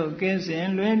ကဲ့သို့ကင်းစင်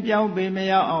လွင်ပြောင်းပေမ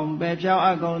ရောက်အောင်ပဲဖြောင်းအ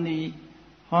ပ်ကုန်သည်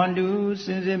ဟွန်တုစ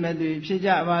င်စစ်မသွေဖြစ်ကြ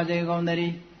ပါစေကုန်သတ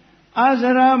ည်းအစ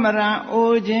ရမရံ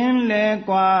အိုခြင်းလဲ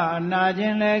ကွာနာခြ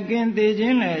င်းလဲကင်းသေးခြ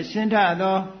င်းလဲရှင်းထ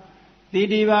သောတိ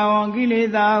တိဘာဝံကိလေ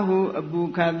သာဟုအပူ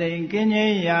ခတ်သိမ်းကင်းငြိ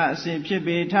မ်းရာအစဉ်ဖြစ်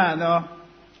ပေထသော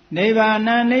နိဗ္ဗာန်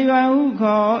နိဗ္ဗာန်ဟု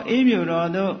ခေါ်ဤမြို့တော်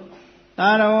သို့သာ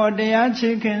ရောတရားချ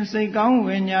စ်ခင်စိတ်ကောင်း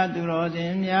ဝိညာသူတော်စ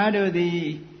င်များတို့သည်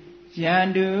ယန္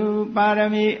တုပါရ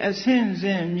မီအဆင့်ဆ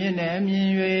င့်မြင့်နေမြင်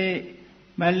၍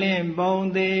မလင့်ပုံ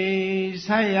သေးဆ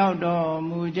က်ရောက်တော်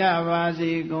မူကြပါ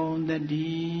စေကုန်သတ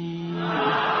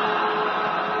ည်း